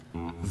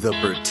The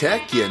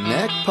Protect Your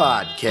Neck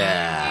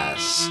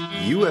Podcast,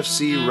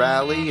 UFC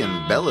Raleigh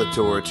and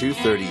Bellator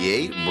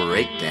 238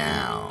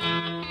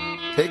 breakdown.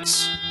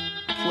 Picks,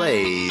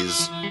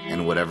 plays,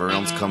 and whatever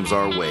else comes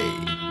our way.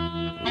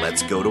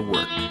 Let's go to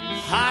work.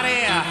 Hot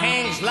air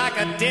hangs like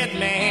a dead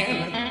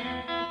man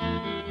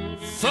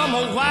from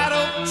a white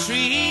oak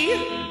tree.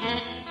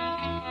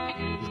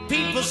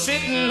 People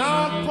sitting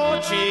on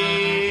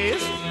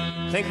porches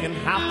thinking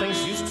how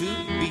things used to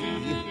be.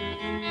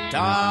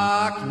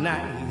 Dark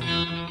night.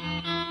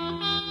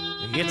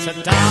 It's a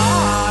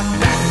dark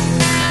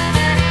night.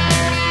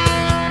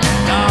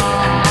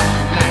 Dark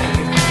night.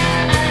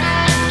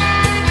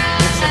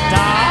 It's a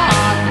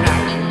dark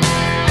night.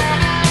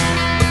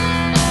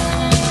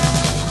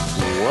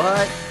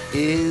 What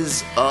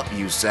is up,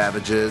 you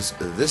savages?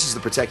 This is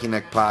the Protect Your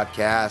Neck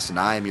Podcast, and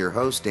I am your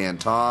host, Dan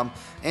Tom.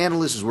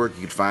 Analyst is work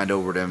you can find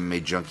over at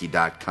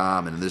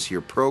MMAJunkie.com. And in this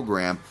here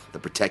program, the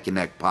Protect Your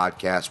Neck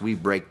Podcast, we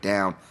break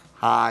down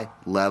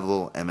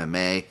high-level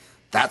MMA.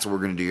 That's what we're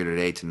going to do here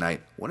today,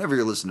 tonight. Whenever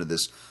you're listening to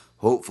this,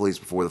 hopefully it's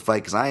before the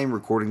fight, because I am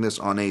recording this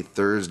on a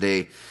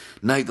Thursday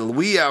night, the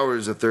wee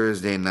hours of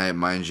Thursday night,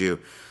 mind you.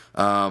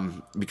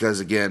 Because,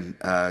 again,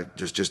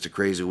 just a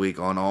crazy week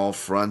on all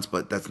fronts,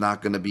 but that's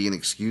not going to be an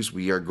excuse.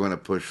 We are going to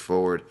push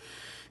forward.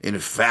 In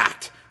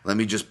fact, let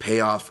me just pay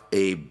off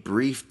a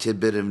brief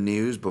tidbit of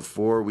news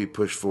before we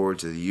push forward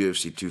to the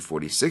UFC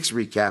 246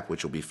 recap,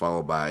 which will be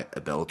followed by a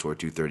Bellator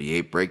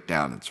 238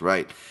 breakdown. That's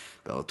right.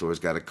 Bellator's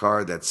got a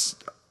card that's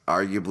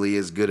arguably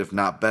as good, if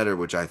not better,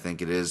 which I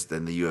think it is,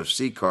 than the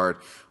UFC card.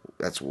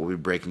 That's what we'll be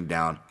breaking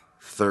down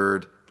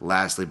third,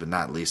 lastly, but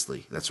not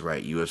leastly. That's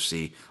right,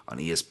 UFC on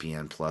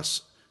ESPN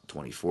Plus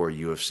 24,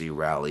 UFC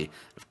Raleigh.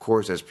 Of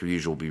course, as per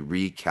usual, we'll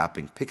be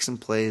recapping picks and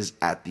plays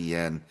at the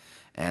end,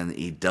 and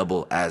a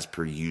double as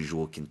per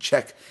usual. Can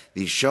check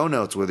the show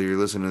notes, whether you're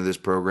listening to this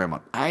program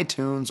on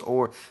iTunes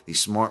or the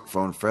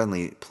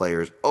smartphone-friendly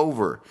players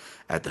over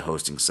at the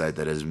hosting site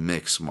that is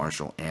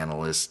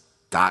mixedmartialanalyst.com.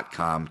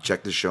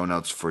 Check the show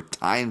notes for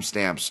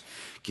timestamps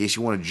in case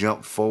you want to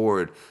jump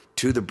forward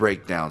to the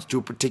breakdowns, to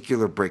a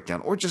particular breakdown,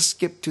 or just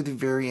skip to the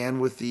very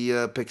end with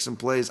the picks and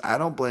plays. I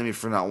don't blame you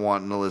for not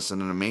wanting to listen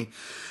to me.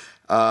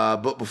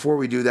 But before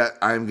we do that,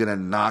 I'm going to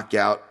knock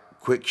out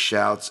quick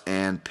shouts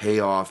and pay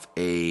off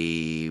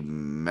a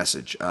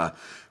message.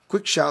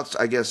 Quick shouts,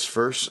 I guess,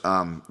 first.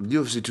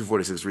 UFC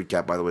 246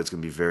 recap, by the way, it's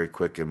going to be very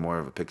quick and more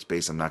of a pick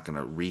space. I'm not going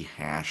to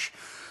rehash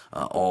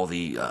all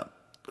the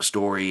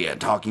story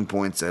and talking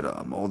points that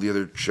all the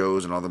other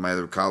shows and all my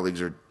other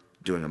colleagues are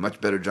doing a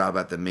much better job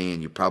at than me,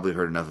 and you probably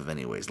heard enough of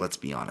anyways. Let's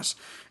be honest.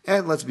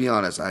 And let's be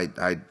honest,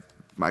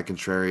 my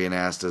contrarian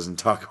ass doesn't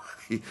talk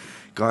about the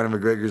Conor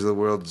McGregor's of the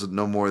world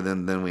no more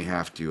than we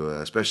have to,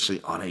 especially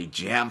on a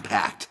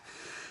jam-packed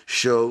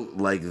show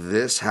like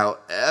this.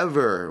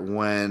 However,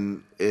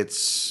 when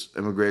it's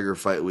a McGregor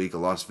fight week, a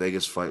Las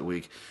Vegas fight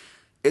week,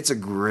 it's a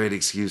great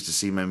excuse to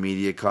see my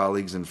media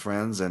colleagues and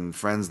friends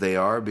they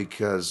are,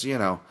 because, you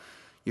know,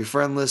 your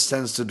friend list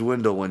tends to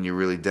dwindle when you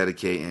really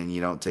dedicate and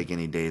you don't take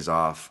any days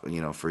off,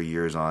 for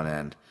years on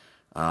end.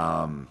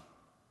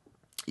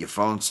 Your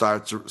phone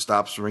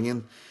stops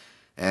ringing,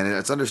 and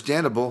it's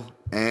understandable.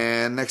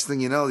 And next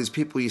thing you know, these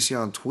people you see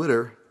on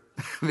Twitter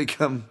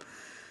become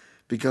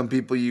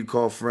people you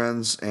call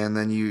friends. And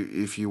then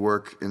if you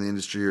work in the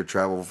industry or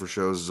travel for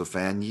shows as a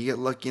fan, you get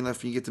lucky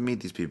enough you get to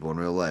meet these people in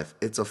real life.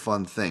 It's a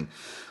fun thing.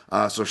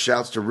 So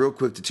shouts to real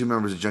quick to two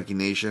members of Junkie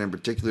Nation, in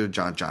particular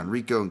John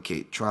Rico and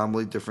Kate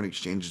Trombley. Different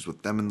exchanges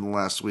with them in the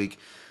last week.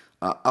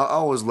 I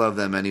always love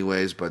them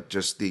anyways, but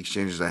just the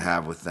exchanges I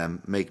have with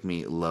them make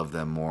me love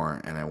them more,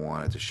 and I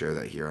wanted to share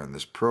that here on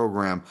this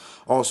program.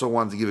 Also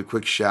wanted to give a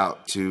quick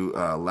shout to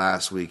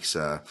last week's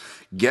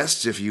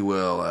guests, if you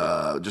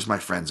will, just my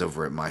friends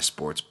over at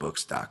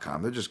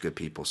mysportsbooks.com. They're just good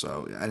people,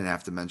 so I didn't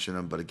have to mention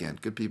them, but again,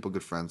 good people,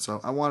 good friends, so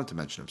I wanted to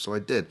mention them, so I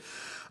did.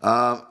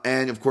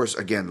 And of course,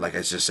 again, like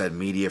I just said,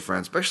 media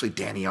friends, especially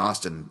Danny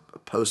Austin,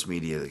 Post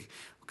Media, the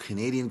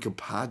Canadian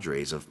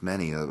compadres of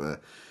many of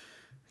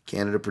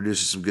Canada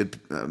produces some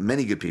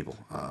many good people,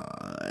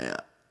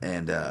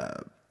 and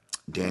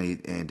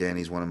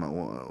Danny's one of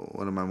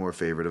my more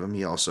favorite of them.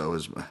 He also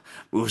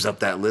moves up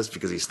that list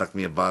because he snuck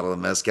me a bottle of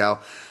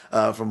mezcal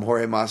from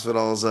Jorge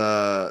Masvidal's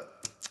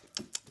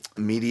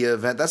media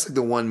event. That's like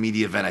the one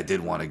media event I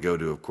did want to go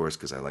to, of course,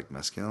 because I like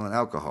mezcal and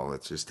alcohol.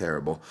 It's just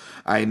terrible.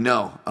 I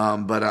know,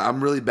 but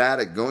I'm really bad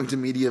at going to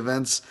media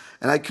events,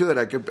 and I could,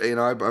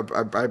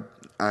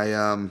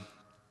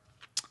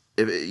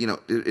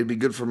 it'd be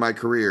good for my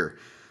career.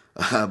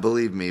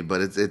 Believe me,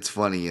 but it's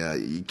funny.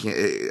 You can't.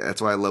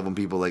 That's why I love when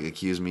people like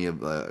accuse me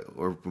of,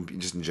 or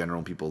just in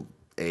general, people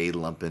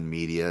lump in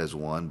media as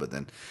one, but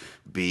then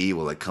B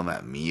will like come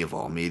at me of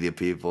all media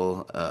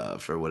people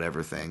for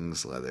whatever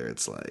things. Whether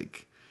it's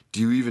like,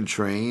 do you even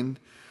train?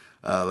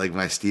 Like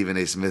my Stephen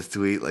A. Smith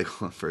tweet, like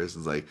one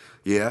person's like,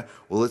 yeah,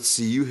 well, let's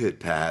see you hit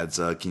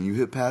pads. Can you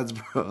hit pads,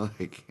 bro?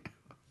 Like,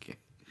 okay.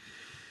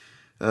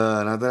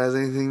 Not that it has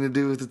anything to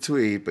do with the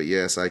tweet, but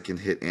yes, I can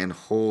hit and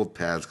hold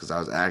pads because I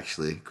was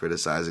actually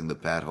criticizing the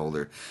pad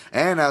holder.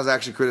 And I was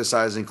actually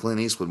criticizing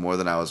Clint Eastwood more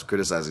than I was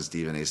criticizing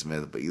Stephen A.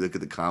 Smith. But you look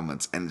at the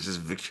comments, and it's just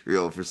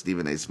vitriol for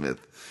Stephen A. Smith,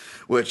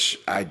 which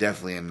I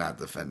definitely am not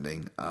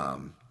defending.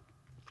 And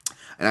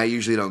I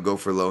usually don't go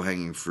for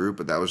low-hanging fruit,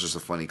 but that was just a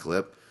funny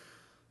clip.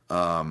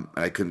 And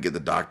I couldn't get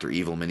the Dr.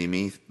 Evil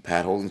Mini-Me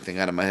pad holding thing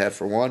out of my head,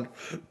 for one.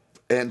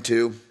 And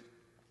two,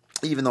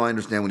 even though I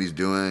understand what he's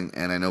doing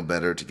and I know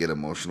better to get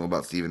emotional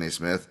about Stephen A.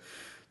 Smith,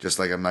 just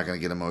like I'm not going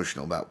to get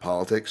emotional about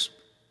politics.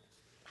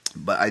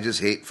 But I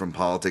just hate from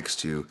politics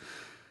to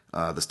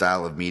the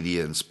style of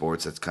media and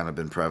sports that's kind of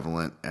been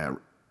prevalent and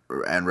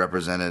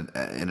represented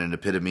in an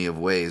epitome of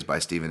ways by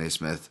Stephen A.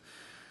 Smith,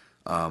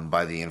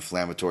 by the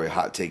inflammatory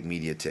hot take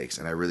media takes.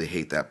 And I really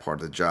hate that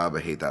part of the job.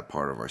 I hate that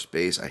part of our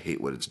space. I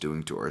hate what it's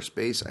doing to our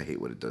space. I hate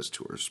what it does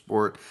to our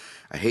sport.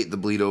 I hate the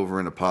bleed over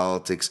into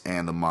politics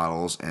and the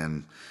models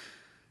and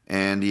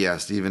yeah,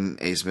 Stephen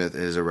A. Smith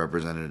is a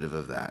representative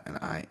of that, and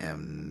I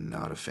am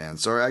not a fan.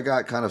 Sorry, I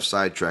got kind of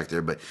sidetracked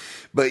there, but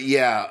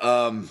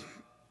yeah,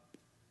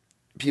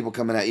 people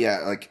coming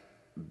at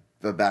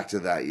but back to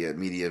that,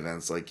 media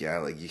events, I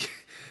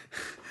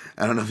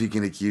don't know if you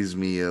can accuse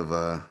me of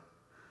of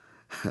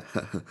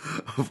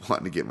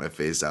wanting to get my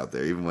face out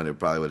there, even when it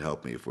probably would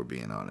help me if we're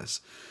being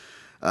honest.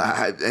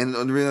 And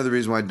the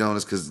reason why I don't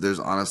is because there's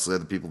honestly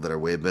other people that are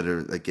way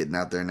better at getting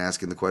out there and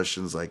asking the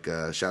questions.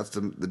 Shouts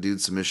to the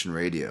dude Submission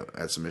Radio,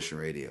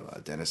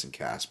 Dennis and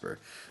Casper.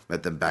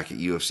 Met them back at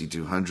UFC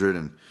 200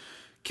 and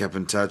kept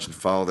in touch and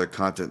followed their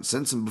content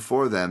since and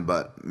before then.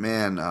 But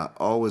man,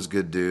 always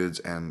good dudes,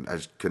 and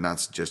I could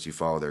not suggest you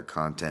follow their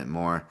content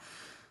more.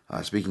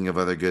 Speaking of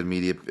other good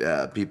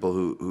media people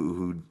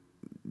who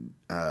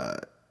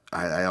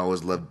I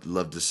always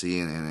love to see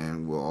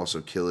and will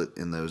also kill it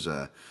in those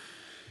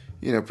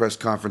press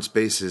conference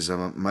spaces.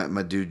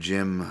 My dude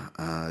Jim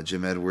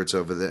Edwards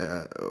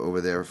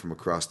over there from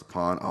across the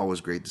pond.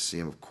 Always great to see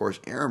him. Of course,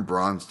 Aaron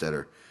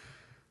Bronstetter,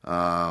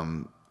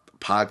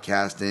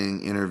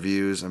 podcasting,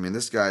 interviews. I mean,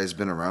 this guy's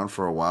been around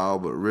for a while,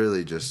 but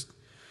really just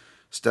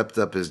stepped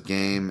up his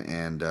game,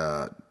 and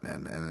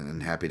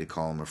happy to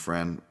call him a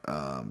friend.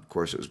 Of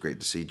course, it was great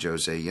to see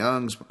Jose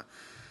Youngs,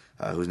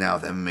 who's now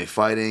with MMA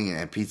Fighting,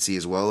 and Pete C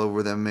as well over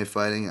with MMA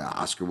Fighting.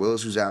 Oscar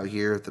Willis, who's out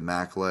here at the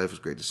Mac Life. It was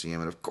great to see him.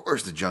 And, of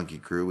course, the Junkie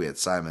crew. We had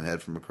Simon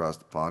Head from across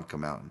the pond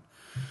come out. And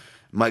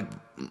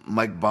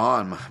Mike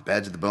Bond,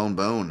 Badge of the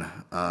Bone.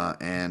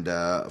 And,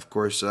 of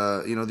course,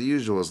 the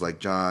usuals like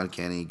John,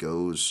 Kenny,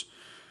 Goes.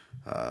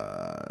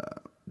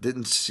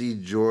 Didn't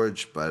see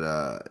George, but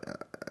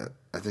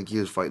I think he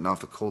was fighting off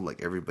the cold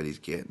like everybody's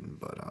getting.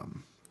 But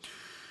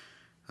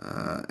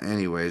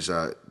anyways,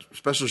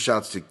 special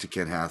shouts to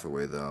Ken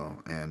Hathaway, though.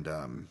 And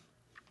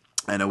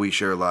I know we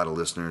share a lot of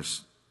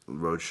listeners,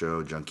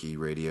 Roadshow, Junkie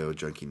Radio,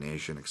 Junkie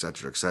Nation,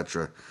 etc.,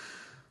 etc.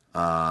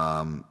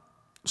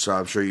 So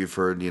I'm sure you've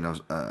heard,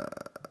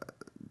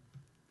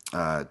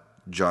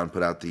 John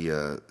put out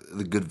the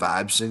Good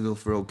Vibes single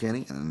for Old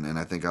Kenny, and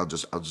I think I'll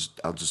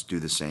just do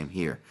the same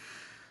here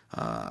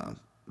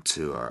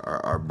to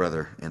our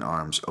brother in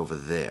arms over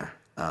there.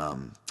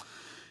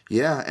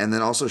 Yeah, and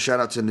then also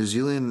shout out to New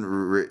Zealand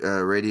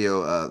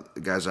radio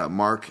guys,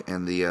 Mark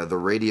and the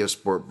Radio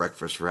Sport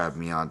Breakfast for having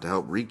me on to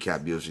help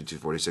recap UFC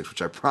 246,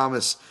 which I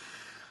promise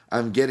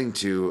I'm getting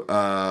to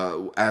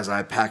as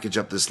I package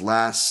up this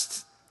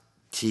last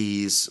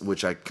tease,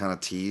 which I kind of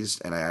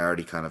teased, and I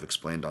already kind of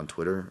explained on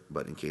Twitter,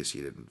 but in case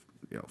you didn't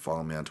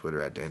follow me on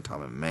Twitter at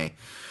DanTomMMA.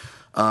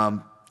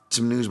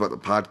 Some news about the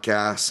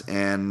podcast,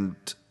 and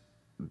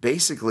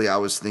basically I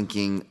was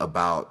thinking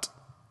about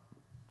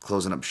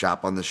closing up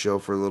shop on the show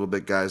for a little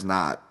bit, guys.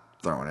 Not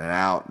throwing it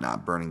out,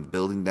 not burning the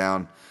building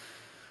down,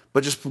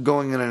 but just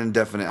going in an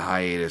indefinite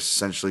hiatus.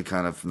 Essentially,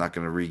 kind of not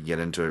going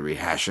to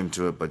rehash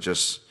into it, but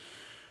just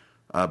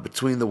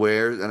between the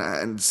wares.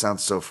 And it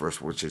sounds so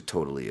first, which it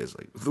totally is,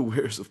 like the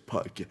wares of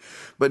podcast.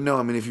 But no,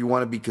 I mean, if you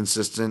want to be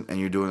consistent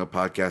and you're doing a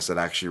podcast that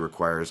actually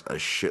requires a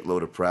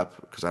shitload of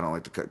prep, because I don't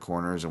like to cut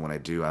corners, and when I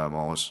do, I'm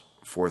always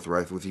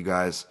forthright with you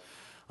guys.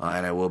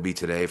 And I will be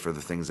today for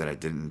the things that I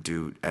didn't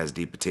do as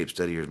deep a tape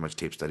study or as much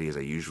tape study as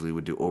I usually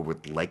would do or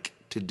would like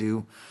to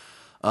do.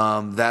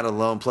 That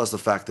alone, plus the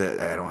fact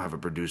that I don't have a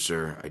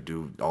producer. I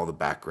do all the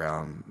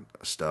background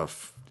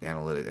stuff,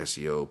 analytic,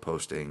 SEO,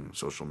 posting,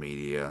 social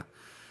media.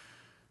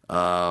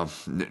 No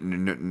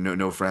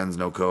friends,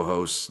 no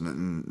co-hosts,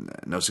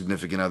 no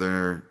significant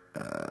other,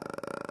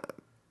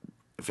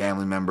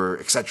 family member,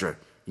 etc.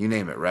 You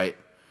name it, right?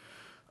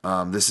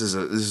 This is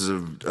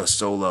a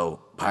solo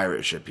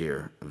pirate ship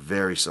here,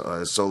 very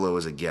solo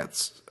as it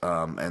gets,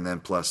 and then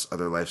plus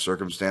other life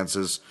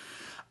circumstances.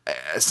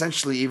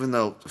 Essentially, even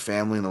though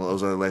family and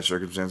those other life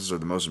circumstances are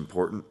the most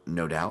important,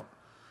 no doubt,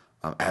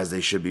 as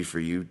they should be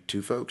for you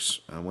two folks,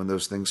 when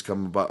those things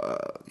come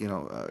about,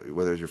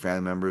 whether it's your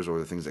family members or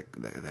the things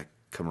that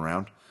come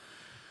around.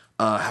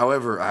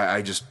 However,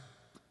 I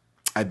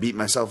I beat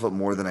myself up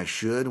more than I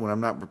should when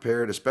I'm not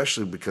prepared,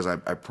 especially because I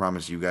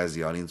promised you guys,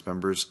 the audience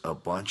members, a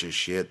bunch of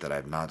shit that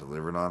I've not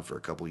delivered on for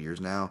a couple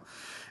years now.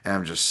 And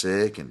I'm just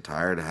sick and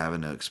tired of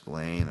having to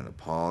explain and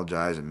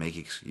apologize and make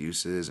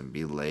excuses and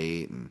be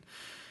late. And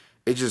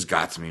it just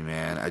got to me,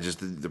 man.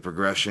 The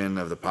progression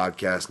of the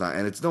podcast,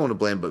 and it's no one to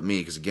blame but me,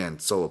 because again,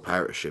 solo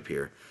pirate ship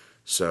here.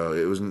 So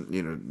it wasn't,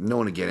 no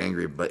one to get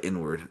angry but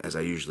inward, as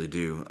I usually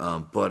do.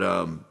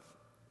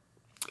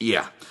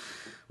 Yeah,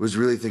 was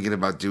really thinking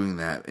about doing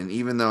that. And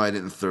even though I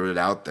didn't throw it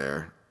out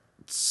there,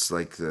 it's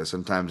like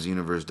sometimes the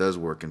universe does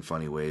work in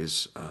funny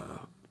ways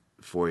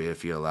for you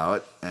if you allow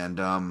it.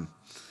 And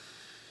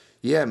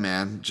yeah,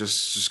 man,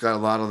 just got a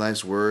lot of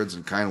nice words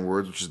and kind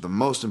words, which is the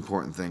most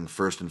important thing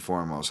first and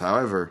foremost.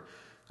 However,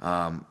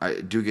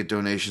 I do get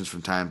donations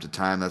from time to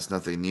time. That's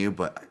nothing new,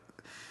 but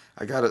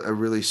I got a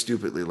really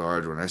stupidly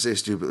large one. I say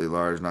stupidly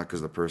large not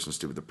because the person's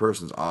stupid. The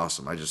person's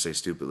awesome. I just say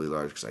stupidly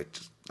large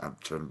because I'm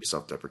trying to be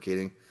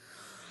self-deprecating.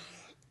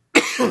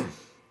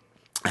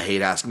 I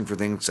hate asking for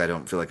things because I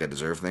don't feel like I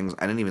deserve things.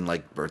 I didn't even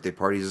like birthday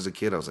parties as a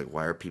kid. I was like,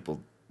 why are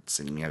people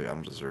sending me? I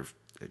don't deserve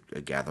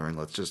a gathering.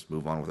 Let's just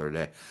move on with our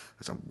day.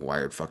 Because I'm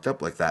wired fucked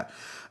up like that.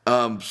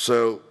 But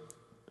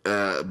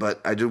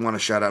I do want to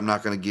shout out, I'm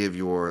not going to give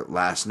your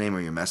last name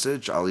or your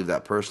message. I'll leave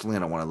that personally. I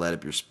don't want to light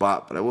up your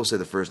spot. But I will say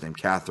the first name,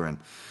 Catherine.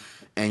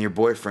 And your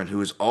boyfriend, who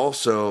is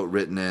also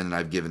written in, and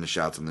I've given the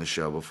shouts on this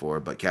show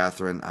before. But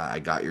Catherine, I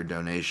got your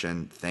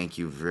donation. Thank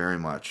you very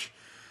much.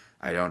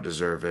 I don't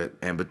deserve it.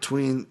 And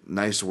between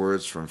nice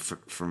words from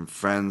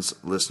friends,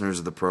 listeners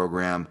of the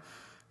program,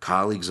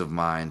 colleagues of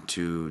mine,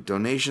 to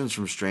donations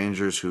from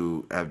strangers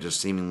who have just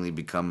seemingly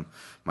become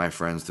my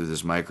friends through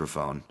this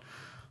microphone,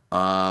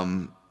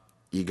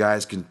 you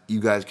guys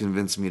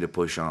convinced me to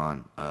push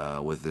on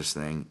with this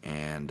thing.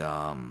 And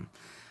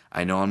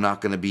I know I'm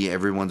not going to be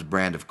everyone's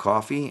brand of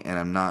coffee, and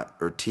I'm not,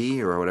 or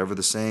tea, or whatever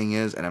the saying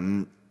is, and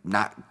I'm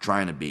not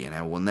trying to be, and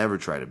I will never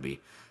try to be.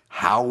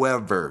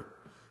 However,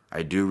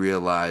 I do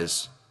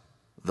realize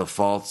the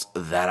faults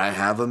that I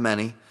have of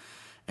many,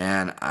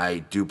 and I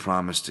do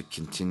promise to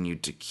continue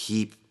to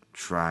keep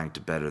trying to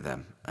better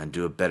them and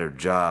do a better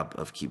job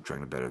of keep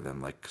trying to better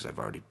them, like, because I've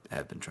already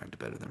have been trying to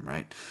better them,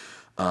 right?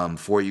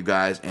 For you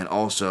guys. And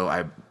also,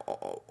 I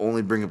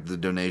only bring up the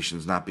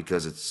donations not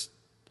because it's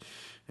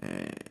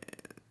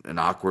an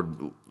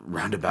awkward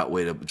roundabout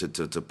way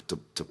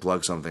to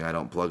plug something I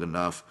don't plug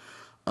enough.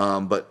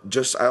 But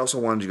just, I also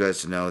wanted you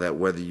guys to know that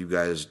whether you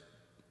guys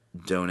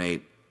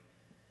donate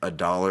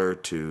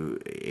 $1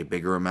 to a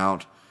bigger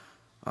amount,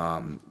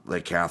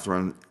 like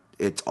Catherine,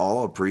 it's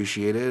all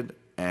appreciated,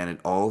 and it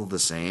all the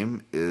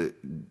same.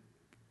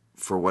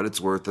 For what it's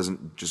worth,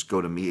 doesn't just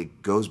go to me,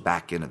 it goes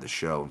back into the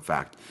show. In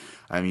fact,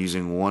 I'm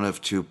using one of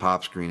 2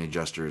 pop screen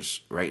adjusters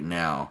right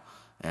now,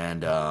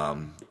 and I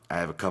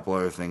have a couple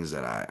other things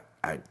that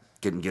I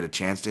didn't get a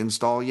chance to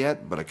install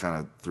yet, but I kind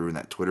of threw in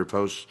that Twitter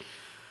post.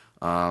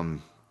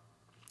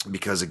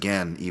 Because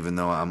again, even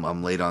though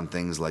I'm late on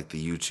things like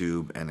the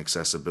YouTube and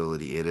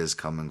accessibility, it is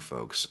coming,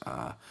 folks.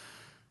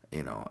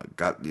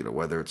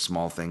 Whether it's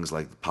small things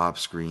like the pop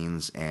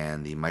screens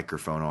and the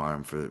microphone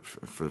arm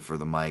for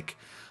the mic,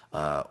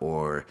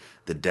 or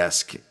the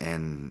desk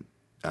and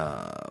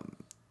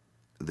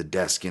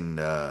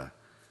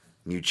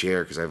new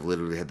chair, because I've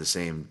literally had the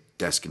same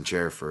desk and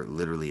chair for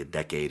literally a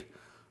decade,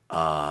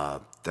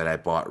 that I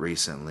bought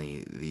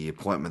recently. The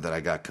appointment that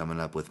I got coming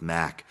up with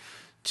Mac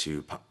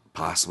to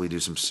possibly do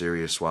some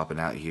serious swapping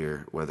out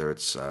here, whether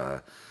it's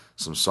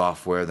some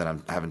software that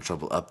I'm having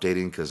trouble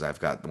updating because I've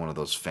got one of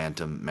those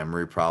phantom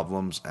memory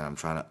problems, and I'm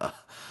trying to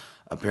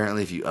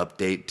apparently if you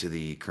update to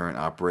the current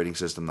operating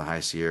system, the High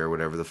Sierra,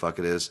 whatever the fuck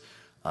it is,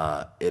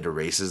 it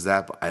erases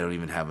that, but I don't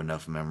even have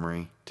enough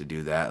memory to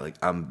do that. Like,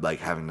 I'm like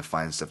having to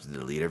find stuff to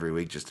delete every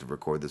week just to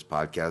record this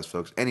podcast,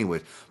 folks.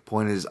 Anyways,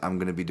 point is, I'm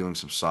going to be doing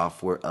some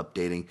software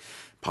updating,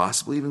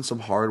 possibly even some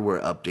hardware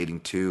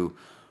updating too.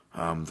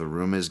 The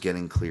room is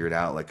getting cleared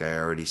out, like I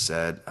already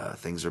said.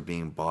 Things are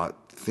being bought.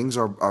 Things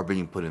are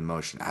being put in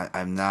motion.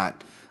 I'm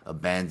not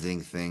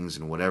abandoning things,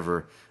 and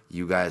whatever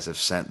you guys have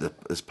sent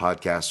this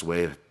podcast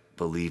way,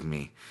 believe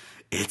me,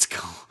 it's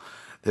going.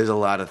 There's a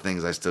lot of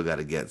things I still got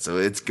to get, so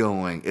it's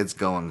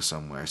going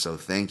somewhere. So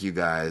thank you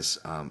guys.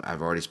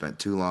 I've already spent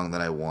too long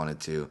than I wanted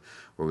to.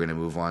 We're going to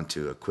move on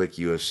to a quick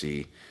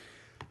UFC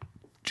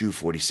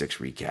 246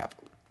 recap.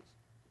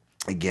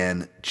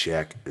 Again,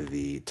 check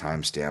the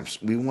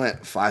timestamps. We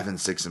went 5 and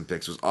 6 in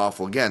picks. It was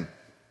awful. Again,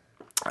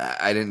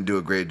 I didn't do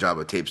a great job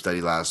of tape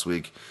study last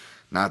week.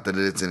 Not that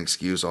it's an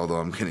excuse, although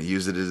I'm going to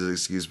use it as an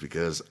excuse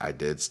because I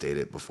did state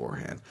it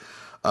beforehand.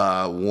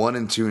 1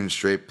 and 2 in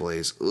straight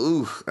plays.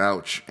 Ooh,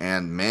 ouch.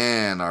 And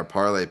man, our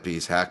parlay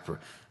piece, Hack,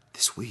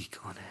 this week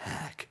on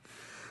Hack.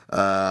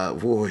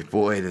 Boy,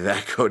 did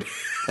that go?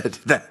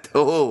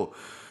 Oh,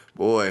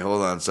 boy,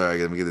 hold on.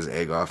 Sorry, let me get this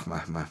egg off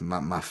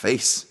my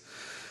face.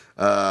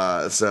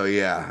 So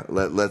yeah,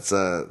 let's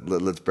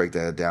break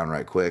that down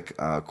right quick.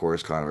 Of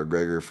course, Conor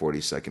McGregor,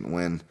 42nd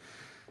win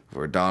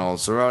for Donald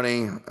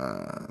Cerrone.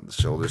 The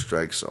shoulder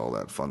strikes, all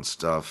that fun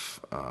stuff.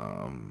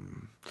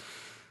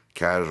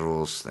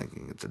 Casuals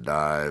thinking it's a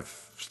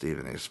dive.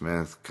 Stephen A.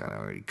 Smith kind of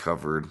already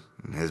covered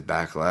in his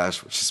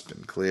backlash, which has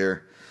been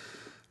clear.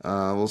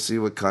 We'll see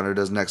what Connor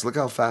does next. Look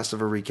how fast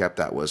of a recap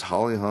that was.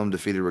 Holly Holm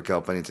defeated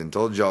Raquel Pennington.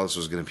 Told y'all this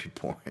was going to be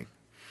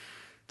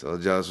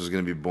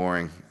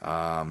boring.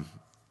 I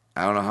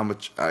don't know how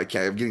much. I'm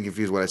getting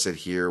confused what I said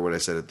here, what I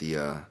said at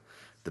the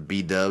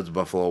B-Dubs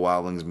Buffalo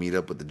Wild Wings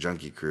meetup with the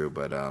Junkie Crew.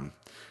 But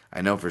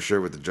I know for sure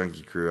with the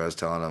Junkie Crew, I was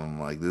telling them,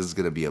 like, this is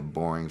going to be a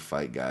boring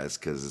fight, guys,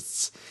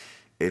 because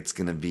it's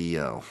going to be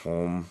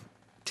Holm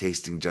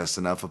tasting just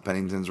enough of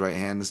Pennington's right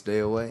hand to stay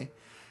away.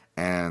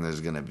 And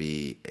there's going to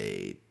be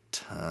a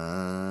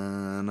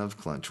ton of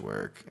clinch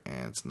work,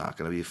 and it's not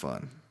going to be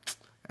fun.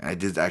 And I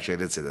did say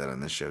that on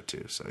this show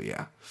too. So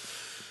yeah,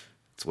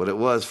 it's what it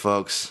was,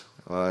 folks.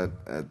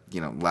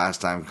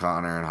 Last time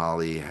Connor and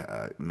Holly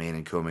main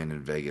and co-main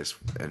in Vegas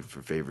and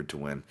for favored to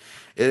win,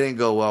 it didn't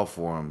go well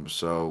for them.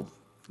 So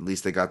at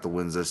least they got the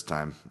wins this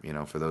time,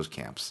 for those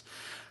camps.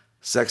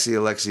 Sexy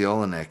Alexei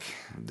Olenek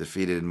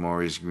defeated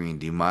Maurice Green.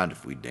 Do you mind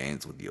if we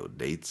dance with your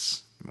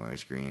dates?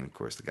 Maurice Green, of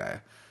course, the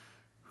guy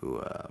who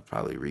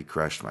probably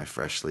recrushed my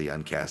freshly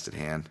uncasted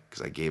hand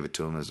because I gave it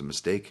to him as a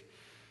mistake.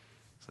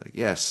 It's like,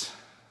 yes,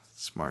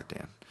 smart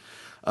Dan.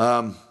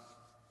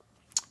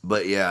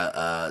 But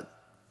yeah,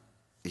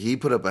 he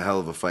put up a hell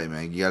of a fight,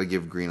 man. You got to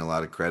give Green a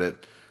lot of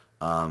credit.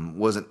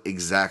 Wasn't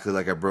exactly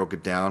like I broke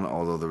it down,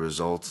 although the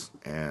results,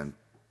 and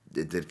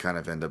it did kind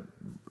of end up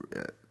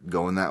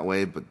going that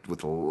way, but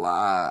with a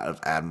lot of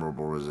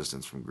admirable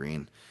resistance from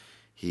Green.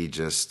 He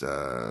just...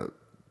 that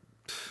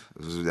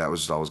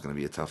was always going to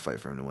be a tough fight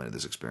for him to win at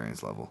this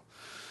experience level.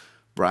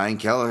 Brian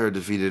Kelleher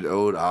defeated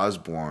Ode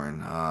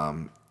Osborne.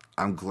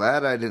 I'm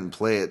glad I didn't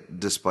play it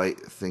despite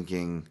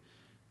thinking,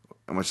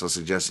 much less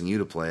suggesting you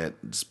to play it,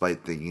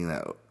 despite thinking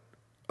that,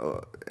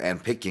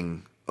 and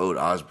picking Ode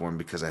Osborne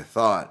because I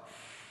thought,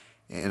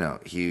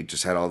 he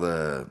just had all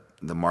the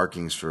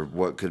markings for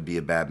what could be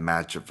a bad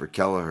matchup for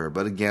Kelleher.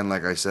 But again,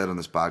 like I said on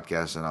this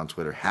podcast and on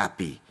Twitter,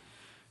 happy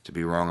to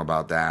be wrong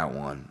about that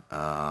one.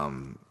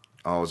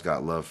 Always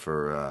got love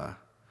for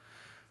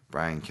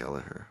Brian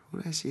Kelleher. Who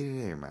did I see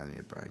today? Reminds me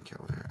of Brian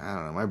Kelleher. I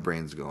don't know. My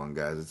brain's going,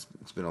 guys.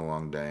 It's been a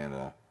long day,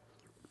 and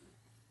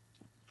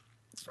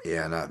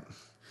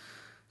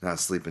not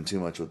sleeping too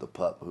much with the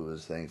pup, who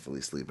is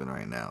thankfully sleeping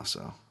right now.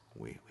 So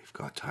we've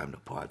got time to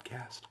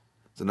podcast.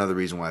 It's another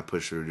reason why I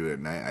pushed her to do it at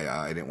night.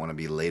 I didn't want to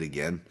be late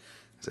again,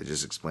 as I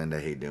just explained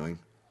I hate doing.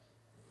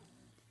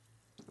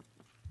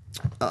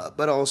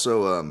 But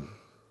also,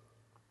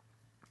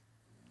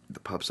 the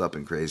pup's up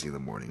and crazy in the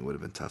morning. It would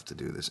have been tough to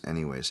do this.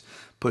 Anyways,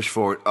 push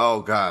forward.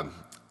 Oh, God.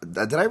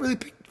 Did I really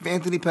pick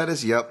Anthony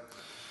Pettis? Yep.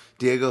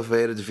 Diego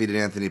Ferreira defeated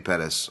Anthony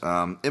Pettis.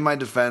 In my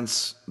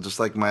defense,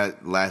 just like my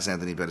last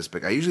Anthony Pettis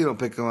pick, I usually don't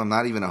pick him. I'm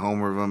not even a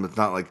homer of him. It's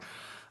not like,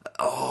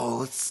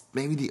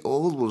 maybe the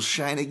old will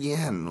shine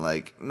again.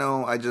 Like,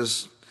 no, I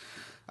just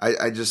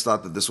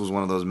thought that this was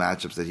one of those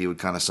matchups that he would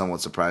kind of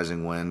somewhat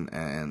surprising win,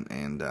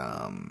 and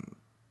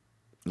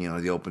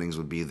the openings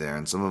would be there,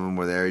 and some of them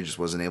were there. He just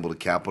wasn't able to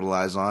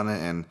capitalize on it.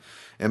 And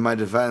in my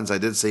defense, I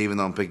did say, even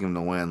though I'm picking him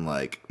to win,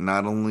 like,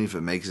 not only if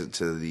it makes it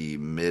to the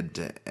mid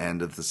to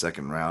end of the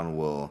second round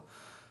will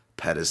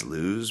Pettis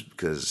lose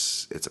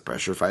because it's a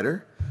pressure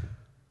fighter.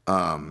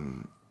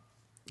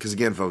 Because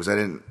again, folks,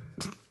 I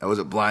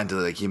wasn't blind to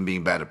like him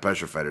being bad at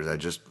pressure fighters. I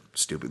just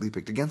stupidly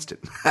picked against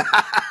it.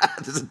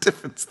 There's a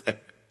difference there.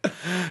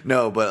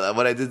 No, but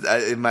what I did,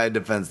 in my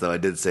defense, though, I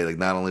did say, like,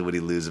 not only would he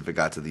lose if it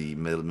got to the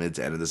mid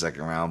to end of the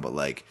second round, but,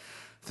 like,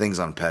 things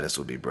on Pettis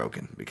would be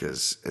broken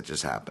because it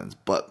just happens.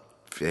 But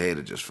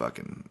Ferreira just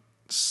fucking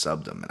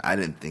subbed him, and I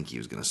didn't think he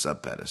was going to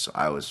sub Pettis, so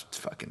I was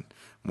fucking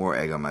more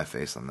egg on my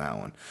face on that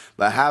one.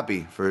 But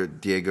happy for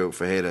Diego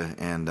Ferreira,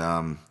 and,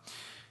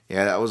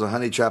 yeah, that was a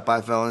honey trap I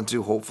fell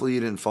into. Hopefully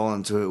you didn't fall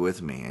into it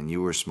with me, and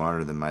you were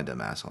smarter than my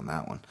dumb ass on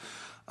that one.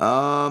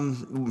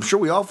 I'm sure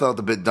we all felt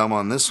a bit dumb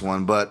on this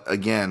one, but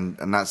again,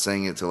 I'm not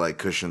saying it to like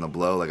cushion the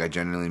blow. Like, I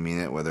genuinely mean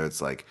it, whether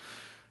it's like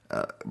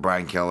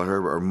Brian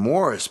Kelleher or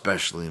more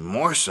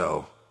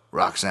so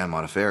Roxanne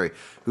Modafferi,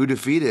 who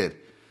defeated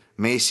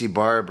Macy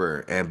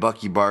Barber and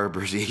Bucky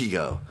Barber's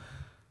ego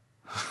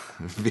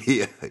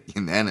via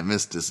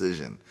unanimous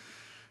decision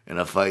in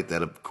a fight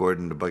that,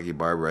 according to Bucky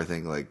Barber, I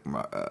think like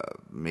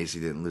Macy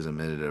didn't lose a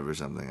minute of or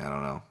something. I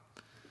don't know.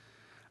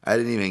 I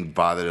didn't even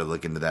bother to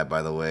look into that,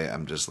 by the way.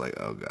 I'm just like,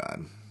 oh,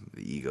 God,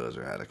 the egos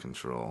are out of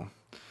control.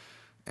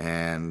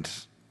 And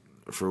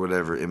for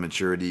whatever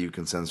immaturity you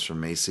can sense from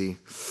Macy,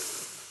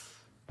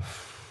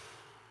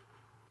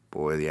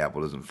 boy, the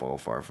apple doesn't fall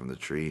far from the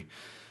tree.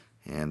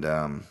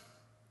 And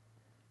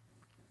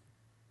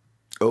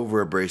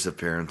over-abrasive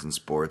parents in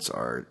sports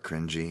are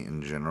cringy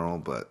in general,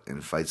 but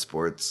in fight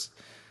sports,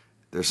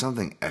 there's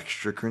something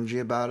extra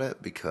cringy about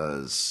it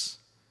because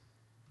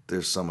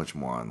there's so much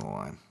more on the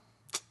line.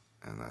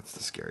 And that's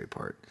the scary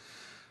part.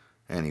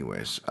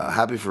 Anyways,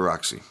 happy for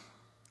Roxy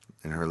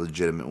and her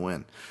legitimate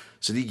win.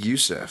 Sadiq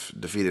Youssef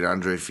defeated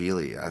Andre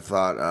Fili. I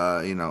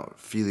thought,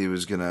 Fili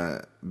was going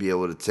to be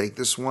able to take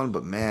this one,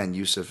 but man,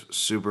 Youssef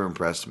super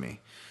impressed me.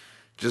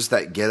 just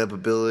that get-up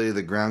ability,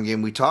 the ground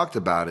game. We talked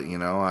about it,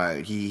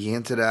 He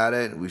hinted at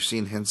it. We've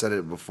seen hints at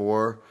it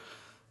before.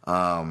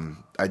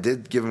 I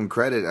did give him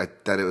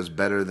credit that it was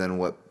better than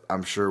what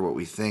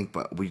we think,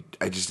 but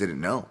I just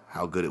didn't know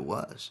how good it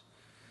was.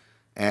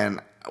 And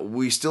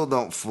we still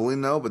don't fully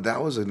know, but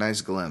that was a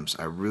nice glimpse.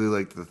 I really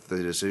liked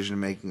the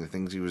decision-making, the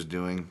things he was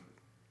doing.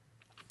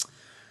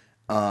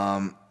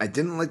 I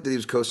didn't like that he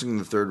was coasting in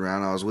the third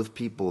round. I was with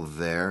people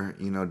there.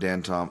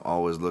 Dan Tom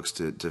always looks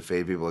to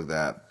fade people like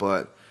that.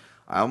 But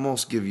I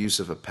almost give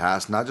Yusuf a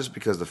pass, not just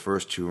because the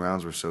first 2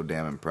 rounds were so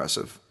damn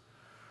impressive,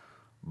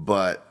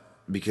 but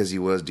because he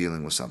was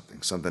dealing with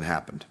something. Something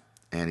happened.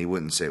 And he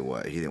wouldn't say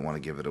what. He didn't want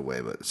to give it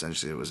away, but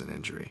essentially it was an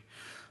injury.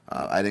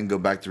 I didn't go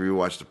back to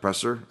rewatch the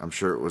presser. I'm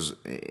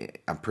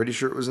pretty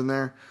sure it was in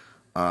there.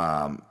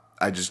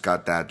 I just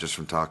got that just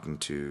from talking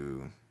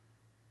to,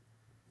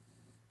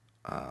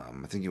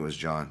 I think it was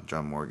John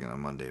Morgan on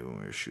Monday when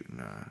we were shooting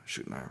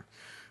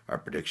our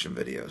prediction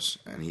videos,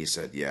 and he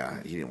said,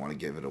 yeah, he didn't want to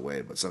give it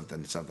away, but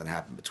something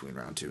happened between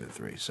round 2 and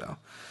 3. So,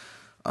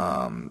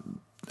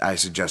 I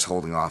suggest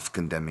holding off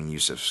condemning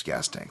Yusuf's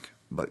gas tank,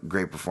 but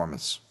great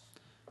performance.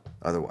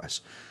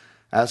 Otherwise,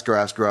 Askar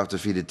Askarov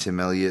defeated Tim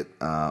Elliott.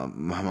 My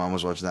mom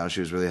was watching that, and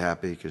she was really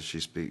happy because she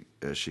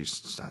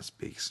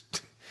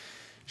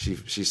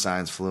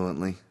signs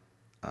fluently.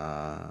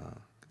 A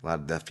lot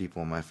of deaf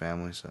people in my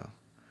family, so.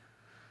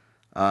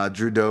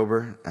 Drew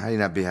Dober, how do you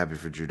not be happy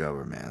for Drew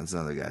Dober, man? That's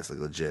another guy's like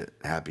legit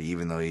happy,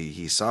 even though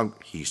he sunk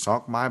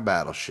my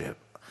battleship,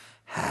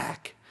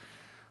 Hack.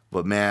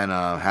 But man,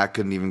 Hack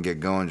couldn't even get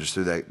going, just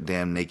threw that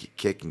damn naked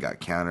kick and got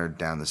countered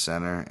down the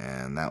center,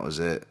 and that was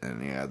it.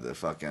 And he had the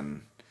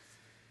fucking,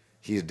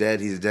 he's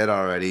dead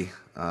already.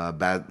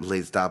 Bad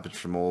late stoppage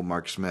from old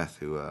Mark Smith,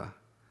 who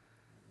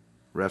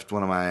refed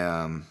one of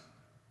my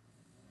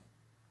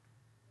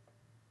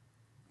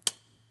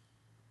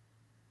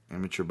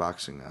amateur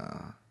boxing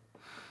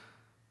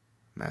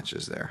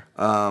matches there.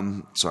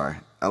 Sorry.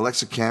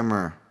 Alexa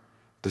Kammer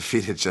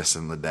defeated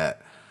Justin Ledet.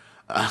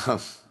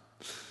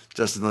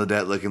 Justin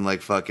Ledet looking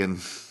like fucking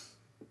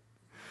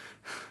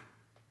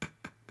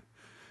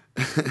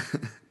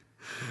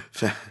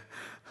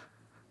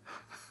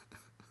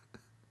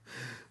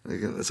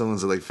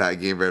someone's like fat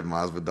game bred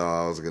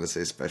Masvidal. I was gonna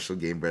say special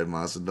game bred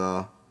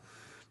Masvidal.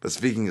 But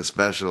speaking of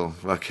special,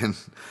 fucking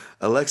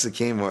Alexa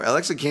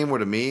Kammer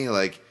to me,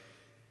 like,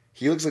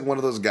 he looks like one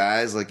of those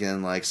guys, like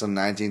in like some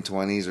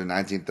 1920s or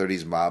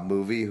 1930s mob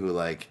movie who,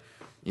 like,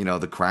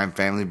 the crime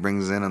family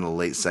brings in the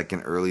late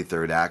second, early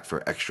third act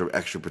for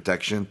extra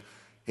protection.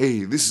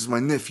 Hey, this is my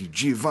nephew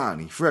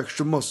Giovanni for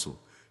extra muscle.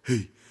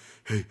 Hey,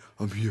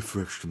 I'm here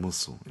for extra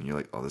muscle. And you're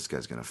like, oh, this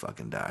guy's gonna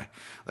fucking die.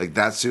 Like,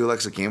 that's who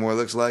Alexa Kammer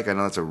looks like. I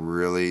know that's a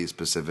really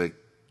specific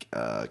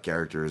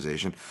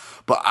characterization,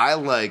 but I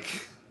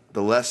like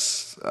the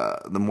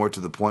more to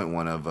the point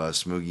one of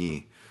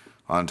Smoogie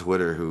on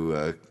Twitter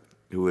who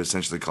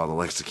essentially called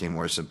Alexa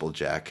Kammer Simple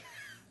Jack.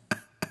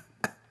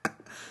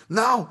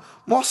 No,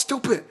 more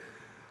stupid.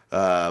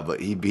 But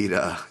he beat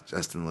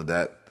Justin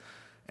Ledet.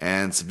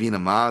 And Sabina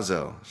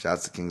Mazo,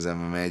 shouts to Kings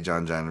MMA,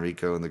 John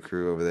Rico and the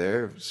crew over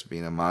there.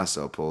 Sabina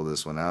Mazo pulled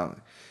this one out.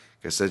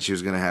 Like I said, she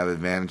was going to have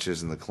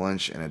advantages in the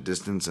clinch and at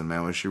distance. And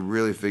man, when she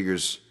really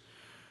figures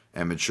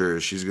and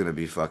matures, she's going to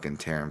be fucking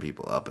tearing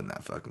people up in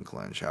that fucking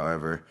clinch.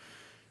 However,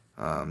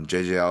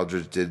 JJ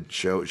Aldridge did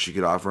show what she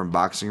could offer in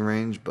boxing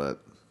range, but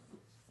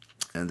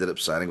ended up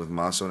siding with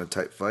Mazo in a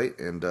tight fight.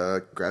 And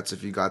congrats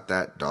if you got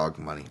that dog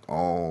money.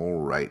 All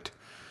right.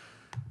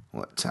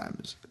 What time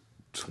is it?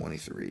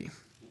 23.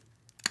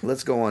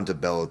 Let's go on to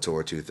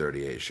Bellator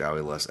 238, shall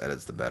we? Less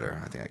edits, the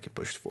better. I think I can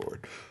push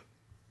forward.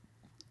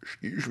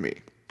 Excuse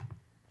me.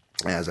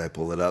 As I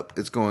pull it up,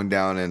 it's going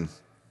down in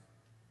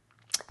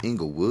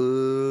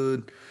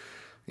Inglewood.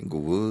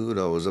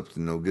 Always up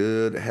to no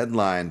good.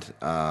 Headlined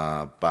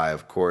by,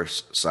 of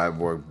course,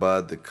 Cyborg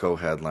Bud, the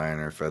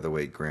co-headliner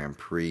featherweight Grand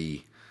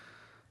Prix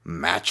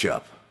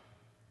matchup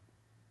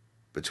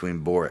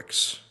between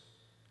Borix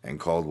and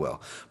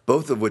Caldwell,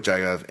 both of which I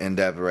have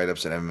in-depth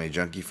write-ups at MMA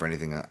Junkie for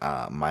anything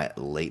my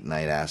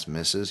late-night ass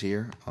misses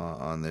here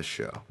on this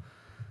show.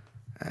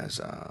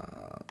 As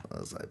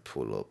I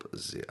pull up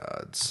the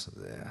odds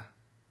there.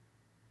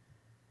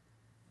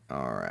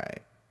 All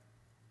right.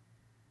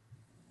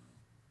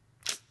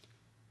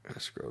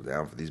 Let's scroll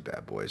down for these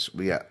bad boys.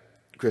 We got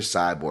Chris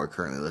Cyborg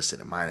currently listed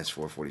at minus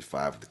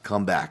 445 with the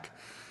comeback.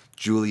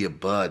 Julia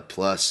Budd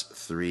plus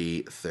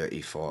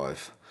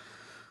 335.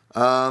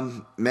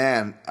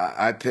 Man,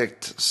 I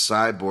picked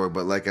Cyborg,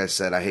 but like I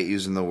said, I hate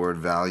using the word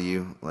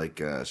value. Like,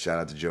 shout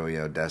out to Joey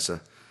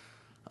Odessa.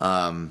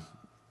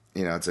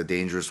 It's a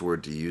dangerous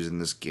word to use in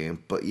this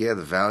game, but yeah,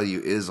 the value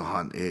is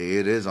on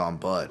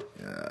Bud.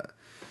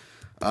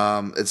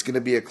 It's going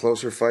to be a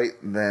closer fight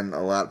than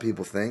a lot of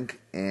people think,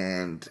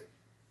 and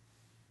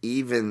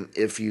even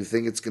if you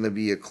think it's going to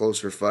be a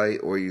closer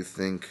fight, or you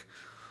think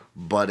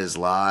Bud is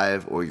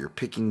live, or you're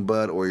picking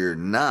Bud, or you're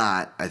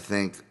not, I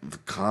think the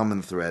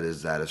common thread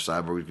is that if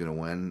Cyborg is going to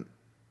win,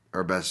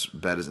 our best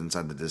bet is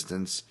inside the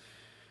distance.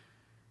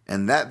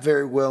 And that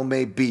very well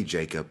may be,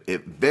 Jacob.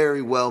 It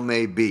very well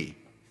may be.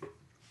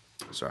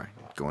 Sorry,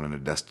 going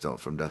into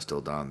from Dust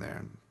Till Dawn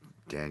there.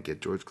 Dan,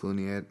 get George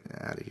Clooney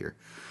out of here.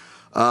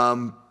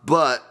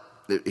 But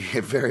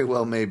it very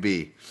well may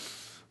be.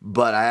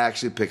 But I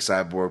actually picked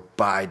Cyborg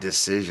by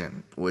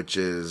decision, which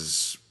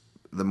is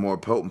the more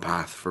potent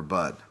path for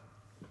Bud.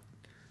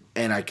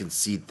 And I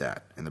concede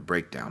that in the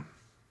breakdown.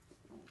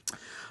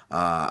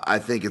 I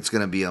think it's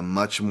going to be a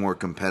much more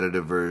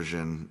competitive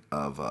version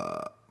of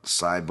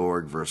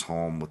Cyborg versus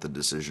Holm with the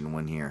decision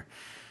win here.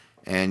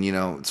 And,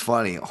 it's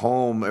funny.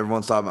 Holm,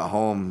 everyone's talking about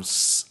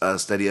Holm's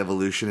steady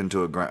evolution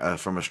into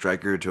from a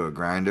striker to a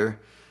grinder.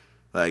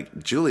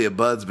 Like, Julia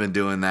Budd's been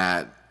doing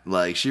that.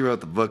 Like, she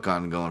wrote the book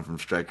on going from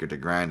striker to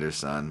grinder,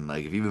 son.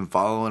 Like, if you've been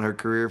following her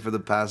career for the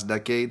past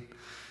decade,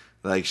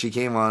 like, she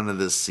came onto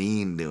the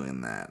scene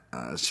doing that.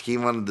 She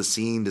came onto the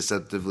scene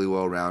deceptively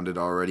well-rounded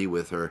already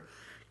with her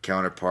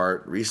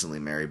counterpart, recently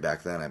married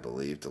back then, I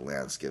believe, to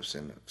Lance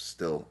Gibson,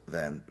 still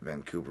then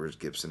Vancouver's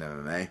Gibson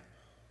MMA.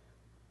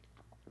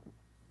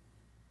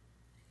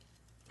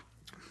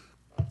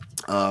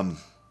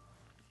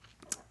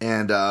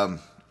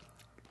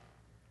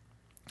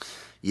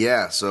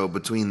 Yeah, so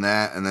between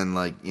that and then,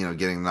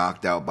 getting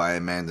knocked out by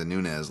Amanda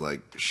Nunes,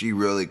 she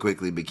really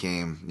quickly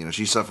became,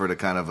 she suffered a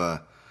kind of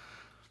a,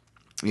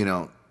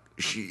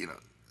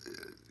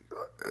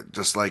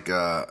 just like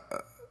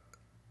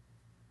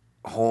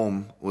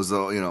Holm was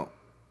the,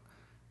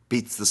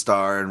 beats the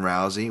star in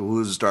Rousey. Well, who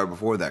was the star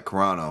before that?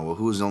 Carano. Well,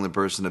 who was the only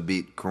person to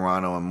beat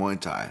Carano in Muay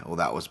Thai? Well,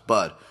 that was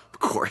Bud. Of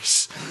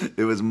course,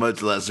 it was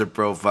much lesser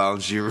profile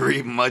and she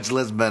reaped much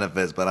less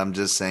benefits, but I'm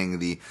just saying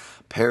the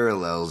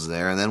parallels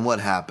there. And then what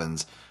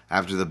happens?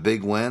 After the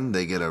big win,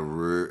 they get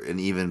an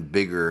even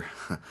bigger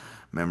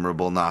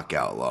memorable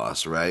knockout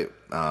loss, right?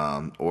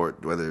 Or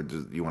whether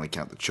you want to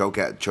count the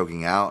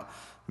choking out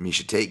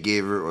Miesha Tate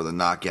gave her, or the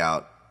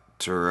knockout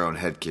to her own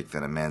head kick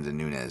that Amanda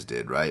Nunes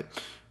did, right?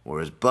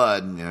 Whereas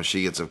Bud,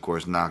 she gets, of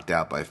course, knocked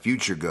out by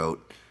future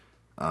GOAT,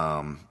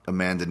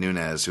 Amanda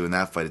Nunes, who in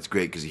that fight, it's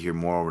great because you hear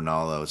Mauro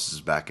Ronaldo. This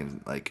is back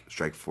in,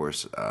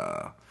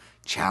 Strikeforce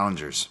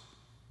Challengers.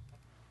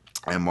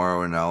 And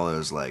Mauro Ronaldo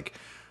is like,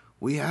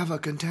 we have a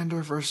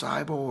contender for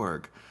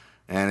Cyborg.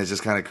 And it's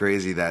just kind of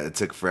crazy that it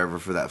took forever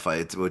for that fight.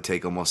 It would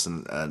take almost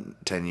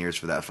 10 years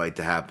for that fight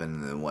to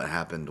happen, and what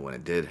happened when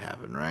it did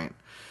happen, right?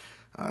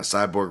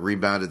 Cyborg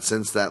rebounded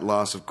since that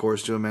loss, of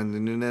course, to Amanda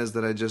Nunes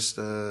that I just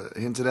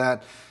hinted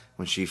at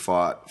when she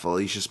fought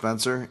Felicia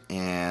Spencer,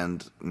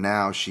 and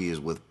now she is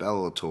with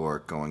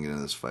Bellator going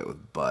into this fight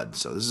with Bud.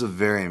 So this is a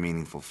very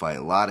meaningful fight.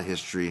 A lot of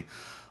history,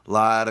 a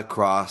lot of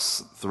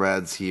cross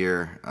threads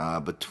here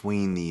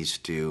between these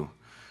two.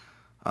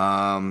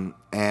 I like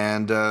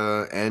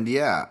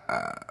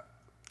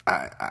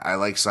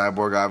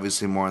Cyborg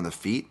obviously more on the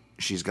feet.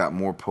 She's got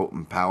more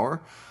potent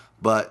power,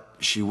 but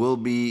she will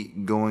be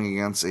going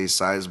against a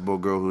sizable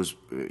girl who's,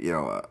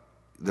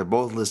 they're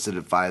both listed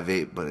at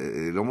 5'8", but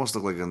it almost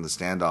looked like in the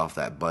standoff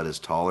that Bud is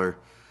taller.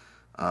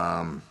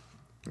 Let's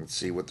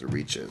see what the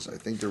reach is. I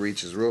think the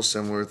reach is real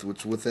similar,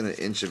 it's within an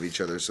inch of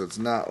each other, so it's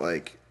not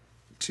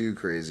too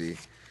crazy.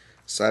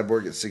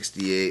 Cyborg at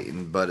 68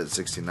 and Bud at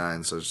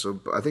 69,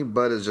 so I think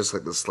Bud is just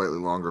the slightly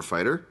longer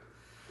fighter.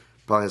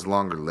 Probably has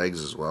longer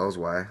legs as well, is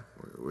why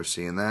we're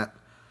seeing that.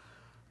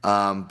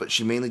 But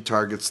she mainly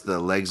targets the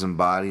legs and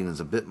body and is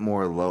a bit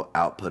more low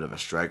output of a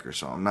striker.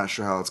 So I'm not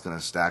sure how it's going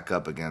to stack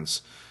up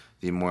against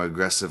the more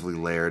aggressively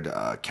layered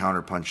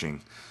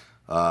counter-punching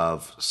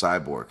of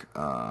Cyborg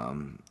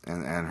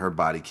and her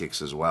body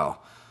kicks as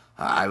well.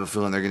 I have a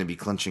feeling they're going to be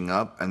clinching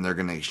up and they're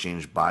going to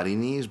exchange body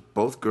knees.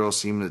 Both girls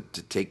seem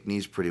to take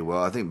knees pretty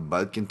well. I think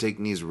Bud can take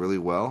knees really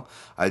well.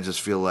 I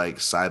just feel like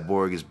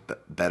Cyborg is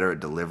better at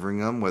delivering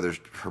them, whether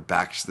her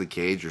back's to the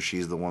cage or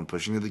she's the one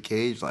pushing to the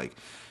cage.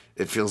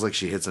 It feels like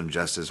she hits them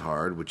just as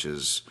hard, which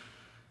is,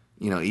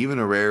 even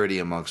a rarity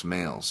amongst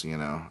males,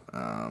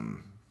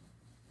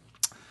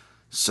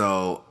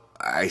 So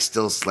I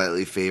still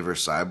slightly favor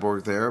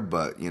Cyborg there,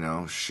 but,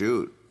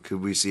 shoot.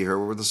 Could we see her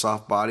with a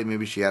soft body?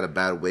 Maybe she had a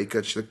bad weight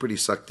cut. She looked pretty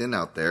sucked in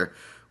out there,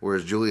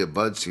 whereas Julia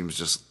Budd seems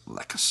just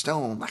like a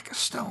stone,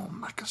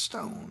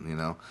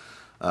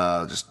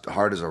 just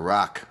hard as a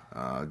rock,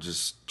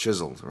 just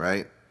chiseled,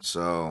 right?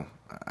 So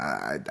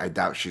I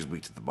doubt she's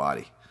weak to the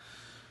body.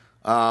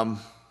 And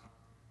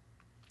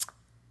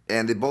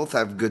they both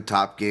have good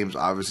top games.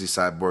 Obviously,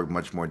 Cyborg,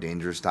 much more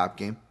dangerous top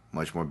game,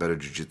 much more better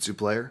jiu-jitsu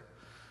player.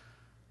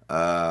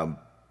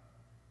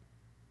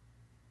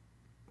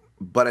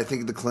 But I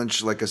think the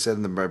clinch, like I said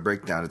in my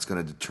breakdown, it's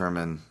going to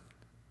determine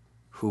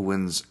who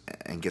wins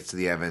and gets to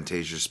the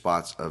advantageous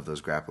spots of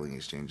those grappling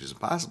exchanges, and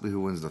possibly who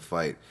wins the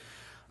fight.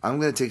 I'm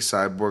going to take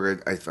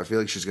Cyborg. I feel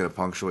like she's going to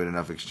punctuate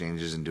enough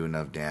exchanges and do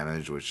enough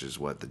damage, which is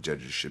what the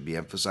judges should be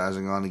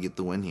emphasizing on to get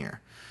the win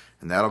here.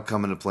 And that'll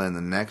come into play in the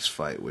next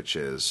fight, which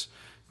is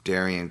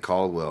Darian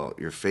Caldwell,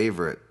 your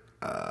favorite,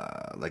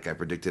 like I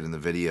predicted in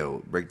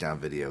the breakdown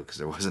video, because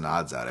there wasn't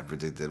odds out. I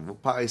predicted we'll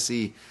probably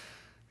see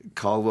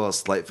Caldwell a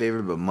slight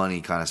favorite, but money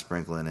kind of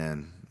sprinkling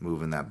in,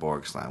 moving that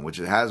Borg line, which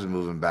it has been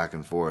moving back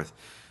and forth.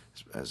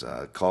 As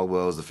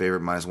Caldwell is the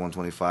favorite,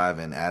 -125,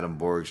 and Adam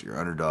Borg's your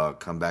underdog.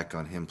 Come back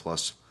on him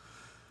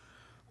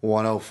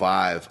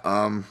 +105.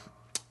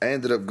 I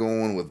ended up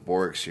going with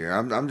Borix here.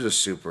 I'm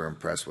just super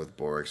impressed with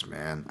Borix,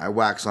 man. I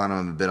wax on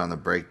him a bit on the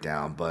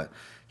breakdown, but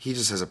he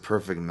just has a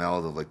perfect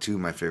meld of like two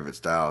of my favorite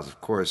styles.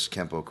 Of course,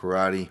 Kempo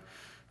Karate,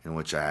 in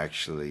which I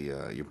actually,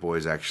 your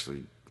boy's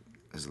actually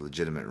is a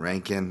legitimate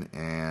ranking,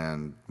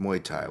 and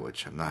Muay Thai,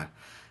 which I'm not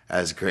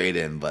as great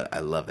in, but I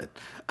love it.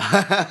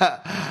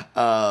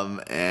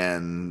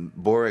 And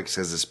Borix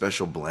has a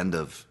special blend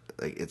of,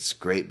 like, it's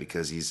great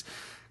because he's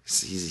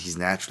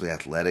naturally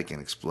athletic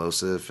and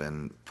explosive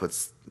and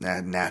puts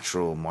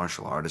natural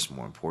martial artists,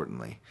 more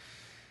importantly.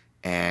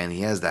 And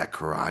he has that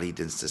karate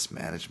distance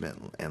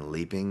management and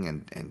leaping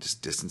and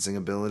just distancing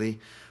ability,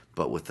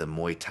 but with the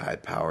Muay Thai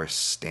power,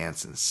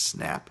 stance, and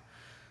snap.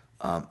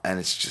 And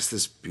it's just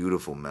this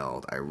beautiful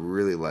meld. I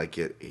really like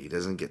it. He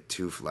doesn't get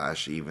too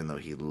flashy, even though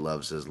he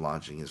loves his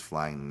launching his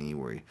flying knee,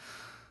 where he,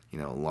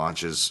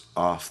 launches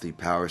off the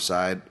power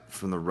side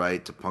from the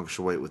right to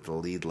punctuate with the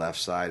lead left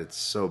side. It's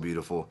so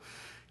beautiful.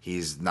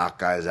 He's knocked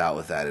guys out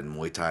with that in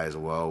Muay Thai as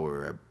well,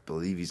 where I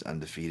believe he's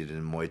undefeated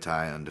in Muay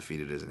Thai,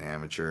 undefeated as an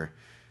amateur,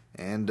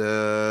 and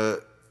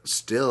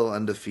still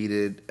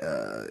undefeated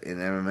in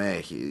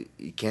MMA.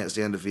 He can't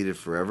stay undefeated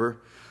forever.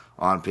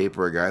 On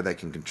paper, a guy that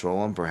can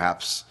control him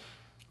perhaps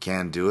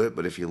can do it,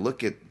 but if you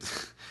look at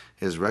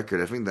his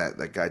record, I think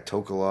that guy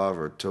Tokolov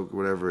or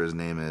whatever his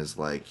name is,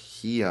 like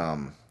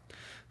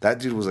that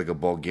dude was like a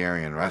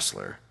Bulgarian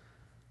wrestler.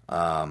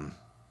 And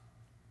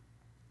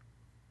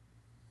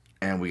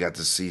we got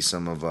to see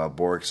some of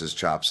Borix's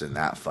chops in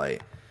that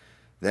fight.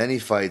 Then he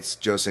fights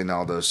Jose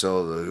Naldo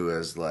Silva, who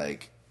has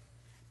like,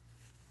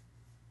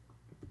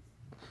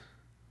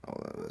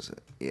 that was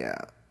it. Yeah,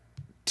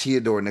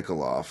 Teodor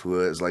Nikolov,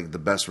 who is like the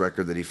best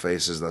record that he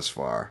faces thus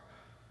far.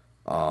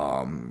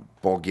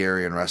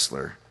 Bulgarian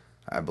wrestler,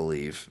 I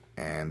believe,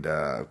 and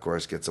of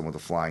course gets him with a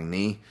flying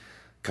knee.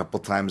 A couple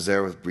times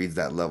there, breeds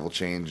that level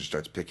change and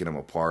starts picking him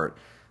apart.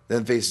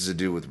 Then faces a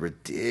dude with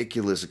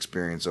ridiculous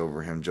experience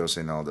over him,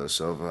 Jose Naldo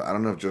Silva. I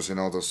don't know if Jose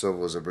Naldo Silva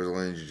was a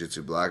Brazilian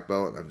Jiu-Jitsu black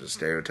belt. I'm just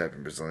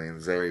stereotyping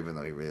Brazilians there, even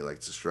though he really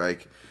likes to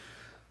strike.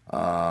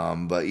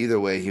 But either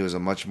way, he was a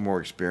much more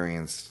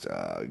experienced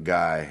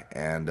guy,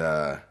 and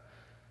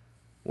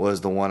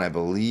was the one, I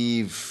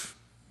believe,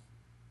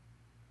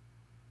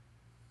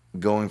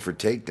 going for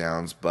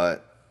takedowns,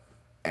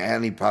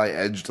 and he probably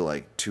edged to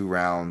like 2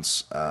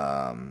 rounds.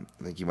 I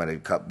think he might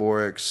have cut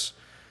Borix.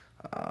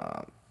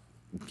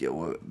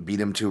 Beat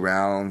him 2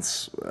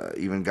 rounds,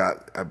 even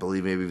got, I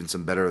believe, maybe even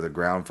some better of the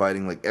ground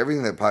fighting. Like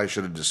everything that probably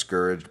should have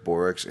discouraged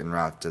Borix en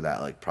route to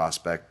that like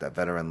prospect, that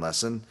veteran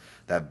lesson,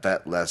 that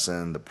vet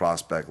lesson, the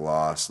prospect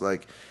loss.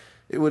 Like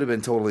it would have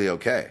been totally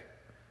okay.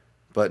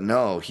 But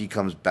no, he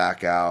comes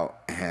back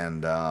out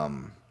and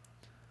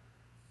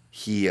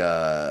he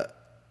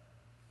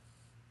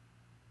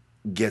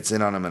gets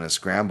in on him in a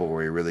scramble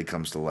where he really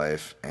comes to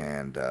life,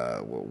 and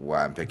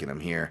why I'm picking him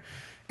here.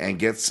 And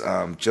gets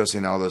Jose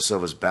Naldo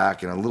Silva's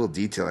back. And a little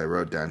detail I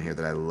wrote down here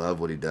that I love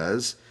what he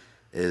does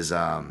is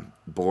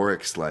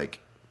Borix, like,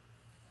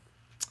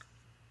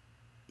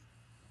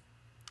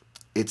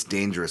 it's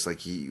dangerous. Like,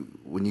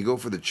 when you go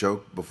for the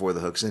choke before the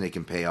hook's in, it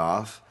can pay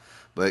off,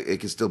 but it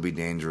can still be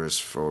dangerous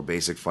for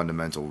basic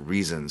fundamental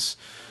reasons.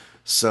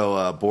 So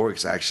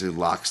Borix actually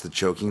locks the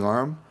choking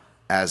arm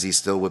as he's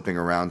still whipping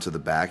around to the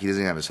back. He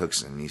doesn't have his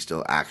hooks in. He's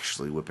still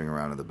actually whipping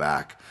around to the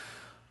back.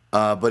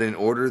 But in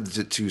order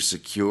to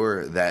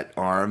secure that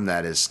arm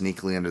that is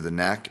sneakily under the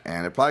neck,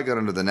 and it probably got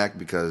under the neck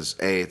because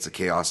A, it's a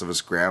chaos of a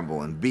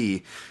scramble, and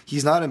B,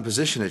 he's not in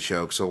position to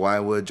choke, so why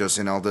would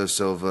Jose Naldo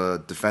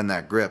Silva defend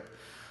that grip?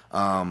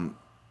 And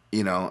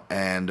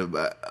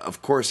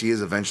of course he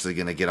is eventually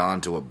going to get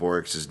on to what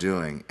Borix is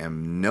doing,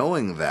 and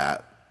knowing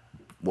that,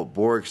 what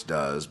Borix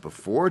does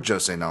before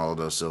Jose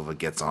Naldo Silva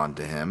gets on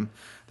to him,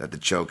 that the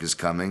choke is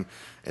coming,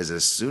 is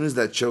as soon as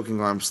that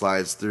choking arm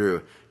slides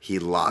through, he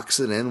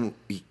locks it in.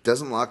 He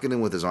doesn't lock it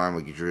in with his arm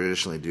like you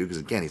traditionally do because,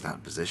 again, he's not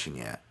in position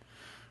yet.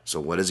 So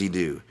what does he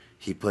do?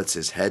 He puts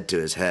his head to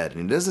his head.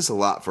 And he does this a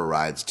lot for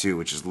rides, too,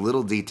 which is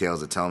little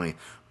details that tell me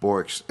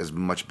Borix is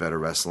much better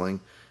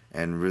wrestling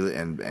and really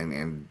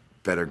and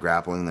better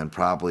grappling than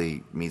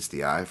probably meets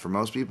the eye for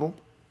most people.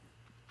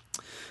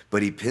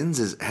 But he pins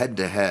his head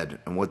to head,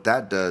 and what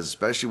that does,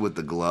 especially with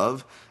the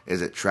glove,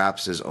 is it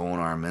traps his own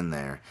arm in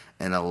there,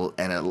 and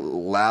it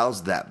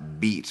allows that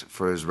beat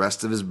for his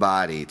rest of his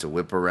body to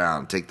whip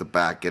around, take the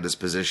back, get his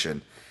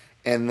position,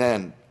 and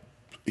then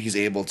he's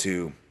able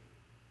to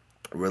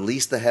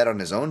release the head on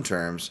his own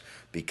terms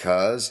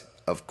because,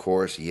 of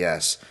course,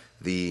 yes,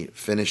 the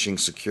finishing,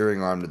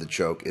 securing arm to the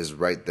choke is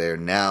right there.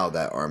 Now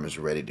that arm is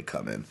ready to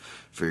come in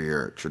for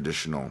your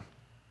traditional,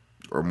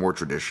 or more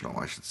traditional,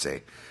 I should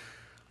say,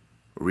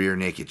 rear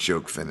naked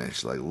choke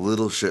finish. Like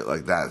little shit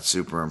like that,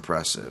 super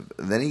impressive.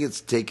 And then he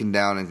gets taken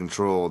down and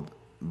controlled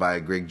by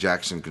a Greg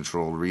Jackson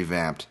controlled,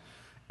 revamped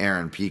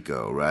Aaron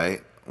Pico,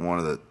 right? One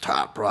of the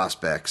top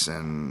prospects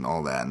and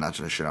all that. I'm not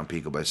trying to shit on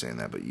Pico by saying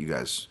that, but you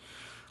guys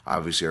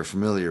obviously are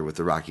familiar with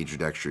the rocky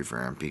trajectory for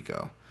Aaron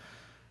Pico.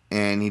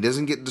 And he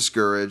doesn't get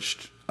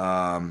discouraged.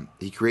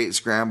 He creates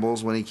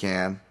scrambles when he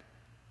can.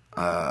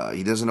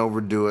 He doesn't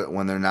overdo it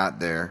when they're not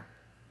there.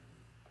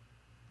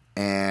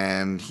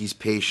 And he's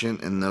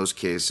patient in those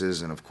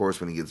cases. And, of course,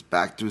 when he gets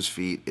back to his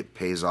feet, it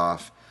pays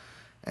off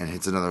and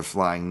hits another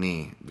flying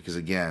knee. Because,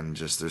 again,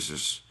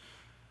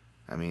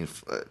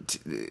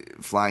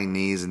 flying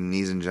knees and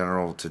knees in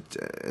general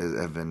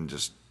have been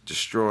just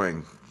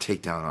destroying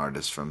takedown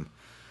artists, from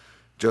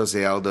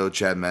Jose Aldo,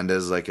 Chad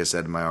Mendes, like I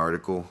said in my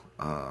article,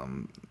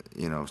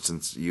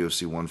 since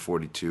UFC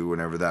 142,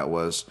 whenever that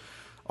was,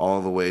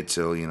 all the way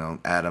till,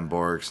 Adam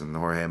Borks and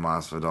Jorge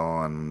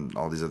Masvidal and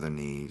all these other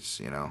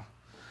knees,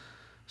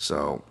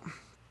 So,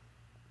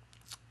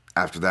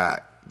 after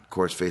that, of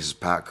course, faces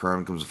Pat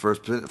Curran, becomes the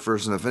first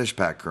person to finish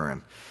Pat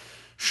Curran.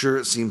 Sure,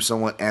 it seems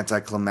somewhat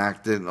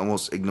anticlimactic and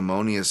almost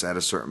ignominious at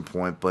a certain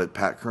point, but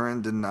Pat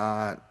Curran did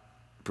not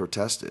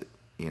protest it.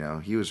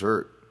 He was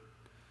hurt.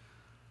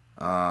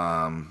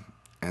 And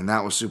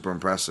that was super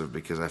impressive,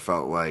 because I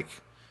felt like,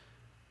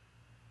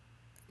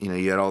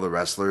 you had all the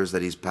wrestlers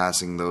that he's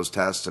passing those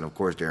tests, and of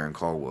course Darren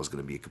Caldwell is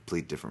going to be a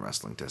complete different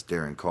wrestling test.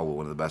 Darren Caldwell,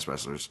 one of the best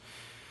wrestlers,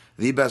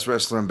 the best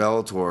wrestler in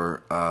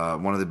Bellator,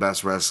 one of the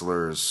best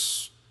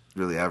wrestlers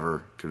really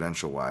ever,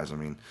 credential-wise. I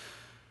mean,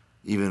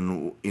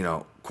 even,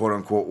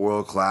 quote-unquote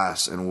world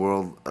class and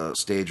world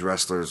stage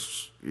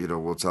wrestlers,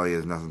 will tell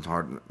you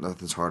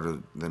nothing's harder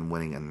than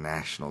winning a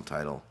national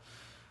title.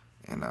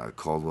 And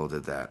Caldwell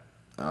did that.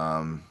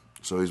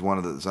 So he's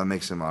so that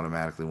makes him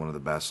automatically one of the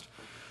best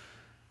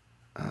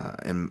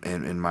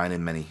in mine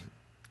and many.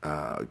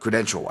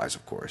 Credential-wise,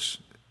 of course.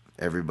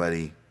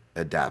 Everybody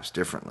adapts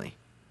differently,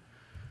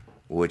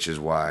 which is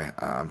why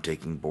I'm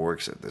taking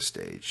Borks at this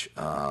stage.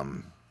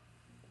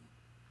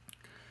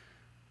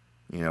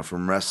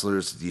 From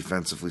wrestlers to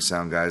defensively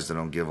sound guys that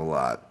don't give a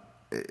lot,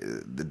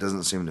 it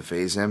doesn't seem to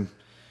faze him.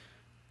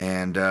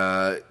 And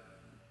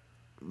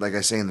like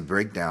I say in the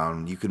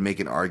breakdown, you could make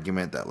an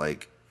argument that,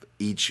 like,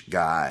 each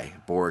guy,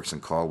 Borks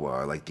and Caldwell,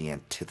 are like the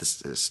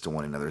antithesis to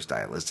one another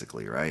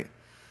stylistically, right?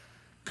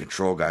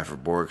 Control guy for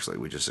Borks, like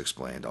we just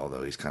explained,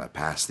 although he's kind of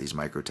passed these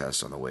micro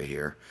tests on the way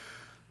here.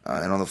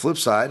 And on the flip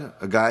side,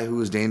 a guy who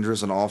is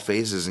dangerous in all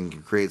phases and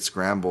can create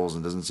scrambles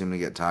and doesn't seem to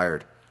get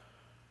tired.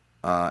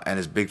 And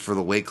is big for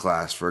the weight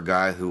class, for a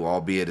guy who,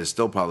 albeit is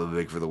still probably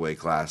big for the weight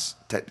class,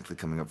 technically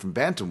coming up from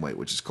bantamweight,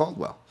 which is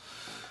Caldwell.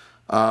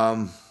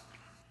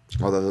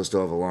 Although he'll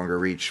still have a longer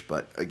reach.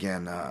 But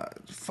again,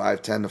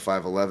 5'10 to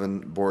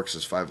 5'11. Borks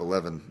is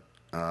 5'11.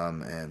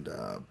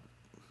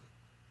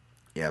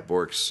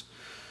 Borks,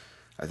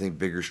 I think,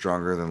 bigger,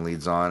 stronger than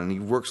leads on. And he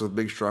works with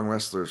big, strong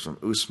wrestlers from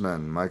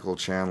Usman, Michael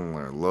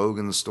Chandler,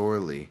 Logan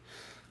Storley.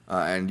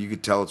 And you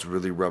could tell it's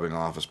really rubbing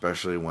off,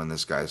 especially when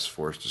this guy's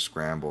forced to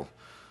scramble.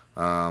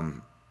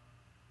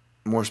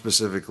 More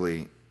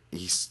specifically,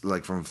 he's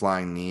like from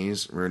flying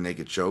knees, rear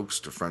naked chokes,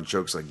 to front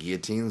chokes like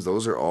guillotines.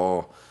 Those are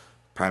all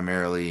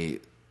primarily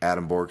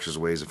Adam Borks'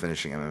 ways of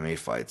finishing MMA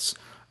fights.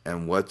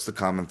 And what's the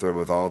common thread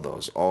with all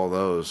those? All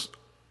those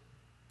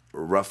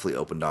were roughly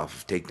opened off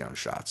of takedown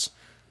shots.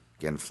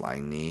 Again,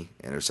 flying knee,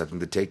 intercepting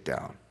the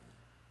takedown,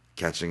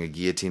 catching a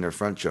guillotine or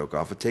front choke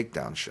off a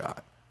takedown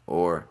shot,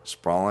 or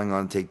sprawling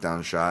on a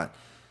takedown shot,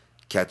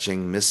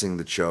 catching, missing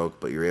the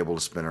choke, but you're able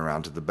to spin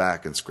around to the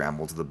back and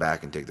scramble to the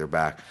back and take their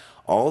back.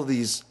 All of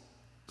these,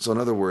 so in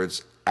other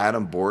words,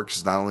 Adam Borks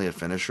is not only a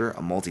finisher,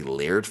 a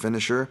multi-layered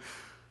finisher,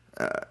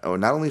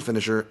 not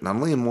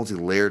only a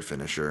multi-layered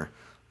finisher,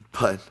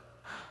 but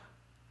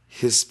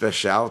his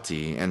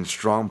specialty and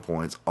strong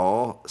points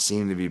all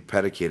seem to be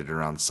predicated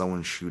around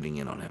someone shooting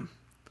in on him.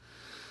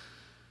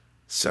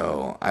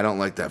 So I don't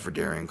like that for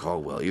Darren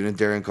Caldwell. Even if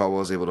Darren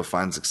Caldwell is able to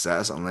find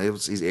success,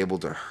 unless he's able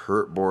to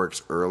hurt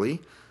Borks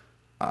early,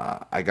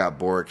 I got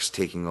Borks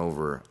taking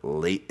over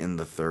late in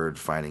the third,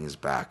 finding his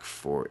back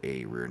for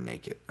a rear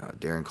naked.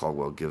 Darren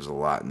Caldwell gives a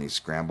lot in these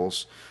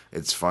scrambles.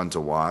 It's fun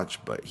to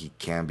watch, but he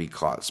can be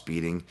caught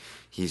speeding.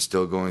 He's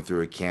still going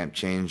through a camp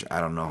change. I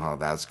don't know how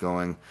that's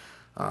going.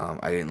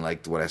 I didn't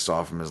like what I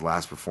saw from his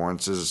last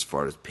performances as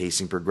far as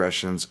pacing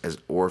progressions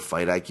or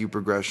fight IQ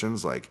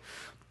progressions. Like,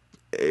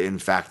 in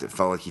fact, it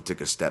felt like he took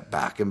a step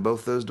back in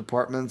both those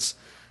departments.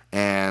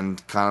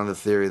 And kind of the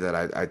theory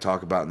that I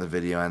talk about in the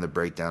video and the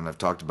breakdown, I've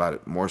talked about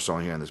it more so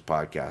here on this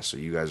podcast, so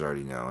you guys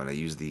already know. And I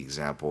use the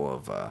example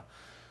of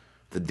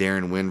the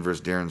Darren Wynn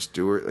versus Darren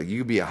Stewart. Like,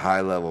 you could be a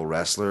high-level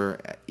wrestler,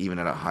 even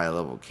at a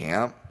high-level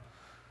camp,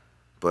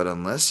 but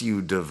unless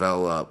you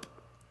develop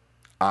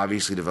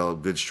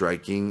good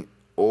striking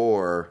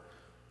or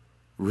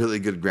really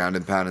good ground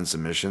and pound and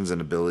submissions and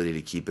ability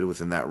to keep it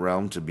within that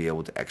realm to be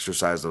able to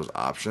exercise those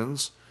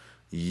options,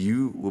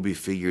 you will be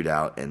figured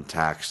out and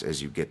taxed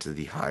as you get to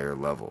the higher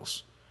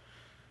levels,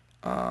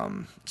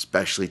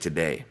 especially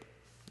today.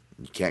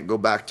 You can't go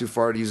back too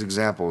far to use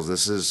examples.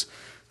 This is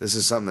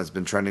something that's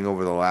been trending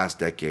over the last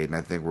decade, and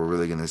I think we're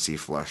really going to see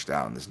flushed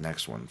out in this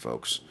next one,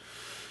 folks,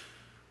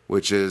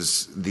 which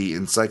is the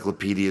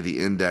encyclopedia, the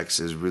index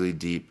is really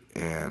deep,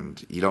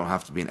 and you don't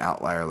have to be an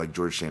outlier like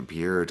George St.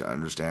 Pierre to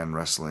understand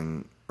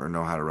wrestling or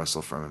know how to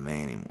wrestle for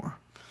MMA anymore.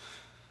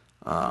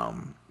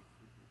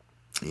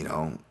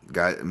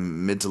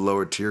 Mid to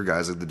lower tier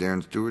guys like the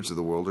Darren Stewarts of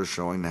the world are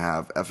showing to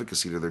have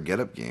efficacy to their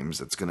get-up games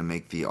that's going to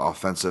make the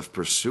offensive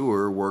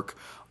pursuer work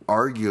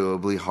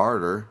arguably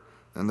harder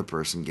than the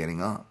person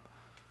getting up.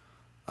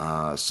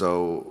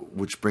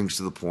 Which brings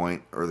to the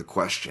point or the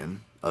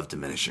question of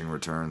diminishing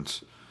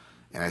returns.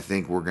 And I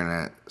think we're going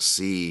to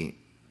see,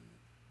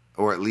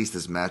 or at least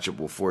this matchup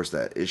will force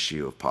that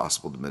issue of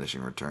possible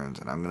diminishing returns.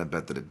 And I'm going to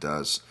bet that it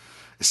does,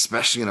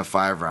 especially in a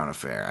 5-round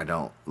affair. I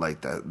don't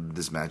like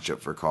this matchup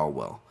for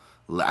Caldwell.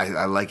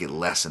 I like it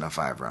less in a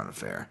 5-round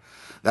affair.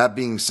 That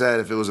being said,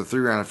 if it was a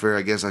 3-round affair,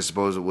 I guess I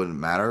suppose it wouldn't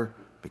matter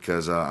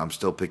because I'm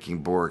still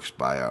picking Borix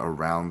by a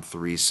round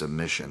 3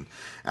 submission.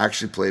 I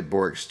actually played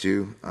Borix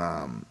too,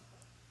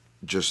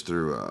 just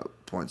through a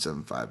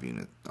 0.75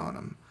 unit on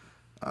him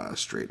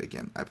straight.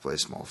 Again, I play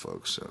small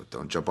folks, so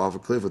don't jump off a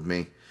cliff with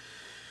me.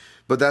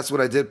 But that's what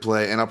I did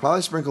play, and I'll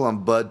probably sprinkle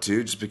on Bud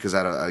too, just because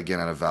out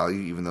of value,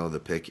 even though the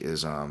pick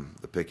is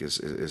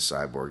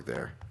Cyborg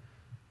there.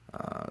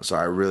 So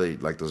I really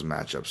like those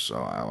matchups. So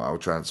I will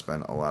try and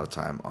spend a lot of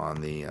time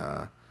on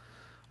the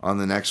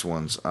next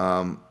ones.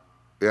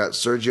 We got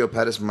Sergio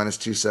Pettis minus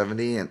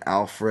 270 and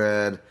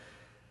Alfred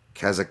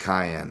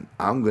Kazakayan.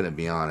 I'm gonna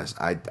be honest.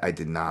 I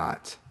did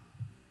not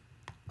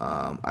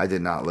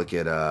look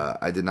at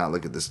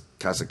this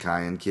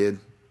Kazakayan kid.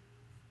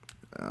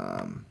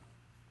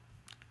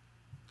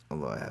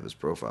 Although I have his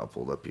profile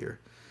pulled up here.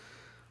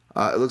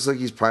 It looks like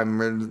he's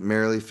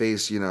primarily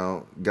faced,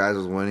 guys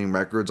with winning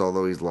records,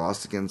 although he's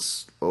lost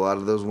against a lot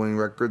of those winning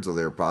records. So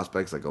there are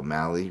prospects like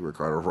O'Malley,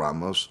 Ricardo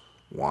Ramos,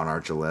 Juan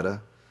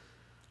Archuleta.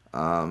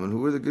 And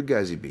who are the good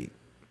guys he beat?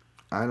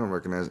 I don't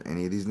recognize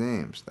any of these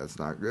names. That's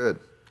not good.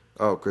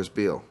 Oh, Chris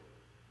Beal.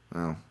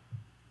 Oh.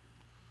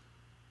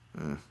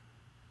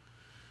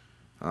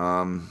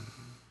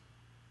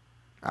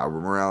 Albert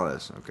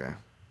Morales. Okay.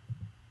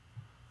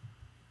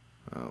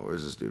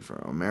 Where's this dude from?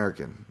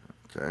 American.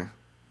 Okay.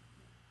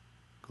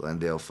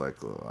 Glendale Fight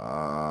Club.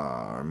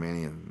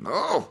 Armenian.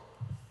 Oh!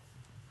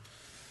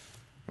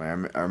 My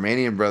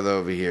Armenian brother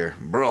over here.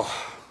 Bro.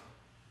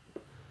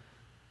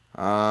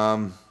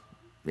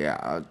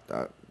 Yeah,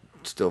 I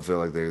still feel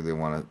like they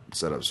want to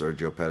set up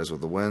Sergio Pettis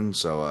with a win.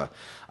 So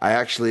I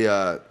actually,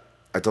 I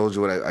told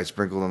you what I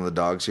sprinkled on the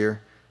dogs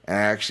here. And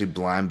I actually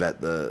blind bet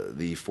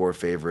the 4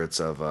 favorites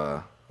of,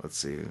 let's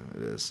see who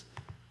it is.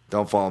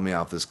 Don't follow me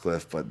off this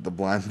cliff, but the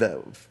blind bet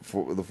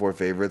for the 4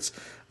 favorites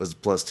was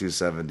plus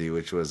 270,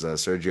 which was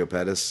Sergio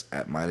Pettis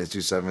at minus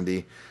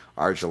 270,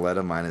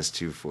 Archuleta minus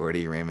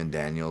 240, Raymond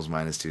Daniels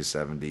minus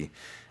 270,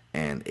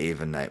 and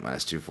Ava Knight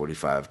minus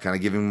 245. Kind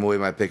of giving away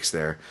my picks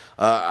there.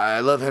 I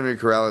love Henry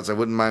Corrales. I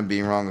wouldn't mind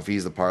being wrong if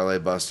he's the parlay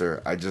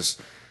buster.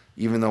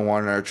 Even though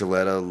Juan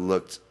Archuleta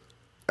looked,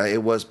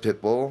 it was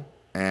Pitbull,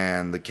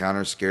 and the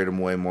counter scared him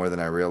way more than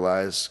I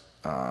realized.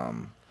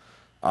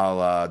 A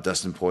la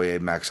Dustin Poirier,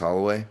 Max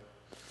Holloway.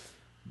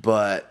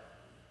 But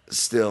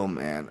still,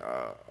 man,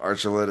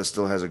 Archuleta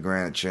still has a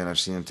granite chin. I've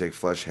seen him take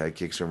flush head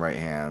kicks from right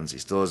hands. He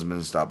still hasn't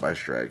been stopped by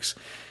strikes.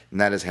 And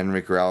that is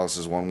Henry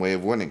Corrales' one way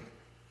of winning.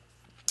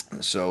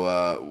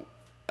 So,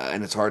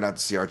 and it's hard not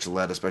to see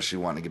Archuleta, especially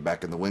wanting to get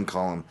back in the win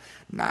column,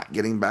 not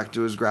getting back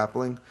to his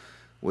grappling,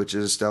 which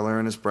is stellar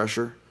in his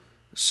pressure.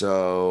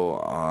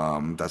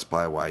 So, that's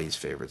probably why he's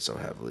favored so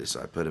heavily.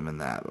 So I put him in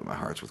that, but my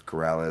heart's with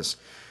Corrales.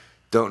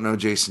 Don't know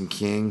Jason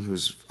King,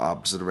 who's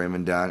opposite of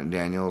Raymond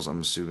Daniels.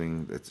 I'm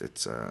assuming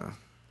it's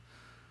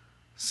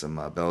some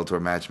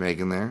Bellator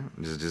matchmaking there.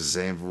 Just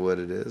saying for what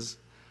it is.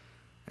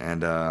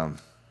 And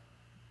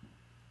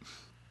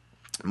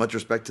much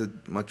respect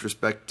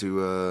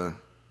to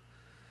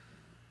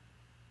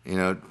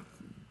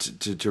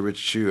to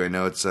Rich Chu. I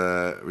know it's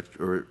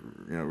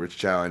Rich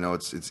Chow. I know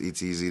it's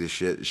easy to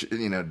shit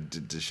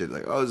to shit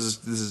like, oh,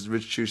 this is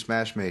Rich Chu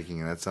smash making,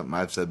 and that's something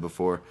I've said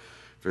before.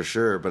 For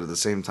sure, but at the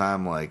same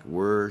time, like,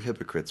 we're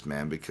hypocrites,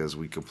 man, because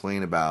we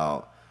complain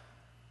about,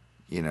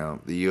 the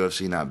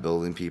UFC not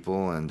building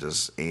people and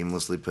just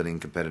aimlessly putting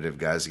competitive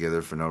guys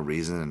together for no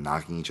reason and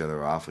knocking each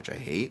other off, which I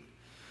hate.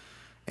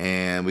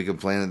 And we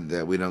complain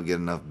that we don't get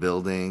enough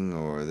building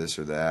or this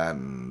or that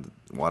and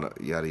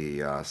yada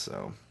yada.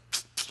 So,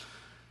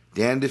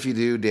 damned if you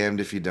do, damned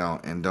if you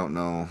don't. And don't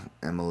know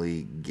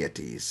Emily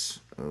Gettys,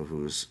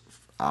 who's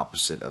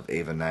opposite of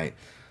Ava Knight.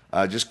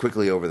 Just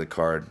quickly over the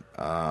card.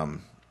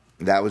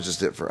 That was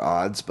just it for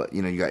odds, but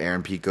you got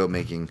Aaron Pico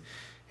making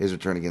his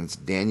return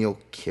against Daniel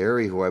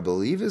Carey, who I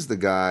believe is the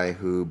guy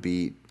who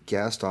beat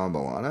Gaston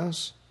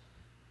Bolanos.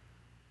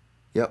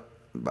 Yep,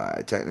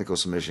 by technical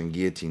submission,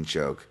 guillotine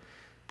choke.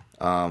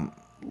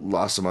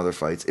 Lost some other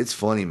fights. It's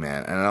funny,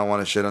 man, and I don't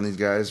want to shit on these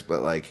guys,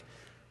 but like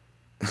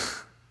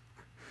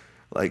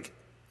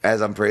as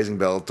I'm praising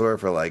Bellator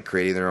for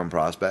creating their own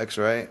prospects,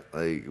 right?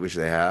 Which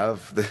they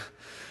have.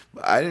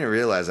 I didn't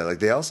realize that.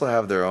 They also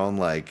have their own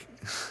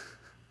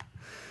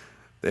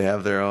They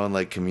have their own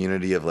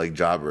community of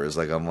jobbers.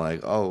 I'm like,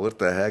 oh, what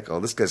the heck? Oh,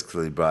 this guy's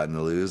clearly brought in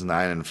to lose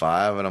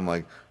 9-5, and I'm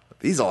like,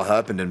 these all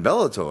happened in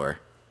Bellator.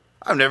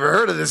 I've never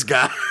heard of this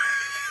guy.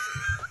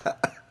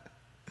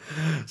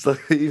 So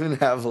they even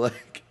have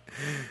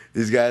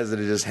These guys that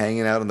are just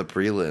hanging out in the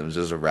prelims,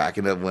 just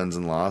racking up wins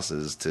and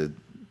losses to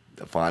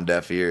upon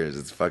deaf ears.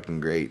 It's fucking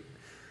great.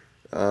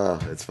 Oh,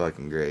 it's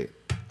fucking great.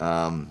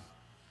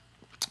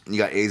 You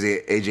got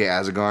AJ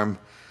Azagarm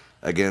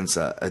against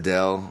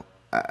Adele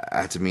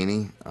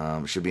Atamini.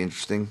 Should be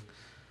interesting.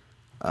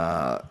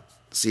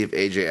 See if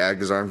AJ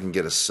Azagarm can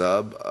get a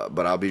sub,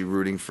 but I'll be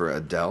rooting for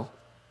Adele.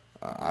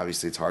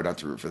 Obviously, it's hard not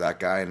to root for that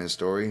guy and his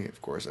story.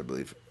 Of course,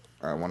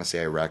 I want to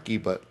say Iraqi,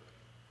 but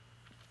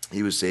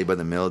he was saved by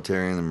the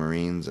military and the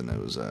Marines, and it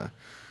was a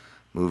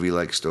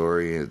movie-like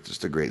story. It's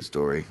just a great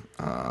story.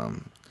 So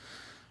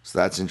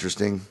that's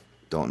interesting.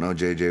 Don't know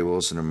J.J.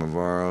 Wilson or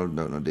Navarro.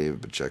 Don't know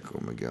David Pacheco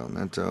or Miguel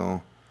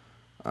Neto.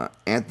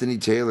 Anthony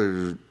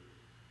Taylor,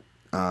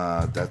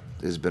 that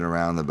has been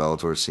around the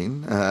Bellator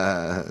scene.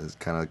 It's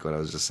kind of like what I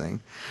was just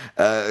saying.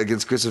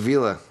 Against Chris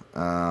Avila.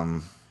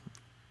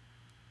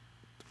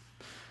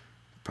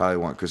 Probably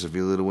want Chris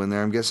Avila to win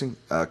there, I'm guessing.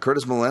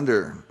 Curtis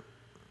Melender.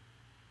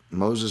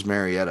 Moses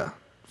Marietta.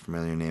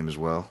 Familiar name as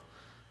well.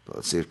 But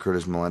let's see if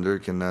Curtis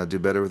Melender can do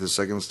better with his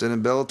second stint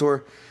in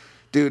Bellator.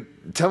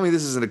 Dude, tell me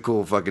this isn't a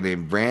cool fucking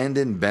name.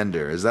 Brandon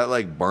Bender. Is that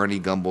like Barney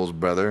Gumbel's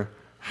brother?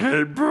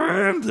 Hey,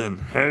 Brandon.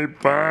 Hey,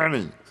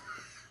 Barney.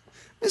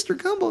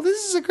 Mr. Gumble,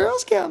 this is a Girl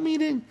Scout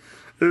meeting.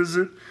 Is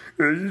it?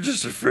 Are you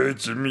just afraid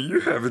to me?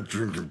 You have a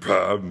drinking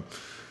problem.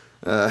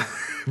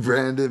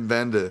 Brandon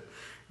Bender.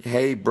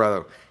 Hey,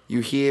 brother. You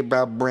hear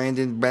about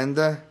Brandon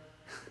Bender?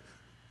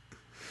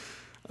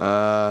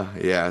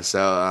 Yeah, so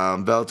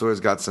Bellator's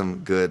got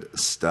some good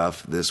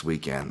stuff this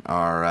weekend.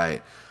 All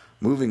right.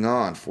 Moving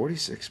on,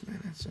 46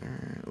 minutes, all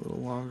right, a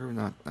little longer,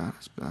 not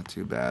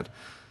too bad.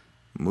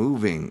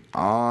 Moving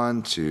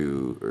on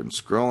to, or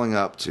scrolling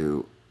up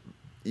to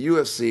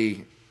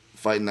UFC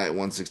Fight Night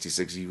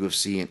 166,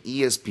 UFC and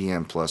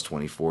ESPN Plus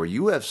 24,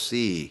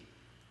 UFC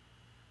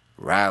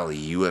Raleigh,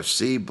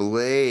 UFC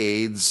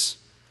Blades,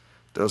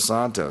 Dos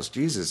Santos.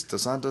 Jesus,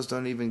 Dos Santos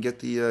don't even get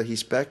the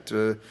respect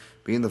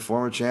being the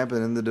former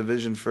champion in the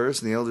division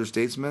first and the elder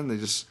statesman.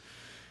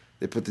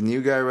 They put the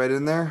new guy right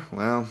in there.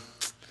 Well,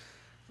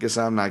 guess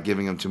I'm not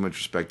giving him too much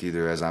respect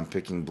either, as I'm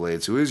picking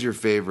Blades. Who is your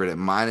favorite at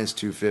minus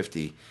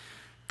 250?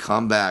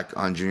 Comeback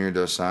on Junior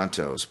Dos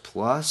Santos,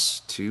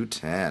 plus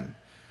 210.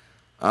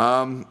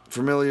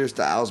 Familiar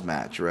styles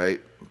match, right?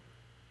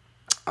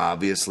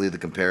 Obviously, the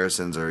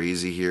comparisons are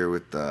easy here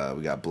with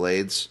we got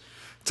Blades.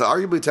 It's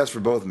arguably a test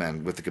for both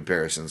men with the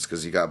comparisons,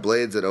 because you got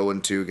Blades at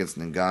 0-2 against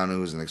Ngannou,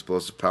 who's an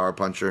explosive power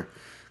puncher.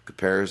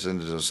 Comparison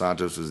to Dos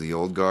Santos, who's the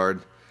old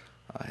guard.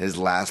 His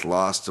last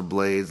loss to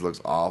Blades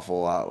looks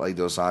awful lot like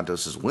Dos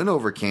Santos' win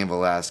over Cain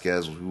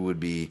Velasquez, who would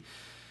be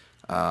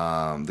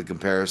the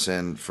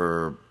comparison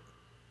for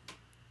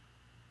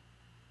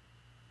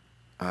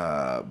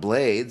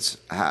Blades.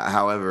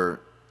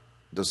 However,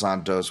 Dos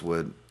Santos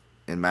would,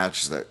 in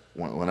matches that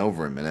went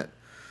over a minute,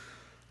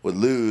 would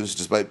lose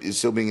despite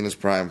still being in his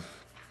prime.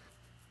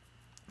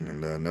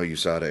 And no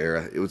USADA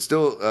era. It would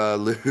still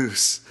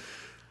lose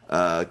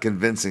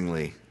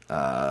convincingly.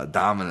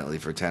 Dominantly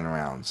for 10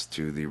 rounds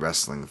to the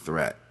wrestling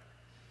threat.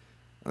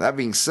 That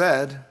being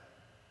said,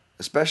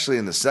 especially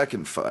in the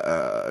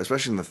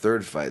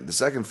third fight, the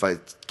second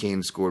fight,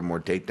 Cain scored more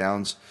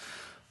takedowns.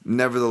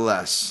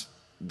 Nevertheless,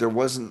 there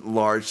wasn't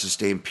large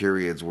sustained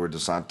periods where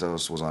Dos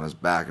Santos was on his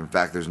back. In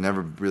fact, there's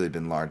never really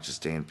been large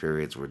sustained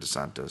periods where Dos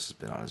Santos has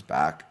been on his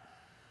back.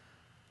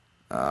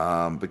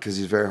 Because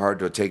he's very hard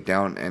to take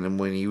down, and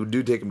when you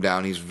do take him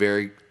down, he's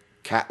very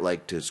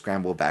cat-like to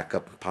scramble back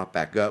up and pop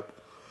back up.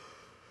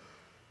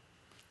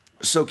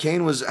 So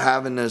Cain was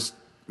having this.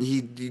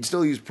 He'd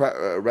still use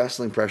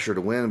wrestling pressure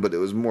to win, but it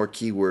was more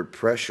keyword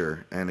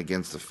pressure and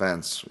against the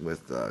fence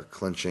with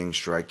clinching,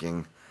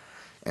 striking,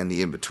 and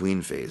the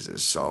in-between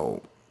phases.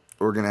 So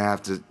we're going to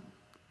have to.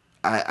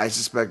 I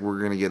suspect we're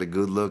going to get a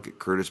good look at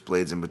Curtis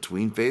Blades'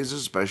 in-between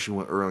phases,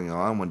 especially early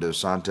on when Dos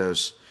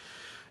Santos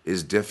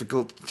is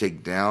difficult to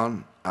take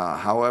down.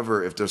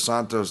 However, if Dos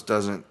Santos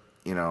doesn't,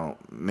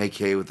 make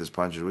hay with his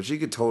punches, which he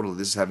could totally.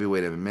 This is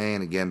heavyweight MMA,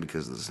 and again,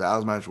 because of the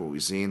styles match, what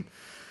we've seen.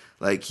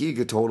 Like, he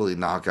could totally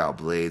knock out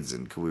Blades,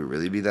 and could we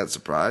really be that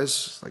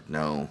surprised? Like,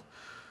 no.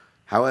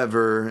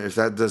 However, if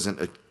that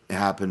doesn't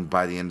happen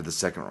by the end of the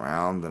second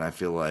round, then I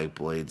feel like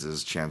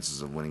Blades'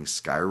 chances of winning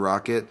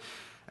skyrocket,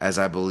 as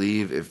I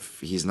believe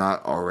if he's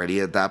not already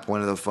at that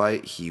point of the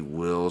fight, he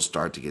will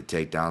start to get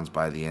takedowns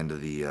by the end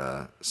of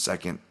the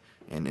second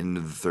and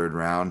into the third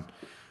round.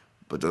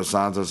 But Dos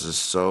Santos is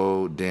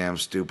so damn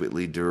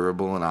stupidly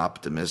durable and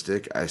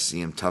optimistic. I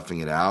see him toughing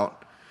it out.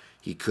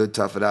 He could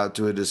tough it out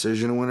to a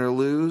decision, win or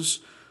lose,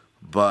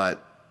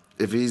 but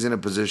if he's in a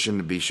position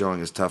to be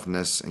showing his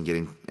toughness and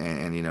getting,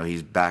 and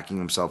he's backing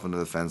himself into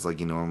the fence like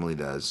he normally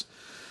does,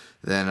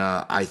 then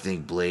I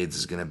think Blades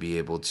is going to be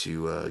able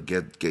to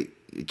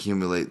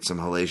accumulate some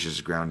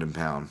hellacious ground and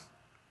pound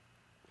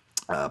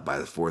by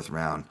the fourth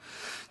round,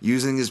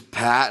 using his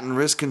patent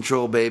wrist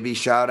control, baby.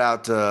 Shout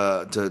out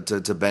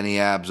to Benny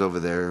Abs over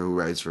there who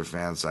writes for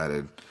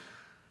Fansided.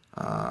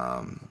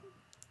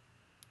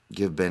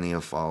 Give Benny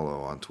a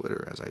follow on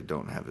Twitter, as I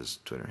don't have his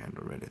Twitter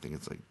handle ready. I think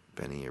it's like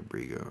Benny or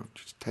Brigo.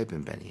 Just type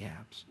in Benny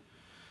Abs.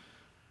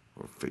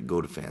 or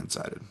go to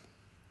Fansided.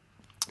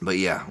 But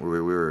yeah,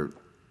 we were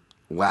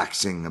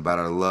waxing about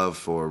our love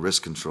for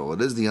wrist control.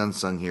 It is the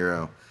unsung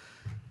hero.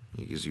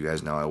 As you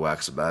guys know, I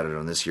wax about it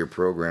on this here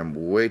program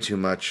way too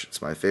much.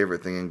 It's my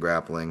favorite thing in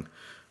grappling.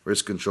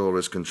 Wrist control,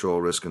 wrist control,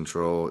 wrist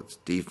control. It's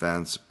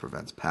defense. It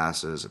prevents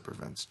passes. It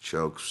prevents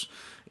chokes.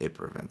 It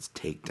prevents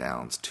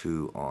takedowns.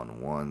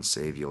 2-on-1.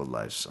 Save your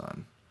life,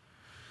 son.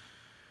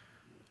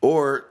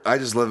 Or, I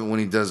just love it when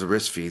he does the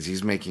wrist feeds.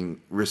 He's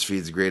making wrist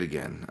feeds great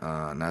again.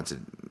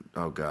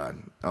 Oh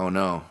God. Oh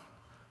no.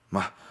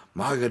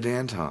 MAGA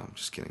Dan Tom.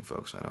 Just kidding,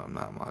 folks. I know I'm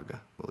not MAGA.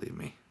 Believe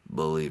me.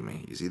 Believe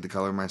me. You see the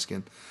color of my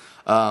skin?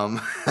 But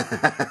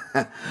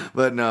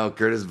no,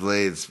 Curtis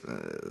Blades,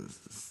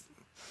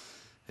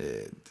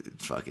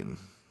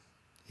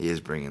 he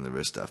is bringing the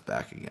wrist stuff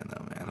back again,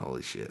 though, man.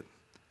 Holy shit.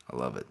 I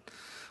love it.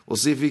 We'll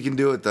see if he can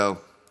do it, though.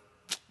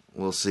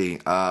 We'll see.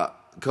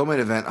 Co-main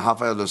event,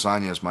 Rafael dos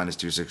Anjos minus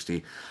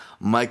 260.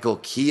 Michael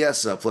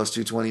Chiesa plus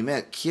 220.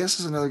 Man,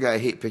 Chiesa's another guy I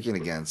hate picking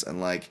against,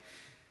 and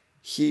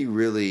he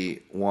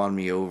really won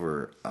me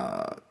over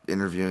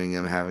interviewing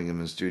him, having him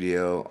in the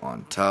studio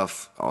on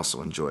Tough.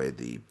 Also enjoyed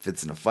the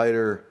Fits in a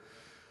Fighter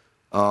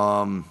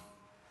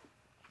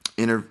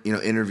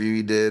interview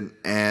he did.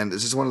 And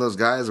it's just one of those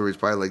guys where he's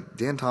probably like,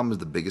 Dan Tom is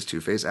the biggest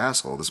two-faced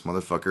asshole. This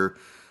motherfucker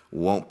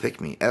won't pick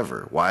me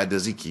ever. Why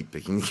does he keep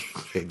picking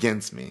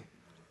against me?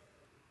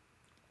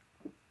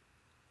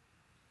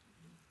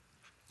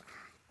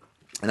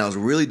 And I was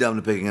really dumb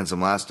to pick against him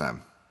last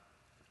time.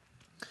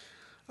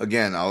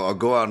 Again, I'll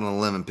go out on a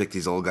limb and pick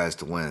these old guys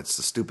to win. It's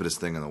the stupidest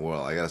thing in the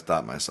world. I got to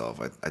stop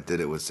myself. I did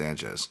it with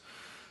Sanchez.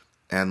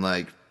 And,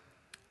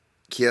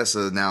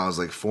 Chiesa now is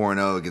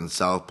 4-0 against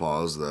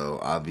Southpaws, though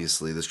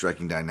obviously the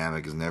striking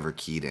dynamic is never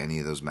key to any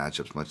of those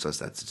matchups, much less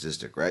that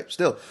statistic, right?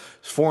 Still,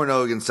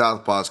 4-0 against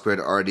Southpaws,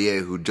 credit to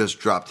RDA, who just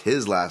dropped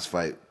his last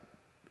fight,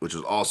 which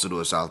was also to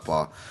a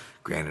Southpaw.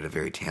 Granted, a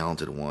very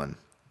talented one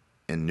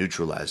and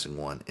neutralizing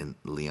one in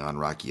Leon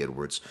Rocky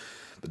Edwards.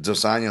 But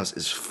Dos Anjos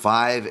is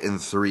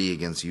 5-3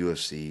 against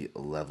UFC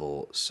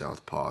level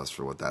Southpaws,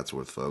 for what that's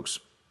worth, folks.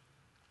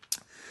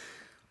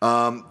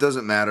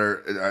 Doesn't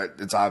matter.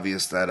 It's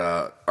obvious that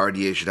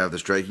RDA should have the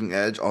striking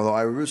edge. Although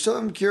I still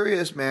am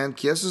curious, man.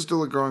 Chiesa's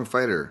still a growing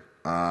fighter.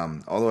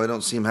 Although I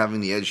don't see him having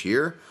the edge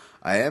here,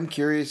 I am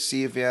curious to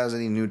see if he has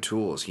any new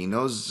tools. He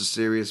knows it's a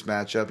serious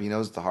matchup. He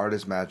knows it's the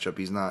hardest matchup.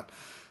 He's not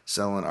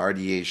selling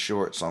RDA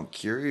short. So I'm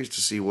curious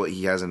to see what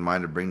he has in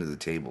mind to bring to the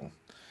table.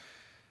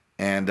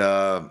 And,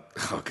 oh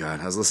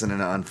God, I was listening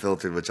to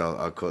Unfiltered, which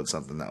I'll quote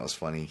something that was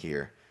funny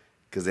here.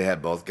 Because they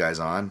had both guys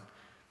on.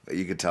 But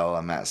you could tell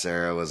Matt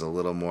Serra was a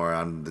little more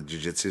on the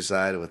jiu-jitsu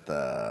side with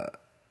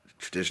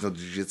traditional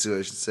jiu-jitsu,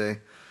 I should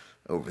say.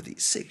 Over the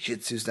sick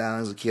jiu-jitsu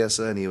styles of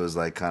Chiesa. And he was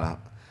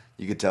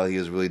you could tell he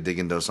was really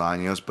digging Dos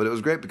Anjos. But it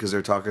was great because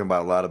they're talking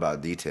about a lot about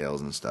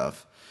details and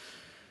stuff.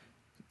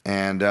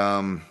 And,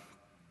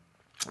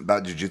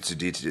 about jiu-jitsu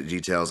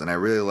details, and I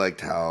really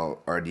liked how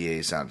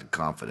RDA sounded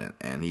confident,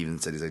 and he even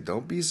said, he's like,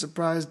 don't be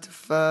surprised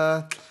if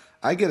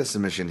I get a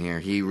submission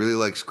here. He really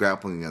likes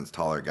grappling against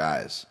taller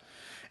guys,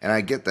 and I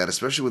get that,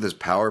 especially with his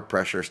power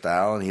pressure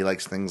style, and he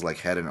likes things like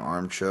head and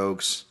arm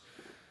chokes,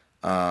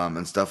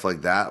 and stuff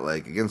like that.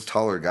 Against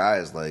taller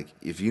guys,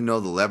 if you know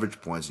the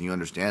leverage points and you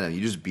understand them, you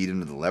just beat him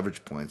to the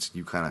leverage points.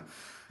 You kind of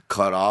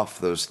cut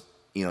off those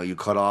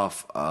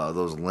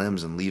those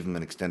limbs and leave them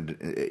in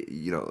extended,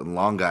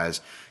 long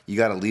guys. You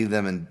got to leave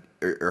them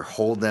or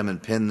hold them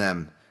and pin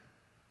them,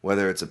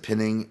 whether it's a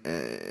pinning,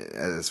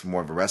 it's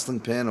more of a wrestling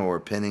pin, or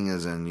pinning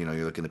as in, you're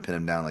looking to pin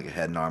them down like a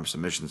head and arm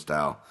submission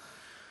style.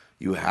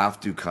 You have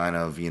to kind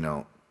of,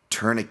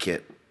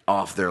 tourniquet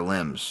off their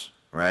limbs,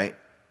 right?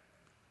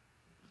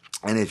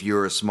 And if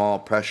you're a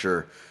small,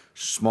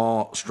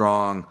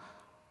 strong,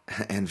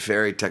 and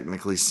very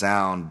technically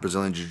sound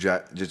Brazilian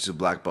Jiu-Jitsu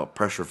black belt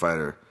pressure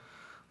fighter,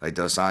 like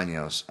Dos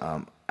Anjos,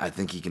 I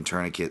think he can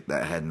tourniquet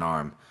that head and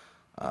arm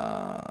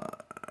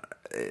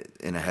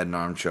in a head and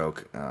arm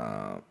choke,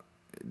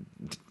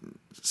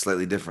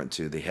 slightly different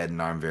to the head and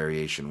arm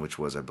variation, which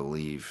was, I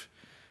believe,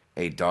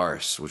 a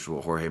Darce, which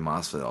was Jorge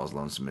Masvidal's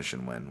lone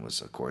submission win, was,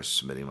 of course,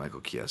 submitting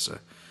Michael Chiesa.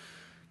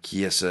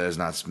 Chiesa has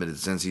not submitted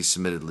since. He's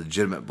submitted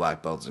legitimate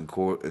black belts,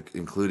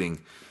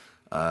 including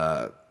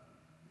Dos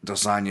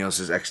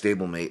Anjos'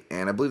 ex-stablemate,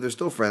 and I believe they're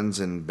still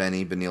friends in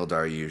Benil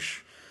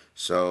Dariush.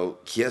 So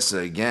Chiesa,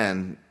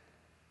 again,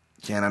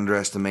 can't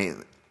underestimate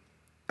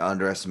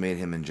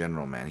him in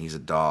general, man. He's a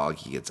dog.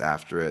 He gets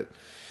after it.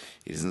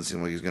 He doesn't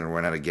seem like he's going to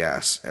run out of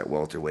gas at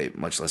welterweight,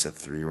 much less at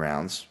 3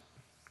 rounds.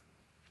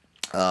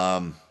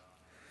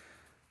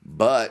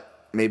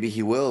 But maybe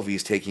he will if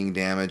he's taking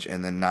damage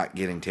and then not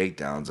getting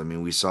takedowns. I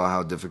mean, we saw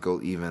how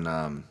difficult even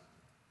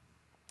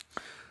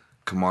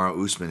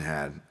Kamaru Usman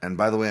had. And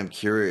by the way, I'm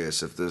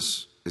curious if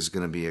this is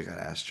going to be, I got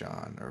to ask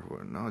John.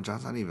 No,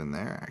 John's not even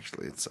there,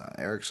 actually. It's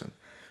Erickson,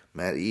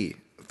 Matt E.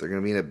 If they're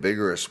going to be in a big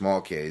or a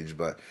small cage.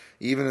 But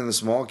even in the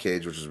small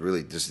cage, which is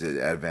really just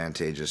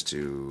advantageous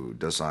to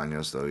Dos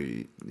Anjos, though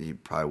he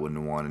probably wouldn't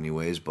have won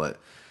anyways. But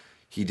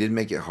he did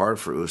make it hard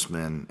for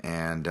Usman.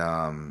 And,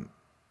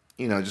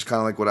 just kind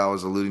of like what I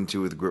was alluding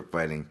to with grip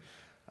fighting.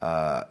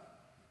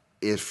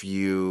 If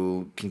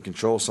you can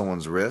control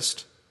someone's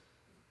wrist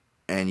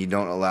and you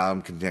don't allow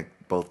them to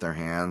connect both their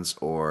hands,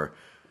 or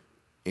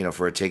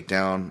for a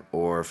takedown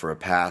or for a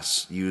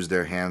pass, use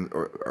their hand,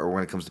 or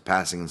when it comes to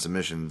passing and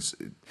submissions,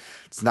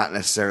 it's not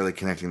necessarily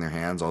connecting their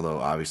hands, although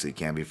obviously it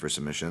can be for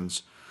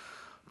submissions.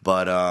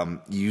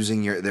 But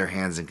using their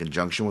hands in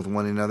conjunction with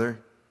one another,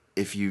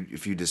 if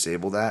you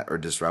disable that or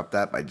disrupt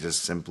that by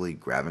just simply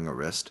grabbing a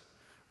wrist,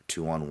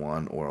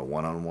 2-on-1 or a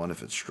 1-on-1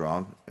 if it's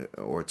strong,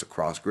 or it's a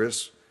cross grip,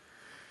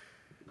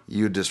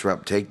 you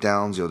disrupt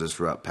takedowns, you'll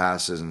disrupt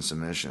passes and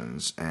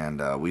submissions.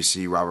 And we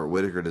see Robert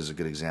Whittaker does a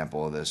good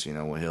example of this,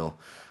 when he'll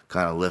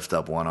kind of lift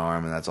up one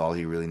arm, and that's all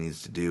he really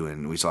needs to do.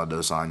 And we saw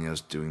Dos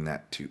Anjos doing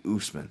that to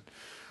Usman.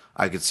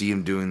 I could see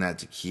him doing that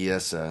to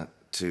Chiesa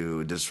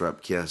to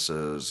disrupt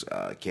Chiesa's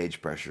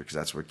cage pressure, because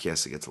that's where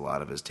Chiesa gets a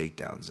lot of his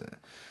takedowns.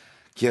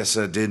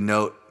 Chiesa did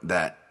note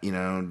that,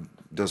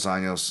 Dos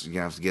Anjos, you're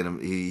going to have to get him.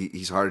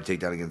 He's hard to take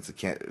down against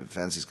the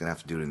fence. He's going to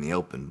have to do it in the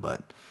open.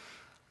 But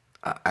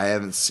I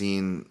haven't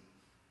seen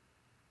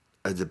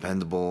a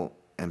dependable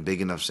and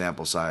big enough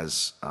sample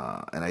size,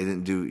 and I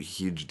didn't do a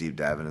huge deep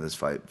dive into this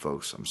fight,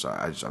 folks. I'm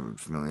sorry. I'm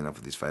familiar enough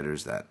with these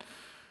fighters that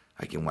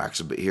I can wax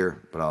a bit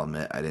here, but I'll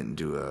admit I didn't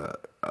do a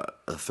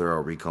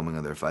thorough recombing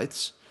of their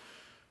fights.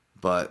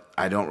 But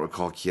I don't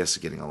recall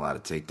Chiesa getting a lot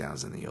of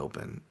takedowns in the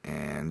open,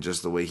 and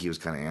just the way he was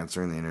kind of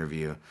answering the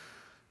interview,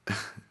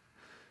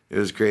 it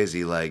was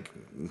crazy. Like,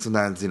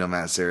 sometimes,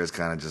 Matt Serra's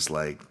kind of just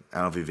like,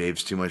 I don't know if he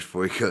vapes too much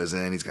before he goes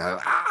in. He's kind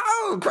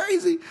of,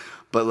 crazy.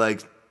 But,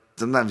 like,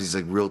 sometimes he's,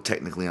 like, real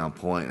technically on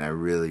point, and I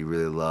really,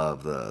 really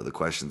love the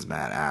questions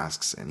Matt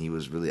asks. And he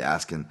was really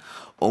asking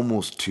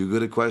almost too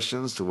good of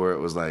questions, to where it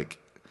was like,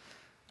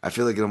 I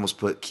feel like it almost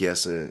put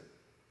Chiesa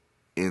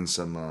in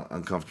some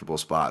uncomfortable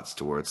spots,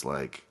 to where it's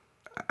like,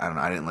 I don't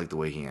know, I didn't like the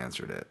way he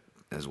answered it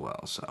as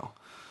well. So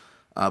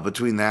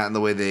between that and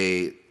the way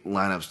they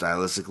line up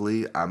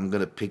stylistically, I'm going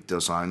to pick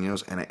Dos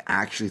Anjos, and I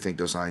actually think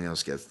Dos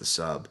Anjos gets the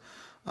sub.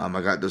 I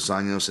got Dos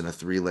Anjos in a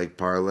 3-leg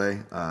parlay,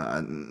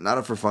 not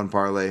a for fun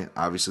parlay.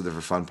 Obviously, the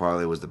for fun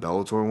parlay was the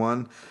Bellator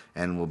one,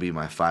 and will be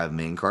my 5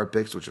 main card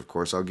picks, which of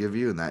course I'll give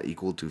you, and that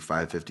equal to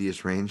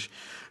 550-ish range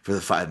for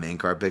the 5 main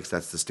card picks.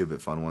 That's the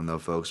stupid fun one though,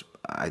 folks.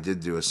 I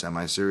did do a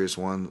semi-serious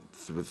one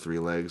with 3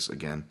 legs.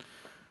 Again,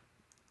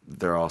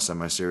 they're all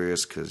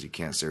semi-serious because you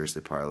can't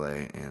seriously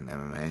parlay in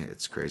MMA.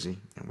 It's crazy,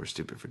 and we're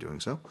stupid for doing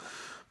so.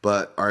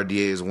 But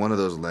RDA is one of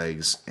those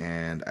legs,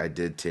 and I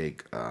did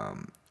take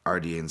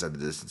RDA inside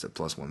the distance at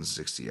plus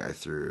 160. I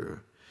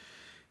threw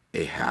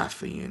a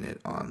half a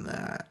unit on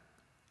that.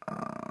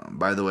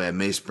 By the way, I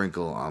may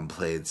sprinkle on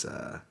blades.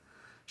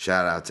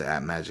 Shout out to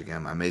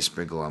 @MagicM. I may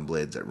sprinkle on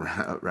blades at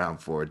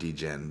round 4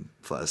 DGen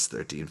plus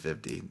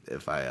 1350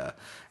 if I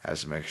have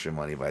some extra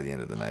money by the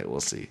end of the night. We'll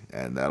see.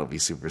 And that'll be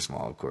super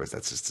small, of course.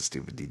 That's just a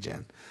stupid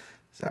DGen.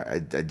 Sorry,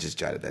 I just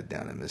jotted that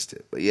down and missed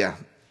it. But yeah,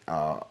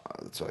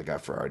 that's what I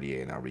got for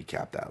RDA, and I'll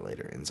recap that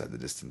later, inside the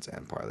distance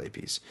and parlay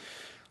piece.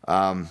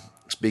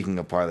 Speaking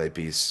of parlay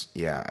piece,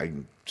 yeah, I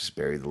just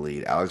buried the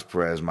lead. Alex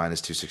Perez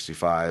minus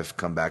 265.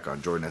 Come back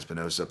on Jordan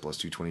Espinosa plus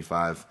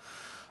 225.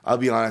 I'll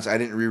be honest, I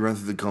didn't rerun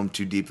through the comb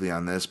too deeply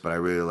on this, but I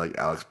really like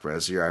Alex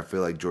Perez here. I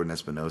feel like Jordan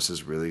Espinosa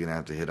is really going to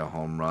have to hit a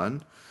home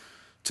run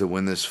to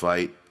win this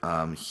fight.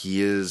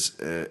 He is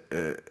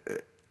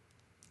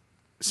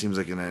seems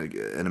like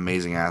an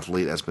amazing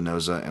athlete,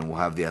 Espinosa, and will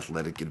have the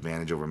athletic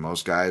advantage over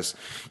most guys.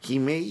 He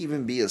may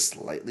even be a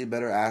slightly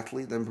better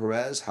athlete than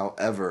Perez.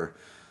 However,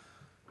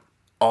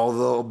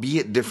 although be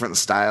it different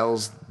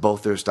styles,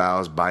 both their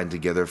styles bind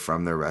together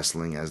from their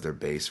wrestling as their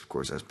base. Of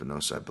course,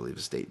 Espinosa, I believe,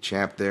 is state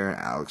champ there.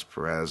 Alex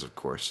Perez, of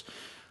course,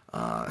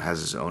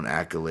 has his own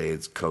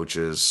accolades,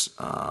 coaches.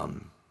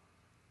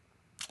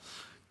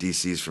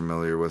 DC's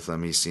familiar with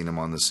him. He's seen him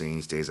on the scene.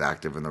 He stays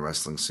active in the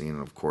wrestling scene.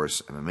 And, of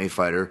course, MMA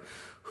fighter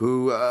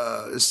who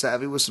is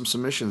savvy with some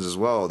submissions as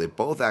well. They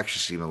both actually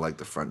seem to like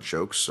the front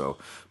chokes, so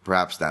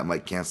perhaps that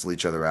might cancel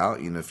each other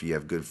out. If you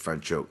have good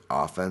front choke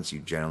offense, you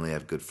generally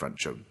have good front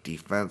choke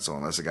defense. So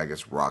unless a guy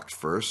gets rocked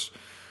first,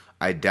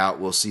 I doubt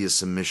we'll see a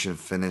submission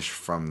finish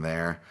from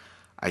there.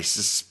 I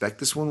suspect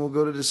this one will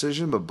go to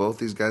decision, but both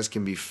these guys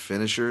can be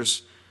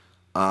finishers.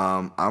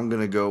 I'm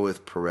going to go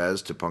with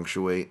Perez to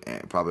punctuate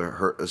and probably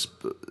hurt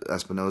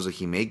Espinosa.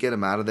 He may get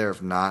him out of there.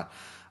 If not,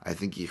 I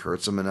think he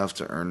hurts him enough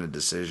to earn a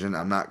decision.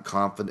 I'm not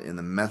confident in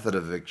the method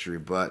of victory,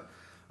 but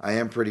I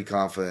am pretty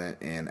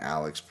confident in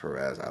Alex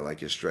Perez. I like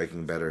his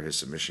striking better, his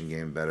submission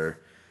game better,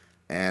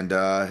 and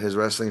his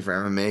wrestling for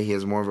MMA, he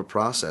has more of a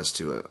process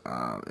to it,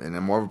 and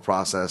more of a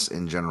process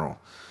in general.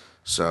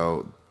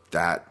 So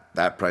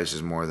that price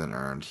is more than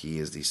earned. He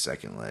is the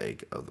second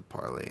leg of the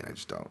parlay, and I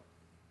just don't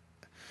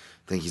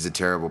think he's a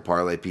terrible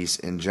parlay piece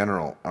in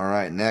general. All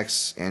right,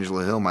 next,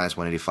 Angela Hill, minus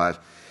 185.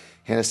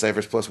 Hannah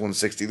Cifers, plus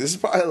 160. This is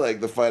probably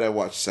like the fight I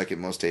watched second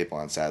most tape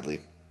on,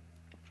 sadly.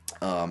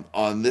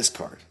 On this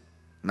card.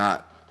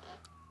 Not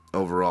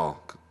overall.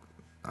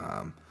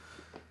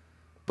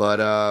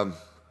 But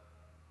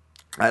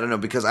I don't know,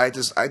 because I had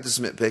to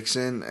submit picks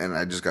in, and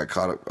I just got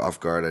caught off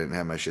guard. I didn't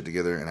have my shit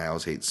together, and I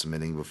always hate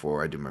submitting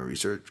before I do my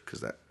research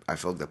because I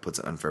feel like that puts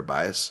an unfair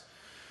bias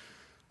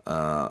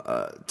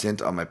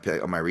tint on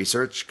my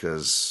research,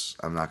 because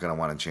I'm not gonna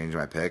want to change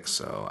my picks.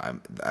 So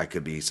I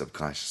could be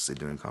subconsciously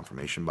doing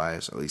confirmation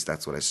bias. At least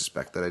that's what I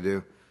suspect that I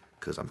do,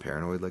 because I'm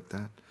paranoid like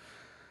that.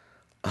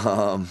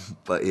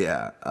 But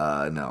yeah,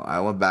 no,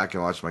 I went back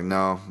and watched.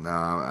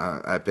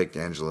 I picked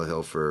Angela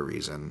Hill for a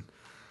reason.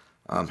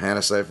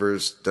 Hannah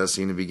Cyphers does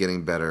seem to be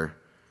getting better.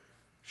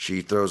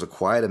 She throws a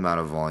quiet amount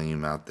of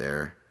volume out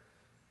there.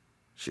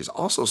 She's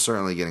also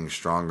certainly getting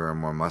stronger and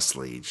more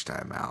muscly each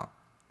time out.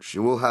 She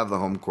will have the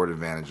home court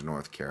advantage in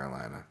North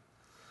Carolina.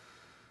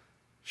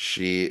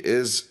 She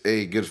is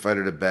a good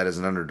fighter to bet as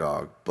an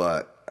underdog,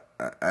 but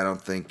I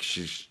don't think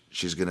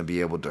she's going to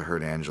be able to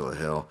hurt Angela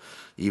Hill.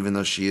 Even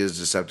though she is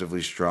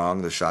deceptively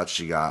strong, the shots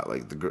she got,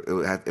 like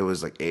it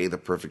was like the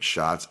perfect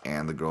shots,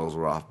 and the girls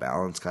were off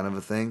balance, kind of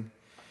a thing.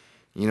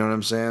 You know what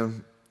I'm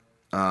saying?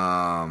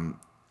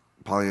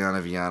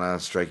 Polyana Viana,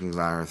 striking's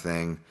not her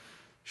thing.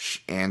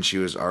 And she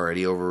was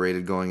already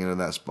overrated going into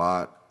that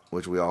spot,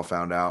 which we all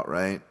found out,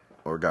 right?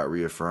 Or got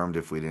reaffirmed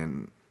if we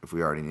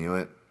already knew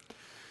it.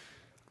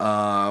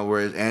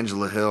 Whereas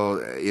Angela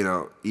Hill,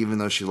 even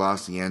though she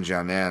lost to Yan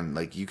Xiaonan,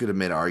 like, you could have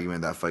made an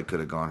argument that fight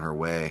could have gone her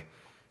way.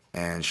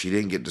 And she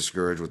didn't get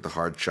discouraged with the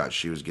hard shots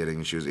she was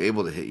getting. She was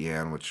able to hit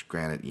Yan, which,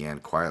 granted, Yan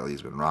quietly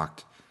has been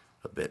rocked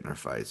a bit in her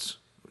fights,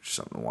 which is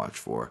something to watch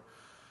for.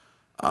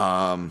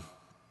 And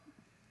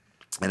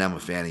I'm a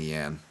fan of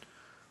Yan.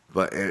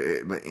 But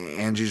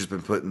Angie's just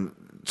been putting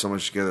so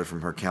much together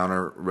from her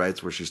counter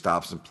rights, where she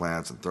stops and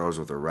plants and throws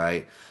with her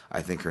right.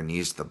 I think her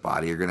knees to the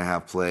body are going to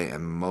have play.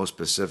 And most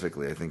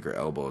specifically, I think her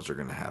elbows are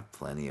going to have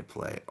plenty of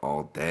play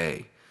all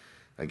day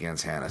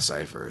against Hannah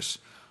Cyphers.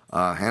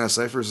 Hannah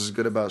Cyphers is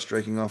good about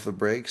striking off the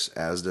breaks,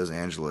 as does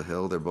Angela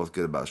Hill. They're both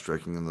good about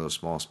striking in those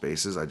small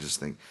spaces. I just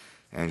think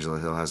Angela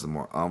Hill has the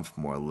more oomph,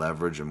 more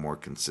leverage, and more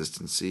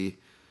consistency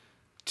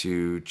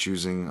to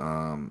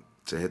choosing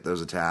to hit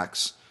those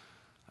attacks.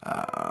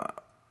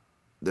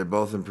 They're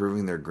both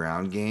improving their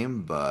ground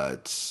game,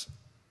 but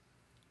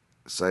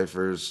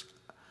Cyphers,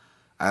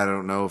 I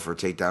don't know if her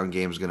takedown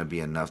game is going to be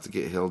enough to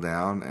get Hill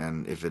down,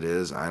 and if it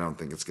is, I don't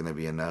think it's going to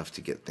be enough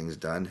to get things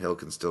done. Hill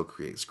can still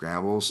create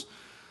scrambles.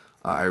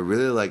 I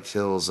really liked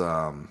Hill's,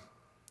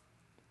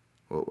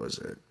 what was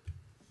it?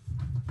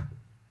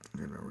 I'm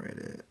going to write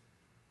it.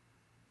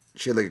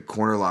 She had like a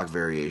corner lock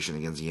variation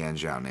against Yan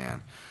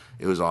Xiaonan.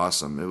 It was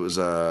awesome. It was,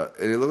 and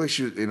it looked like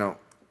she was,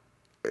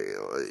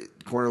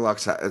 corner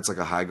locks, it's like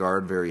a high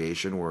guard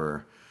variation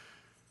where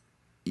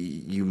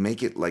you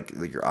make it like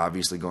you're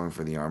obviously going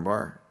for the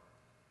armbar,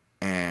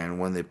 and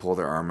when they pull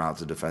their arm out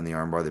to defend the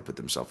armbar, they put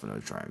themselves into a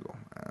triangle.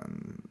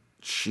 And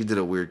she did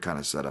a weird kind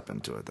of setup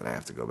into it that I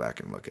have to go back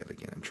and look at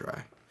again and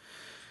try.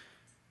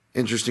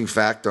 Interesting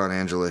fact on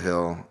Angela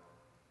Hill,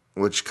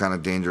 which kind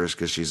of dangerous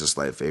because she's a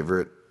slight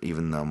favorite,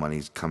 even though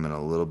money's coming a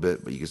little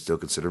bit, but you can still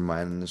consider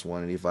minus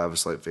 185 a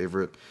slight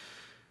favorite.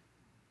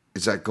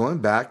 Is that going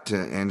back to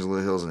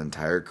Angela Hill's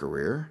entire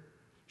career,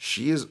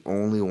 she has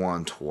only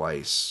won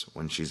twice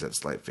when she's at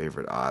slight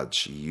favorite odds.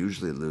 She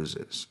usually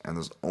loses. And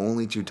those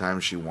only two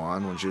times she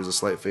won when she was a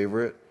slight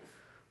favorite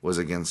was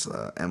against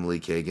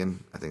Emily Kagan,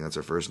 I think that's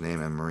her first name,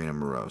 and Marina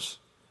Moroz.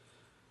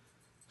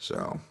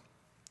 So,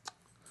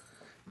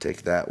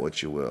 take that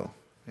what you will.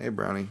 Hey,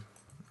 Brownie.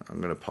 I'm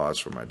going to pause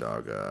for my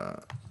dog.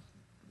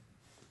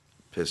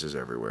 Pisses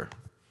everywhere.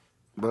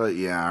 But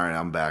yeah, all right,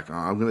 I'm back.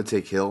 I'm going to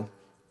take Hill.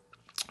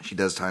 She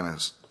does kind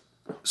of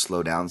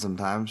slow down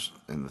sometimes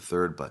in the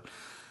third, but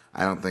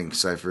I don't think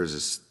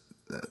Cyphers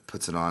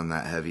puts it on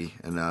that heavy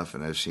enough,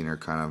 and I've seen her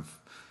kind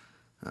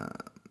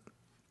of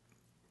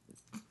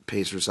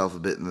pace herself a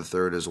bit in the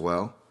third as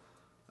well.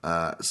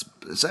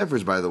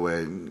 Cyphers, by the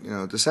way,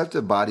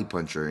 deceptive body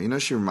puncher.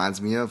 She reminds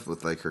me of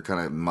with like her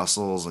kind of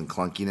muscles and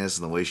clunkiness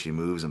and the way she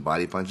moves and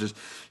body punches.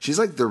 She's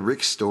like the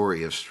Rick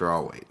Story of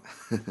strawweight.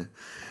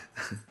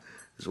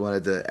 Just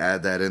wanted to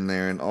add that in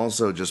there. And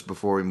also, just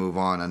before we move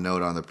on, a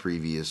note on the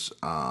previous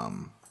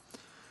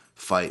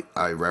fight.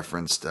 I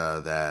referenced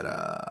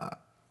that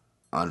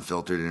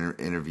unfiltered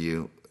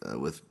interview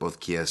with both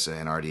Chiesa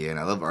and RDA. And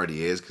I love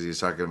RDA's because he was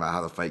talking about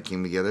how the fight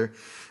came together.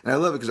 And I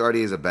love it because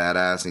RDA is a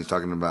badass. And he's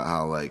talking about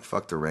how, like,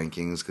 fuck the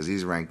rankings, because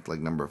he's ranked, like,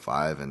 number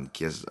 5 and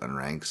Chiesa's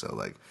unranked. So,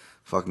 like,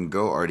 fucking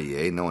go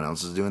RDA. No one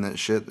else is doing that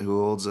shit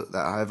who holds that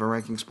high of a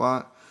ranking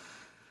spot.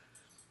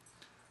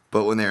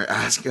 But when they were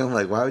asking him,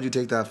 like, why would you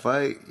take that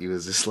fight? He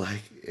was just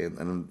like, and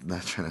I'm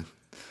not trying to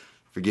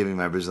forgive me,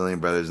 my Brazilian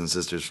brothers and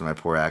sisters, for my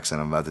poor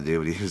accent I'm about to do,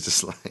 but he was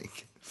just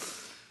like,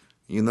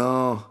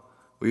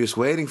 we're just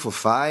waiting for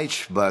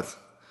fight, but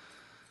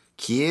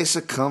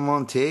Chiesa come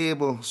on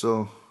table,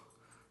 so I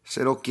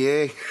said,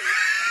 okay.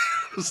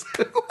 I was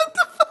like, what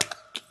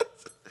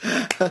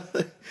the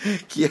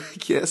fuck?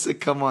 Chiesa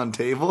come on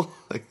table?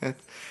 Like,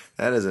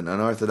 that is an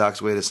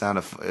unorthodox way to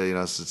sound,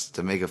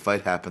 to make a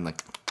fight happen,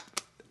 like,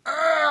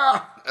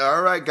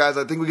 all right, guys,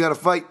 I think we got a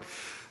fight.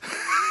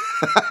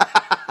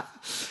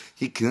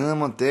 He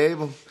come on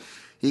table.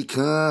 He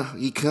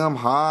come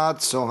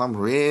hard, so I'm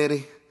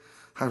ready.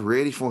 I'm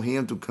ready for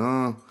him to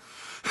come.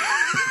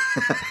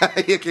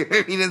 He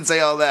didn't say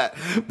all that,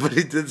 but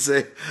he did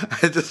say,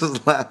 I just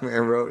was laughing. I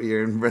wrote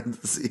here in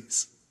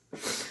parentheses,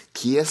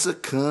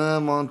 Kiesa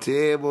come on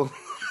table.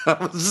 I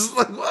was just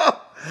like, whoa.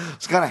 I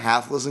was kind of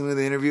half listening to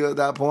the interview at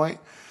that point,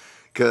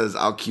 because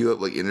I'll queue up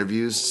like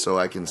interviews so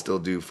I can still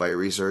do fight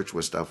research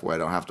with stuff where I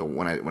don't have to,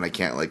 when I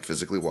can't like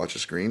physically watch a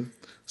screen.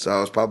 So I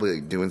was probably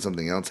like doing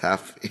something else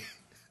half.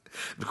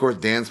 Of course,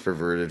 Dan's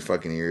perverted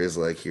fucking ears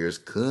like, here's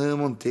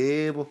come on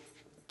table.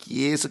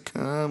 Yes,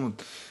 come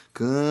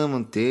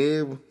on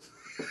table.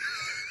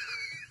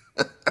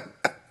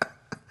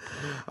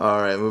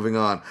 All right, moving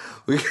on.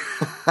 We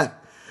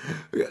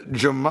got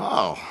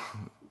Jamal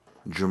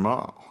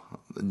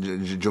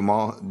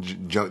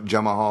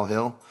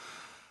Hill,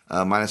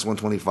 minus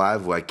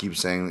 125. Who I keep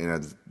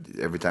saying,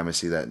 every time I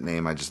see that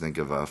name, I just think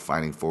of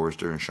Finding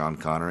Forrester and Sean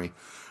Connery.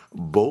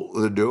 Bolt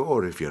the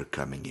door if you're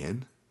coming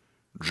in,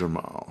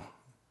 Jamal.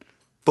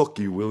 Fuck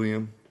you,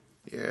 William.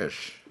 Yes.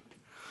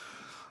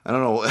 I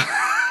don't know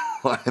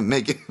why I'm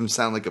making him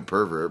sound like a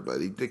pervert,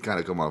 but he did kind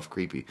of come off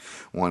creepy,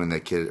 wanting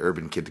that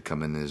urban kid to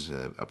come in his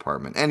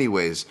apartment.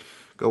 Anyways,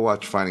 go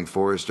watch Finding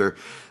Forrester.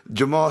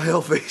 Jamal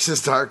Hill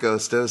faces Darko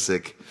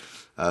Stosic,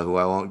 who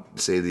I won't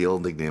say the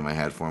old nickname I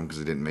had for him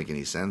because it didn't make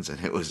any sense,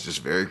 and it was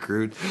just very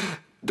crude.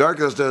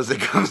 Darko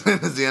Stosic comes in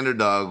as the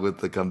underdog with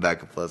the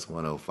comeback of plus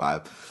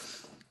 105.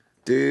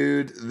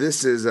 Dude,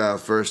 this is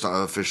first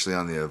officially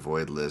on the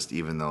avoid list,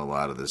 even though a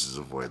lot of this is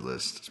avoid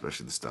list,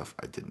 especially the stuff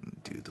I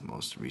didn't do the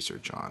most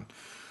research on.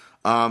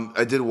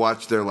 I did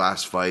watch their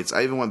last fights.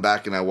 I even went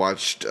back and I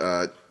watched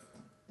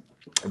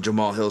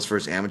Jamal Hill's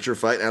first amateur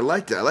fight. And I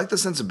liked it. I liked the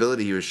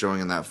sensibility he was showing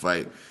in that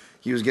fight.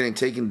 He was getting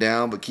taken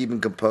down, but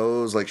keeping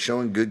composed, like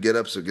showing good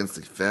get-ups against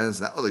the fence.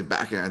 That was like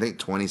back in, I think,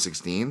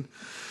 2016.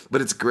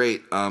 But it's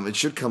great. It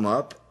should come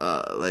up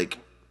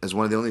as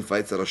one of the only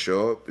fights that'll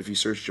show up if you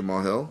search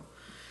Jamal Hill.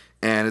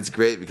 And it's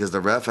great because the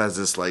ref has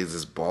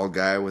this bald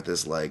guy with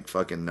this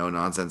fucking no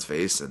nonsense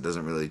face that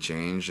doesn't really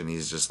change, and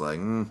he's just like,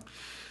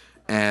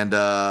 And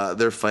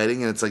they're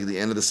fighting, and it's like the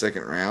end of the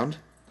second round,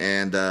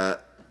 and I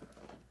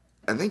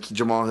think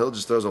Jamal Hill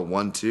just throws a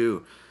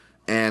 1-2,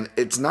 and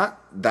it's not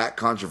that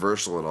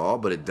controversial at all,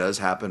 but it does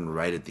happen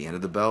right at the end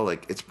of the bell.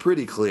 Like, it's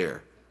pretty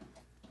clear.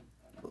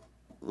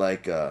 Hold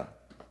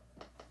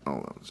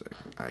on a second.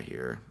 I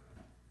hear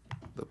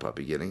the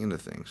puppy getting into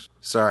things.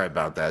 Sorry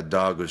about that.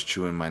 Dog was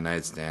chewing my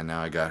nightstand.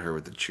 Now I got her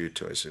with the chew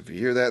toy. So if you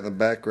hear that in the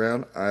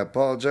background, I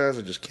apologize.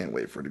 I just can't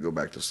wait for her to go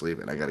back to sleep,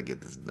 and I got to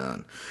get this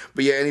done.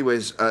 But yeah,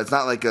 anyways, it's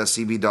not like a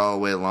CB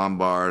Dalloway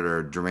Lombard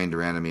or Jermaine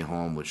Durandamy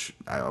Home, which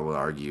I will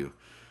argue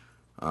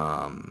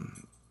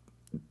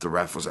the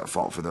ref was at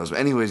fault for those. But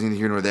anyways, neither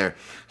here nor there.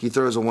 He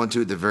throws a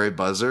 1-2 at the very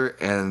buzzer,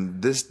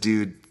 and this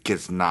dude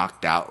gets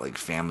knocked out like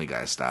Family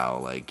Guy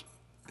style,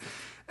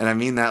 and I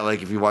mean that,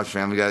 if you watch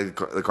Family Guy,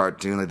 the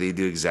cartoon, they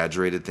do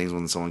exaggerated things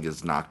when someone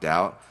gets knocked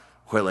out,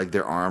 where,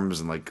 their arms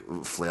and,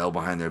 flail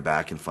behind their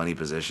back in funny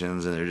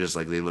positions, and they're just,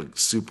 they look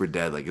super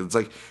dead. It's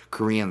like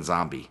Korean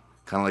Zombie.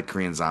 Kind of like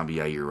Korean Zombie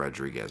Yair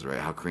Rodriguez, right?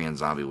 How Korean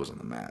Zombie was on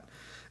the mat.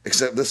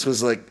 Except this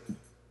was,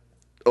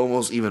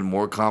 almost even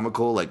more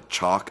comical,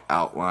 chalk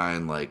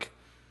outline,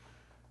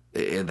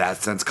 in that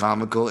sense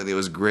comical. And it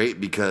was great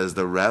because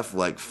the ref,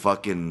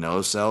 fucking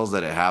no-sells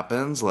that it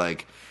happens,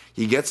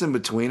 he gets in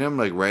between them,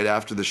 right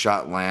after the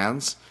shot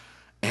lands,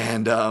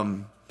 and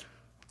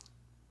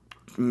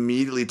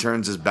immediately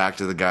turns his back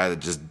to the guy that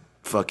just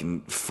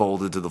fucking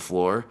folded to the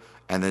floor,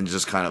 and then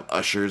just kind of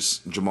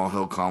ushers Jamal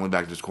Hill calmly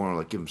back to his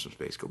corner, give him some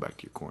space, go back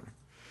to your corner.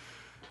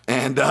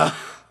 And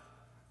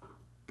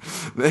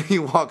then he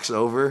walks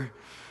over,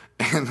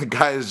 and the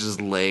guy is just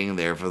laying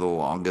there for the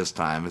longest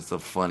time. It's the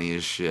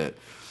funniest shit.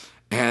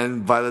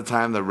 And by the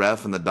time the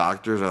ref and the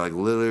doctors are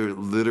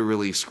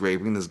literally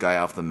scraping this guy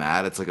off the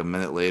mat, it's a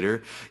minute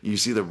later. You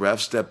see the ref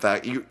step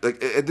back.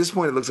 At this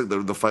point, it looks like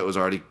the fight was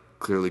already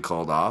clearly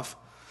called off.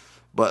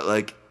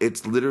 But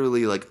it's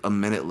literally a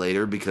minute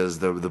later because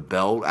the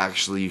bell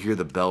you hear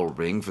the bell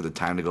ring for the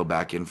time to go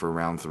back in for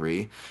round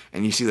 3,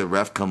 and you see the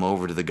ref come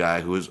over to the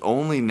guy who is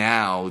only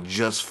now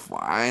just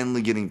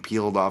finally getting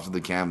peeled off of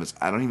the canvas.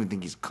 I don't even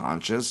think he's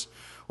conscious,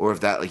 or if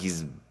that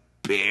he's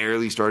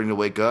barely starting to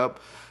wake up.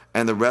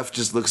 And the ref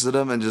just looks at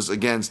him and just,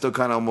 again, still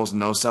kind of almost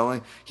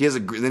no-selling. He has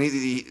then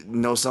he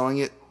no-selling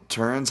it,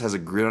 turns, has a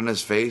grin on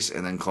his face,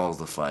 and then calls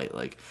the fight.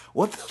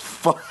 What the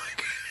fuck?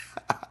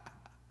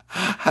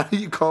 How do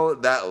you call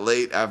it that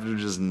late after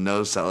just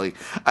no-selling?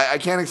 I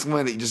can't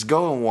explain it. Just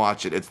go and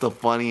watch it. It's the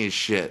funniest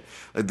shit.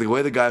 The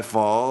way the guy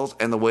falls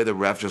and the way the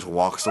ref just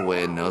walks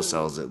away and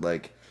no-sells it.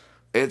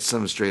 It's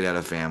some straight out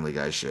of Family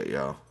Guy shit,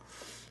 yo.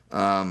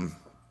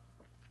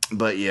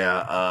 But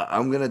yeah,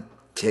 I'm going to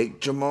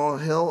take Jamal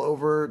Hill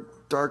over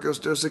Darko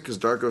Stosic because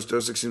Darko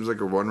Stosic seems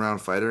like a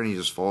one-round fighter and he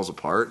just falls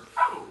apart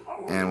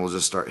and will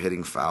just start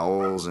hitting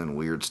fouls and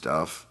weird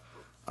stuff.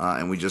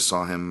 And we just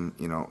saw him,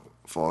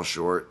 fall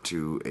short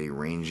to a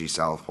rangy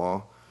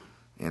southpaw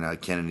in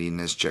Kennedy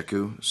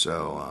Nzechukwu.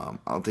 So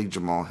I'll take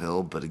Jamal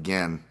Hill, but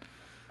again,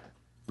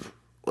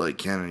 like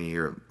Kennedy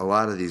here, a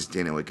lot of these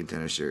Dana White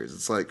Contender Series,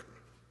 it's like,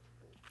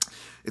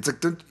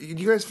 do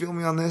you guys feel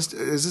me on this?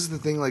 Is this the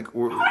thing like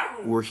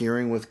we're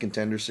hearing with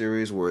Contender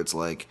Series where it's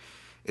like,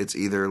 it's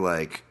either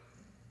like,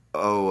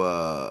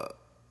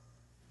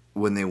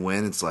 when they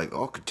win, it's like,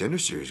 oh, Contender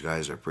Series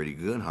guys are pretty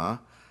good, huh?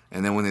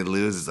 And then when they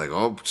lose, it's like,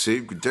 oh,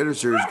 see, Contender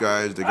Series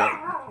guys, they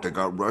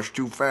got rushed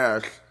too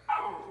fast.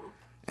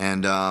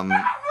 And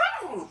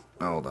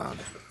hold on.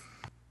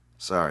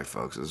 Sorry,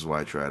 folks. This is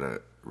why I try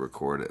to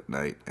record at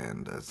night,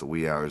 and it's the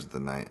wee hours of the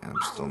night, and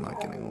I'm still not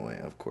getting away.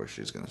 Of course,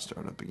 she's gonna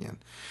start up again.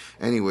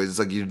 Anyways, it's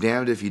like you're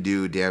damned if you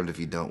do, damned if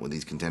you don't with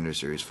these Contender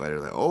Series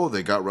fighters. Like, oh,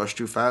 they got rushed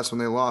too fast when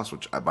they lost,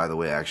 which I, by the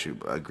way, actually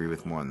agree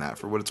with more on that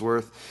for what it's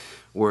worth.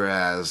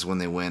 Whereas when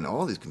they win,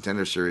 all these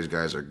Contender Series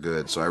guys are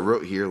good. So I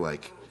wrote here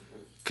like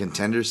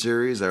Contender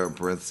Series. I wrote in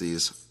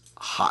parentheses,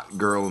 hot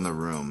girl in the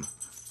room.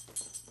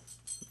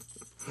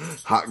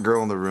 Hot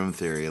girl in the room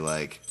theory.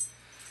 Like,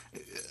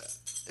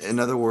 in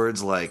other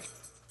words, like,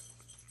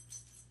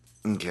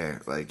 okay,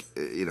 like,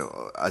 you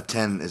know, a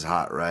 10 is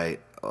hot, right?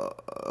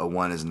 A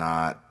 1 is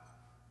not.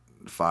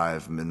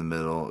 5 in the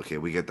middle. Okay,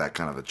 we get that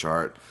kind of a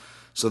chart.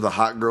 So the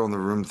hot girl in the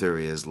room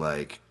theory is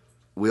like,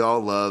 we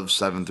all love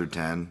 7 through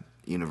 10,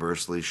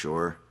 universally,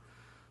 sure.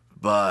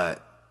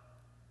 But,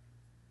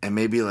 and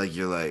maybe like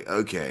you're like,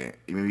 okay,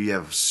 maybe you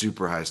have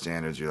super high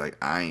standards. You're like,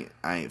 I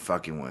ain't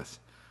fucking with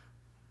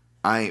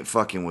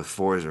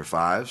 4s or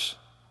 5s,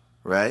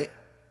 right?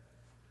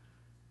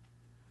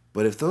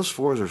 But if those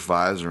 4s or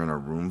 5s are in a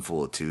room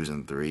full of 2s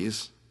and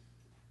 3s,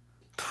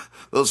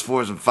 those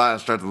 4s and 5s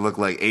start to look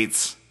like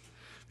 8s.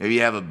 Maybe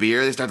you have a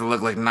beer, they start to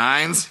look like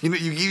 9s.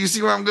 You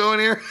see where I'm going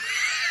here?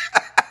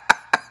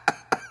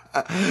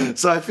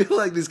 So I feel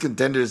like these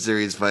Contender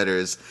Series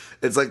fighters,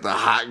 it's like the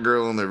hot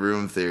girl in the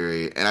room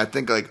theory. And I